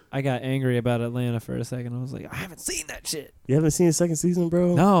 I got angry about Atlanta for a second. I was like, I haven't seen that shit. You haven't seen the second season,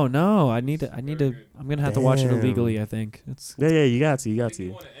 bro? No. I need to. I'm gonna have to watch it Damn. illegally. I think it's. Yeah, you got to.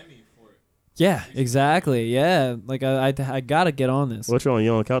 Yeah, exactly. Yeah, like I gotta get on this. What you on?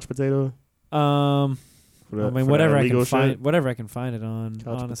 You on Couch Potato? I mean, whatever I can illegal find, shit? whatever I can find it on.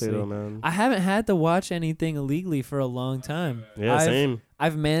 Couch honestly, Potato, man. I haven't had to watch anything illegally for a long time. Yeah, same.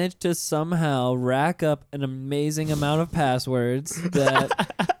 I've managed to somehow rack up an amazing amount of passwords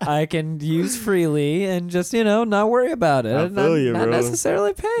that I can use freely and just, not worry about it. I And feel you, not bro.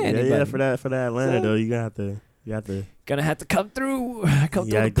 necessarily pay anybody. Yeah, for that Atlanta So- though, you have to. Gonna have to come through You gotta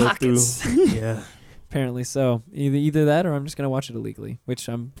the go pockets. through. Yeah. Apparently so. Either that or I'm just gonna watch it illegally, which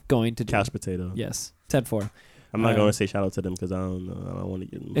I'm going to do. Couch Potato. Yes. 10-4. I'm not going to say shout out to them because I don't know. I don't want to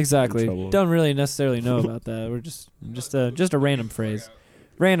get in Exactly. trouble. Don't really necessarily know about that. We're just a random phrase.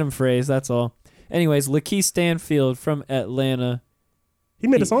 Random phrase, that's all. Anyways, Lakeith Stanfield from Atlanta. He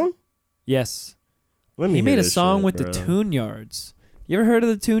made a song? Yes. Let me He hear made a this song shit, with bro. the Tune Yards. You ever heard of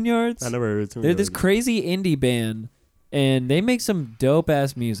the Tune Yards? I never heard of Tune They're Yards. this crazy indie band, and they make some dope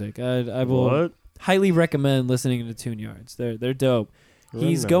ass music. I will What? highly recommend listening to Tune Yards. They're dope.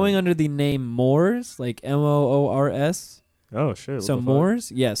 He's no. going under the name Moors, like Moors. Oh shit. what So the fuck?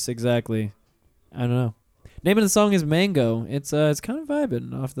 Moors? Yes, exactly. I don't know. Name of the song is Mango. It's kind of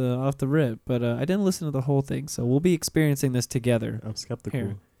vibing off the rip, but I didn't listen to the whole thing, so we'll be experiencing this together. I'm skeptical.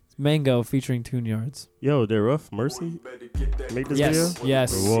 Here. It's Mango featuring Tune Yards. Yo, did Rough Mercy make this Yes, video?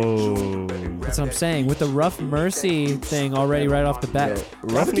 yes. Whoa. That's what I'm saying. With the Rough Mercy thing already right off the bat.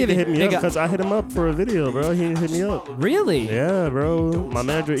 Rough need to hit me up because I hit him up for a video, bro. He didn't hit me up. Really? Yeah, bro. My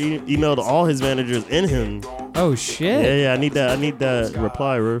manager emailed all his managers and him Oh shit. Yeah, I need that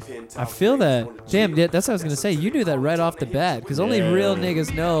reply, Ruth. I feel that. Damn, that's what I was gonna say. You knew that right off the bat, because only real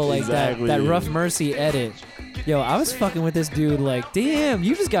niggas know like exactly. that Rough Mercy edit. Yo, I was fucking with this dude like, damn,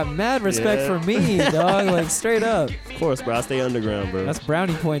 you just got mad respect for me, dog. Like straight up. Of course, bro. I stay underground, bro. That's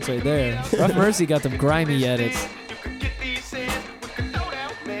brownie points right there. Rough Mercy got them grimy edits.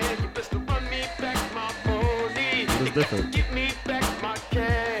 It's different.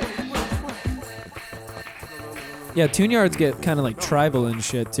 Yeah, Tune Yards get kind of like tribal and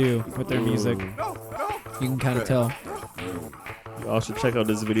shit too with their music. You can kind of tell. Y'all should check out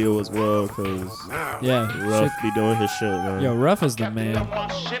this video as well, cause Ruff be doing his shit, man. Yo, Ruff is the man.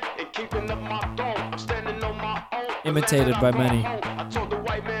 Imitated by many.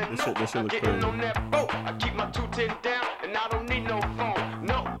 This shit look crazy.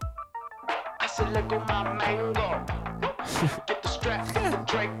 Get the strap, the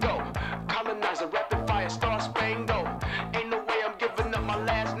Draco. Colonizer, rapid fire, star spangle. Ain't no way I'm giving up my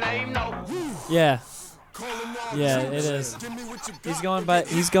last name, no. Yeah. Yeah, it is. He's going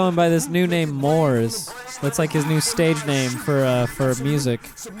by this new name Moors. That's like his new stage name for music.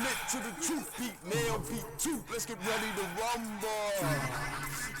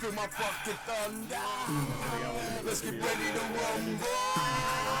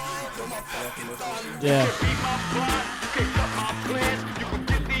 Yeah.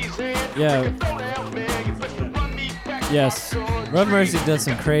 Yeah. Yes. Rough Mercy does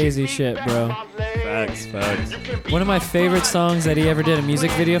some crazy shit, bro. Facts. One of my favorite songs that he ever did a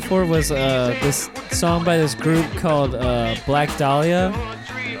music video for was this song by this group called Black Dahlia.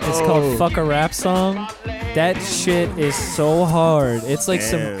 It's called Fuck a Rap Song. That shit is so hard. It's like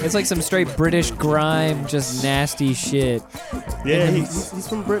some straight British grime, just nasty shit. Yeah, he's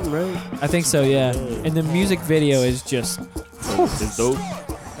from Britain, right? I think so, yeah. And the music video is just it's dope.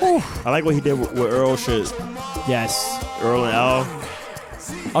 I like what he did with Earl shit. Yes. Earl and Al.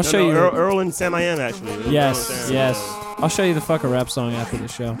 I'll show you. Earl and Sam I Am, actually. Yes. I'll show you the Fuck a Rap Song after the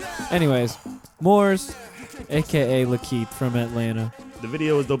show. Anyways, Moors, a.k.a. Lakeith from Atlanta. The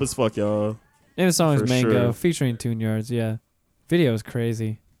video is dope as fuck, y'all. And the song is For Mango, sure. featuring Tune Yards, yeah. Video is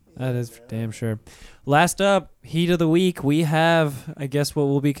crazy. That is for damn sure. Last up, Heat of the Week, we have, I guess, what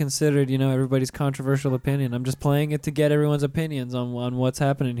will be considered, everybody's controversial opinion. I'm just playing it to get everyone's opinions on what's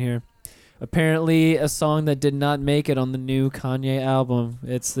happening here. Apparently, a song that did not make it on the new Kanye album.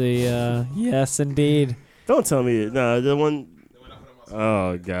 It's the, yes, indeed. Don't tell me. Nah, the one.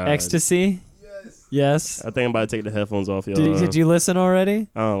 Oh, God. Ecstasy? Yes. I think I'm about to take the headphones off, y'all. Did you listen already?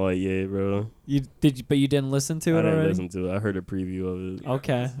 I don't like it, bro. But you didn't listen to it already? I didn't listen to it. I heard a preview of it.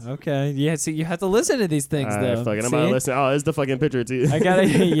 Okay. Yeah, see, you have to listen to these things, though. Fuck it. I'm about to listen. Oh, it's the fucking picture, too. you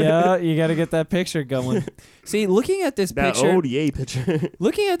gotta get that picture going. See, looking at this that picture. ODA picture.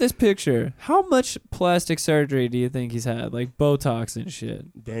 Looking at this picture, how much plastic surgery do you think he's had? Like Botox and shit.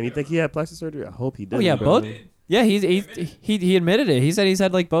 Damn, you think he had plastic surgery? I hope he did. Oh, yeah, Yeah, he admitted it. He said he's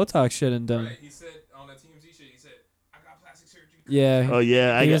had like Botox shit and done. Right, he said on the TMZ shit, he said, I got plastic surgery. Yeah. Oh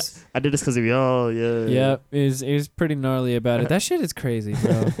yeah, I did this because of y'all. Yeah. Yeah, he was pretty gnarly about it. That shit is crazy,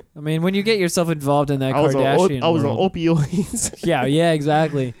 bro. I mean, when you get yourself involved in that Kardashian I was on world. opioids. Yeah,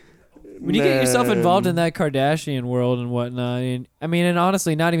 exactly. When you get yourself involved in that Kardashian world and whatnot, and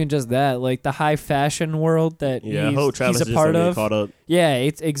honestly, not even just that, like the high fashion world that he's a part of. Caught up. Yeah,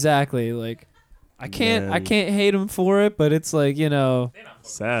 it's exactly like I can't hate him for it, but it's like,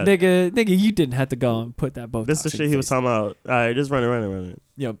 sad. Nigga, you didn't have to go and put that Botox. This is the shit he was talking about. All right, just run it.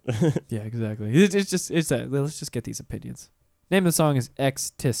 Yep. Yeah, exactly. It's that. Let's just get these opinions. Name of the song is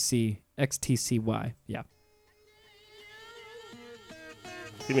XTCY. Yeah.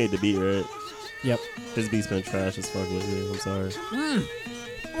 He made the beat, right? Yep. His beat's been trash as fuck lately. I'm sorry.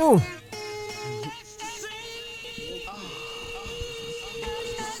 Oh.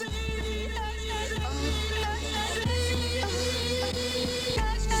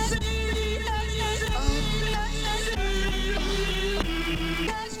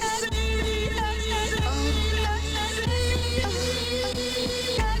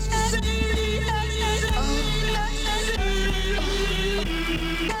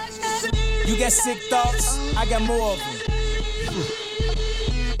 You got sick thoughts, I got more of them.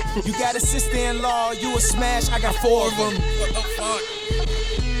 You got a sister-in-law, you a smash, I got 4 of them.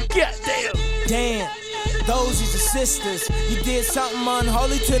 God damn. Those is your sisters. You did something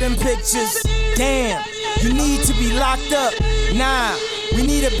unholy to them pictures. Damn, you need to be locked up. Nah, we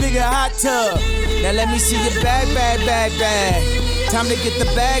need a bigger hot tub. Now let me see your bag. Time to get the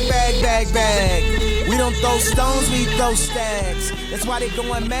bag. We don't throw stones, we throw stacks. That's why they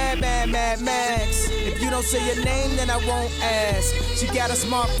going mad, Max. If you don't say your name, then I won't ask. She got a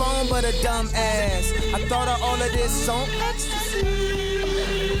smartphone, but a dumb ass. I thought of all of this on ecstasy.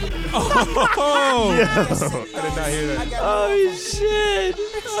 Oh, I did not hear that. Oh shit!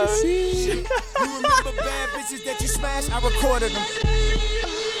 You remember bad bitches that you smashed? I recorded them.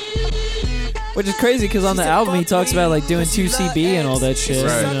 Which is crazy because on the album he talks about like doing 2CB and all that shit,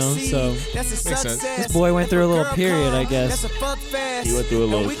 Right. you know. So Makes sense. this boy went through a little period, I guess. He went through a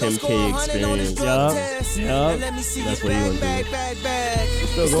little Kim K experience. Yup. That's what he went through.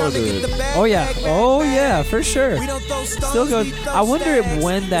 Still going through it. Oh yeah, for sure. Still goes. I wonder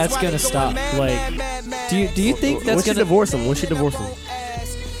when that's gonna stop. Like, do you think that's When she gonna divorce him? When she divorce him?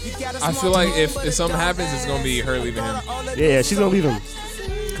 I feel like if something happens, it's gonna be her leaving him. Yeah, she's gonna leave him.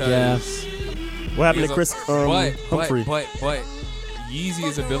 Yeah. What happened to Chris Humphrey? But Yeezy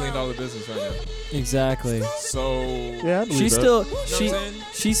is $1 billion business right now. Exactly. So Yeah, I believe She that. still what I'm she saying?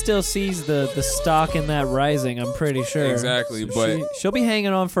 she still sees the stock in that rising. I'm pretty sure. Exactly, but she'll be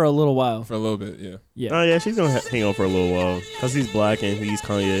hanging on for a little while. for a little bit, yeah, Yeah. Oh yeah, she's gonna hang on for a little while because he's black and he's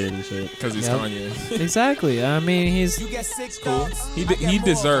Kanye and shit. because he's Yep. Kanye. Exactly. I mean, he's Cool. He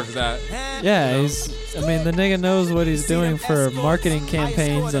deserves that. yeah. He's. I mean, the nigga knows what he's doing for marketing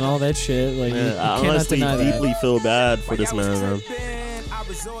campaigns and all that shit. Like, you I cannot honestly deny that. deeply feel bad for this man.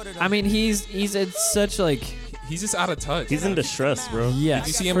 I mean, he's in such like. He's just out of touch. He's in distress, bro. Yes. Did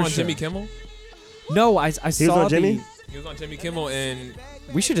you see him for on sure. Jimmy Kimmel? No, I He was saw on Jimmy. He was on Jimmy Kimmel, and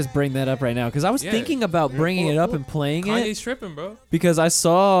We should just bring that up right now because I was Yeah. thinking about bringing it up and playing Kanye's it tripping, bro. because I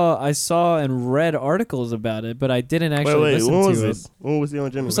saw and read articles about it, but I didn't actually Wait, listen when to was it. this? When was he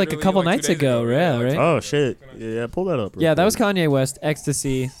on Jimmy? It was like a Literally couple like 2 nights days ago, ago, yeah, yeah, right? Oh shit! Yeah, pull that up. real Yeah, that was quick. Kanye West,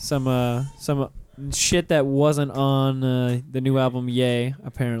 Ecstasy, some shit that wasn't on the new album Yay,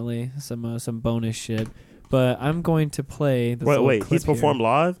 apparently, some bonus shit. But I'm going to play this little Wait, clip he's here. performed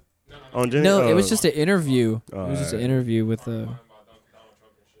live on Jimmy. No, it was Oh. just an interview. Oh, It was just an alright. interview with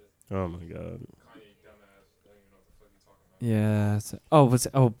Oh my god. yeah.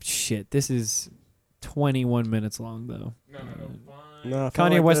 Oh shit! This is 21 minutes long though. Nah, I felt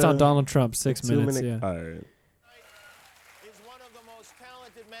Kanye like West the- on Donald Trump, 6 2 minutes. minute- Yeah. All right. He's one of the most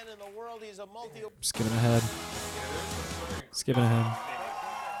talented men in the world. He's a Skipping ahead. Skipping ahead.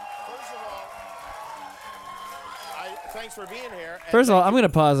 Thanks for being here. First of all, I'm going to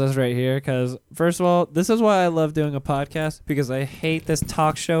pause this right here because, first of all, this is why I love doing a podcast because I hate this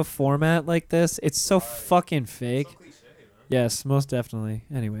talk show format like this. It's so fucking fake. Yes, most definitely.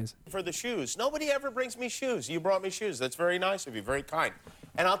 Anyways. For the shoes. Nobody ever brings me shoes. You brought me shoes. That's very nice of you. Very kind.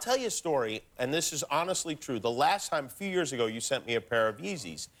 And I'll tell you a story, and this is honestly true. The last time, a few years ago, you sent me a pair of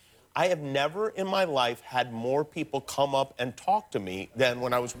Yeezys. I have never in my life had more people come up and talk to me than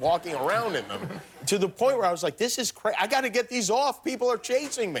when I was walking around in them. To the point where I was like, this is crazy. I got to get these off. People are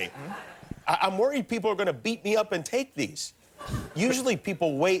chasing me. I'm worried people are going to beat me up and take these. Usually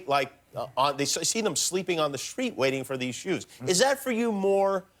people wait like, they see them sleeping on the street waiting for these shoes. Is that for you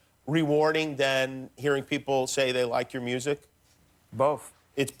more rewarding than hearing people say they like your music? Both.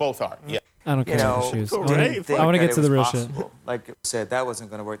 It's both are, yeah. I don't care about the shoes. I Think want to that get it to the was real possible. Like I said, that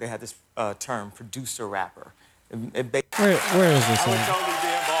wasn't going to work. They had this term, producer rapper. shit. Where is this I would at? totally be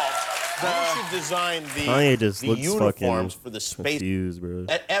involved. You should design Kanye just the looks uniforms fucking for the space. confused, bro.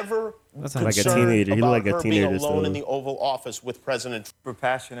 Ever That's like a concerned teenager. He about look like a her teenager being alone still. in the Oval Office with President Trump? Super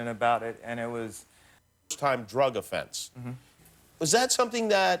passionate about it, and it was First-time drug offense. Was that something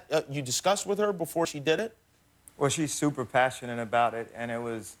that you discussed with her before she did it? well, she's super passionate about it, and it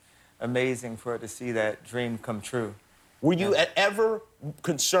was amazing for her to see that dream come true. Were you ever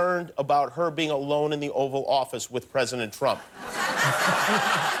concerned about her being alone in the Oval Office with President Trump?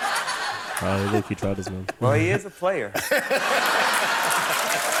 Look, he tried his man. Well, he is a player.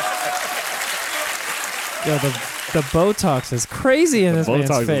 Yo, the Botox is crazy in this man's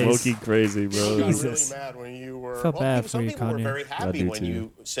Botox is face. low-key crazy, bro. You got really Jesus. mad when you were. Felt bad some for you, people were Kanye. very I happy do when too.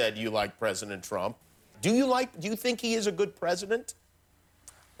 you said you liked President Trump. Do you think he is a good president?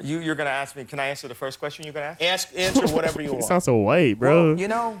 You're going to ask me, can I answer the first question you're going to ask? Answer whatever you He want. sounds so white, bro. Well, you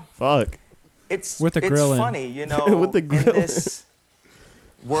know, Fuck. it's With the grill in. funny, you know, With the in grill this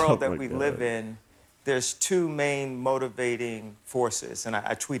world Oh that my we God. live in, there's two main motivating forces, and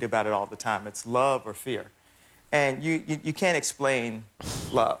I tweet about it all the time. It's love or fear. And you can't explain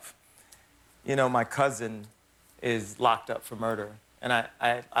love. You know, my cousin is locked up for murder, and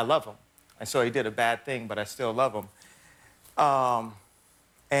I love him. I saw he did a bad thing, but I still love him.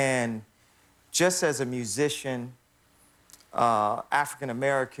 And just as a musician,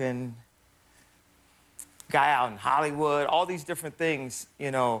 African-American, guy out in Hollywood, all these different things, you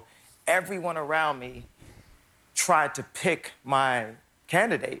know, everyone around me tried to pick my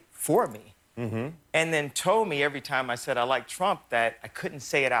candidate for me. and then told me every time I said I like Trump that I couldn't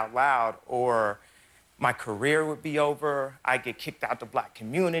say it out loud or my career would be over. I'd get kicked out the black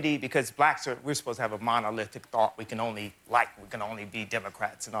community because we're supposed to have a monolithic thought. We can only be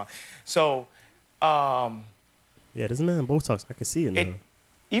Democrats and all. So, yeah, this man Botox, I can see it now.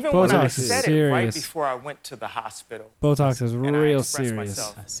 Even when I Botox is said it right serious. before I went to the hospital. Botox is and I real expressed serious.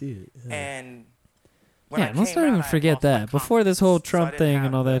 myself, I see it. Yeah. And when I Yeah, let's came not out, even I had forget lost my that. Before this whole confidence, so I Trump didn't thing have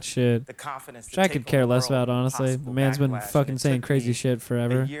and all that shit, the confidence which to I take could on care the less world about, and honestly. The possible man's been backlash. fucking And it saying took crazy me shit a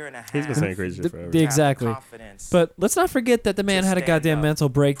forever. year and a half He's been saying crazy shit forever. to have the Exactly. confidence But let's not forget that the man to had a stand goddamn up, mental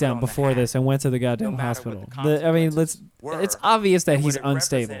put breakdown on the before hat, this and went to the goddamn no matter hospital. what the I mean, consequences it's were. obvious that And he's what it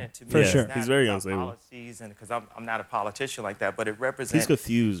unstable, represented to me for is sure. not He's very about unstable. Policies, and because I'm not a politician like that, but it represented. He's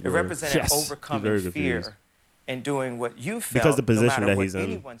confused, It bro. represented Yes. He's overcoming very fear confused. and doing what you felt. Because the position no matter that what he's in.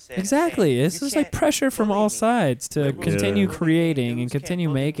 anyone said, and Exactly. saying, It's "You just like can't pressure from bully all me." sides to Liberals continue can't bully me, creating and news can't continue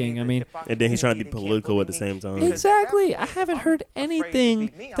bully me, making. I the mean, hypocrisy And then he's trying to be can't political bully at the me, same time. because exactly. at I that haven't point, heard I'm afraid to anything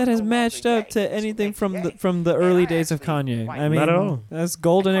be me. that I'm has no matched longer up to gay. This anything makes from me the gay. the And early I days of actually Kanye. quite I mean, Not at all. that's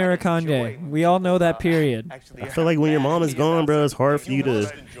golden era enjoy Kanye. when We all people, know that period. actually I feel like when your mom is gone, bro, it's hard for you to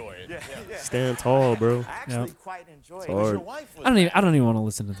stand tall, bro. I actually quite enjoy It's it. hard. I don't even want to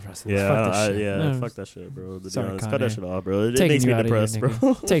listen to the rest of this. Fuck this shit. No, Fuck that shit, bro. To be sorry, honest, cut that Kanye. shit off, bro. It Taking makes you me out of depressed, here,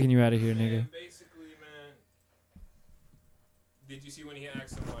 bro. nigga. Taking you out of here, nigga. Basically, man, did you see when he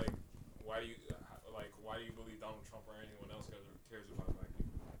asked him like, why do you believe Donald Trump or anyone else cares about black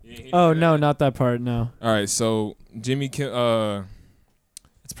people? He didn't Oh say no, that. not that part. No, All right, so Jimmy Kim.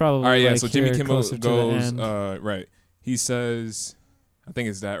 it's probably. All right, yeah. like So Jimmy here, Kimmel closer to the goes. end. Right. He says, I think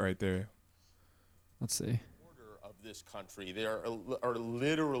it's that right there. Let's see. Of this country, there are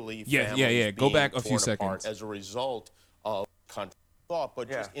literally Yeah. families Go being back a few torn apart seconds. as a result of country thought, but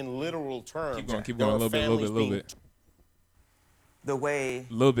just in literal terms. Keep there going. are A little families being bit. The way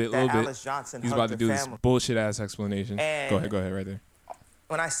Little bit. Alice Johnson He's hugged about to her do this family. bullshit ass explanation. And Go ahead, right there.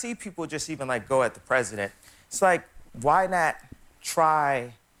 when I see people just even like go at the president, it's like, why not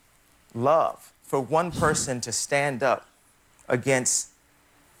try love for one person to stand up against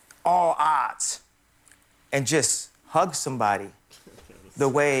all odds and just hug somebody the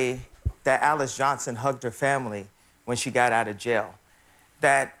way that Alice Johnson hugged her family when she got out of jail?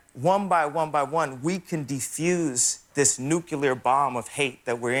 That one by one, we can defuse this nuclear bomb of hate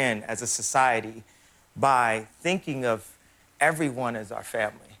that we're in as a society by thinking of everyone as our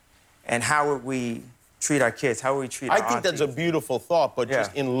family. And how would we treat our kids? How would we treat our I think that's a aunties? beautiful thought, but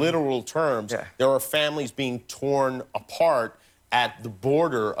just in literal terms, there are families being torn apart at the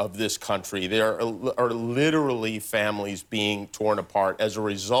border of this country. There are literally families being torn apart as a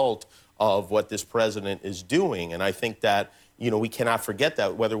result of what this president is doing. And I think that, we cannot forget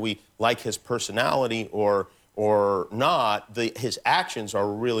that, whether we like his personality or not, his actions are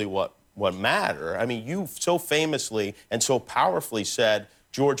really what matter. I mean, you so famously and so powerfully said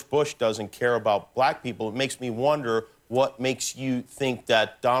George Bush doesn't care about black people. It makes me wonder what makes you think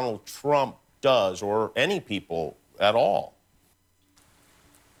that Donald Trump does, or any people at all.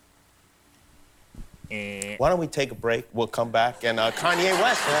 Why don't we take a break? We'll come back, and Kanye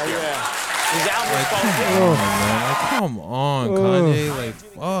West is here. His album's called Come on, Kanye. Like,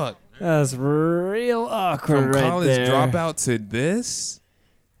 fuck. That's real awkward From right college there. dropout to this?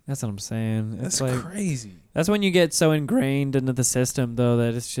 That's what I'm saying. That's It's like, crazy. That's when you get so ingrained into the system, though,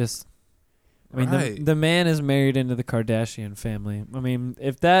 that it's just. I mean, Right. the man is married into the Kardashian family. I mean,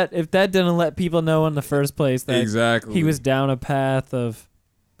 if that didn't let people know in the first place that Exactly. he was down a path of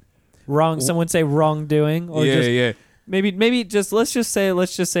some would say wrongdoing, or maybe just let's just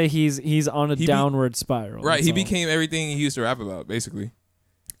say he's on a downward spiral. Right. that's He all. became everything he used to rap about, basically.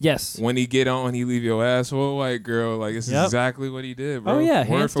 Yes. When he get on, he leave your ass for a white girl. Like, it's Yep. exactly what he did, bro. Oh yeah, Word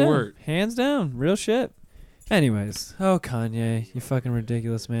hands for down. word. Hands down, real shit. Anyways, Kanye, you fucking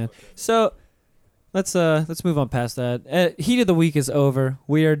ridiculous, man. So let's move on past that. Heat of the week is over.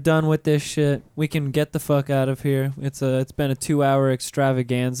 We are done with this shit. We can get the fuck out of here. It's been a 2-hour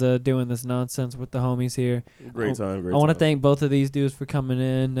extravaganza doing this nonsense with the homies here. Great time. I want to thank both of these dudes for coming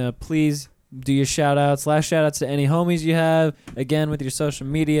in. Please do your shout outs to any homies you have. Again, with your social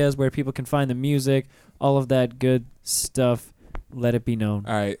medias where people can find the music, all of that good stuff. Let it be known.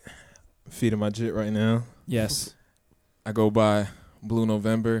 All right. Feeding my jit right now. Yes. I go by Blue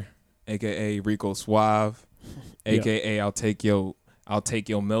November, a.k.a. Rico Suave, a.k.a. I'll take your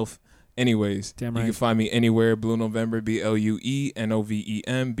MILF. Anyways, Damn you right. can find me anywhere, Blue November,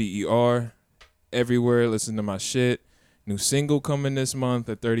 BLUENOVEMBER. Everywhere, listen to my shit. New single coming this month,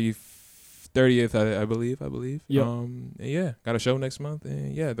 the 30th, I believe. Yep. Yeah, got a show next month,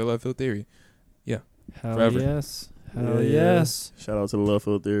 and yeah, the Love Field Theory. Yeah. Hell Forever. yes. Hell yes. Shout out to the Love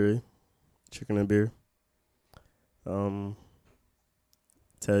Field Theory. Chicken and beer.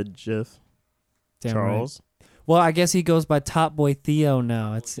 Ted, Jeff, Damn Charles. Right. Well, I guess he goes by Top Boy Theo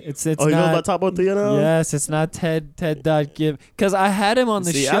now. It's Oh, not, he goes by Top Boy Theo now? Yes, it's not Ted Give, because I had him on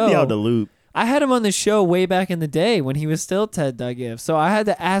the See, show. I'd be out the loop. I had him on the show way back in the day when he was still Ted Give. So I had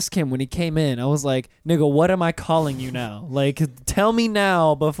to ask him when he came in. I was like, nigga, what am I calling you now? Like, tell me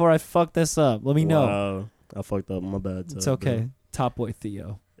now before I fuck this up. Let me know. Wow. I fucked up. My bad. It's okay. Bro. Top Boy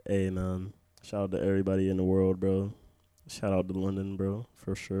Theo. Hey, man. Shout out to everybody in the world, bro. Shout out to London, bro,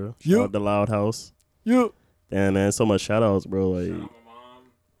 for sure. Shout out to Loud House. Yep. Damn, man, so much shout outs, bro. Like,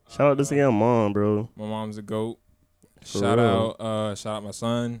 shout out to see my mom, bro. My mom's a goat. For Shout real. out my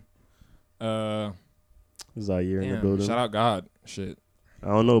son. Zaire in the building. Shout out God. Shit. I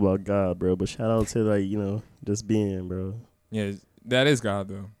don't know about God, bro, but shout out to, like, you know, just being, bro. Yeah, that is God,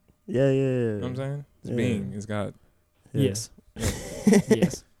 though. Yeah. You know what I'm saying? It's being. It's God. Yeah. Yes.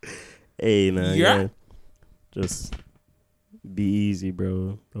 Yes. Hey, man. Yeah. Just be easy,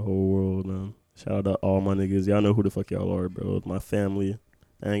 bro. The whole world, man. Shout out to all my niggas. Y'all know who the fuck y'all are, bro. My family.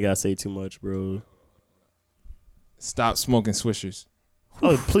 I ain't gotta say too much, bro. Stop smoking Swishers.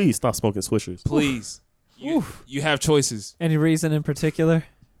 Oh, please stop smoking Swishers. Please. You have choices. Any reason in particular?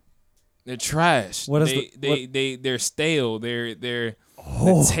 They're trash. What is they're stale. The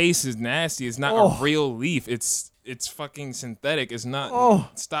taste is nasty. It's not a real leaf. It's fucking synthetic. It's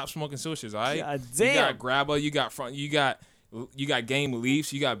not. Stop smoking Swishers, all right? God damn. You got Grabba. You got front. You got Game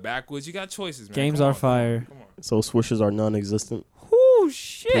Leafs. You got Backwoods. You got choices, man. Games Come are on. fire. Come on. So Swishers are non-existent. Oh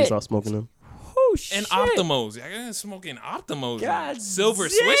shit. Please stop smoking them. Oh shit. And Optimos. I got smoking Optimos. God and Silver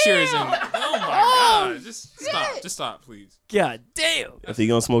damn. Swishers. And oh my God. Just stop. Just stop, please. God damn. If you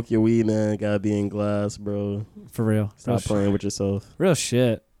gonna smoke your weed, man, gotta be in glass, bro. For real. Stop playing with yourself. Real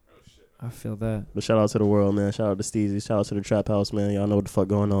shit. I feel that. But shout out to the world, man. Shout out to Steezy. Shout out to the Trap House, man. Y'all know what the fuck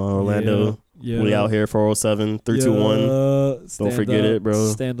going on. Orlando. Yeah. We out here 407-321. Don't forget it, bro.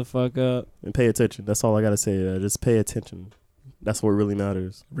 Stand the fuck up. And pay attention. That's all I gotta say. Just pay attention. That's what really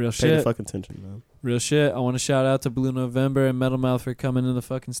matters. Real Pay shit. the fucking attention, man. Real shit. I want to shout out to Blue November and Metvlmouth for coming in the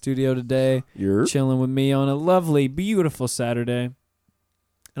fucking studio today. You're chilling with me on a lovely, beautiful Saturday.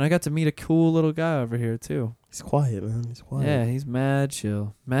 And I got to meet a cool little guy over here, too. He's quiet, man. He's quiet. Yeah, he's mad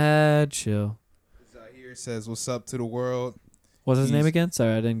chill. Mad chill. Zahir says, "What's up to the world?" What's his name again?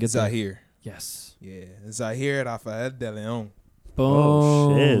 Sorry, I didn't get that. Zahir. Yes. Yeah, Zahir Rafael de Leon. Boom.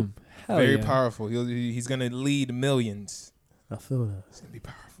 Oh, shit. Hell Very yeah. powerful. He's gonna lead millions. I feel that. It's gonna be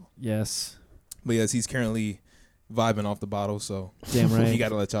powerful. Yes. But yes, he's currently vibing off the bottle, so Damn right. he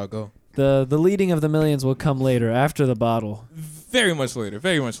gotta let y'all go. The leading of the millions will come later, after the bottle. Very much later.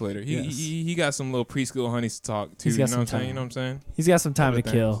 Very much later. Yes. He got some little preschool honeys to talk to. He's got You know what I'm some saying? You time. know what I'm saying? He's got some time Other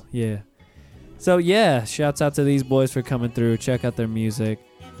to kill. Yeah. So, yeah, shouts out to these boys for coming through. Check out their music.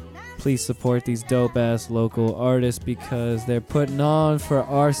 Please support these dope-ass local artists because they're putting on for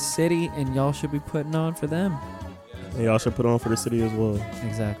our city, and y'all should be putting on for them. And y'all should put on for the city as well.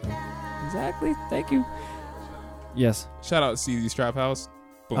 Exactly. Exactly. Thank you. Yes. Shout out to CZ's Trap House.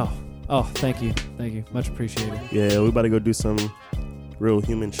 Boom. Oh, thank you. Thank you. Much appreciated. Yeah, we about to go do some real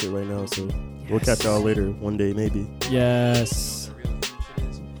human shit right now, so we'll catch y'all later one day, maybe. Yes. The real human shit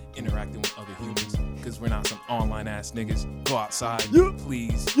is interacting with other humans because we're not some online ass niggas. Go outside,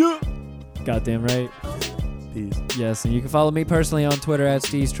 please. Goddamn right. Peace. Yes, and you can follow me personally on Twitter at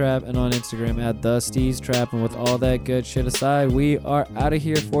SteezTrap and on Instagram at the SteezTrap. And with all that good shit aside, we are out of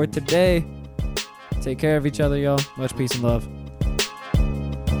here for today. Take care of each other, y'all. Much peace and love.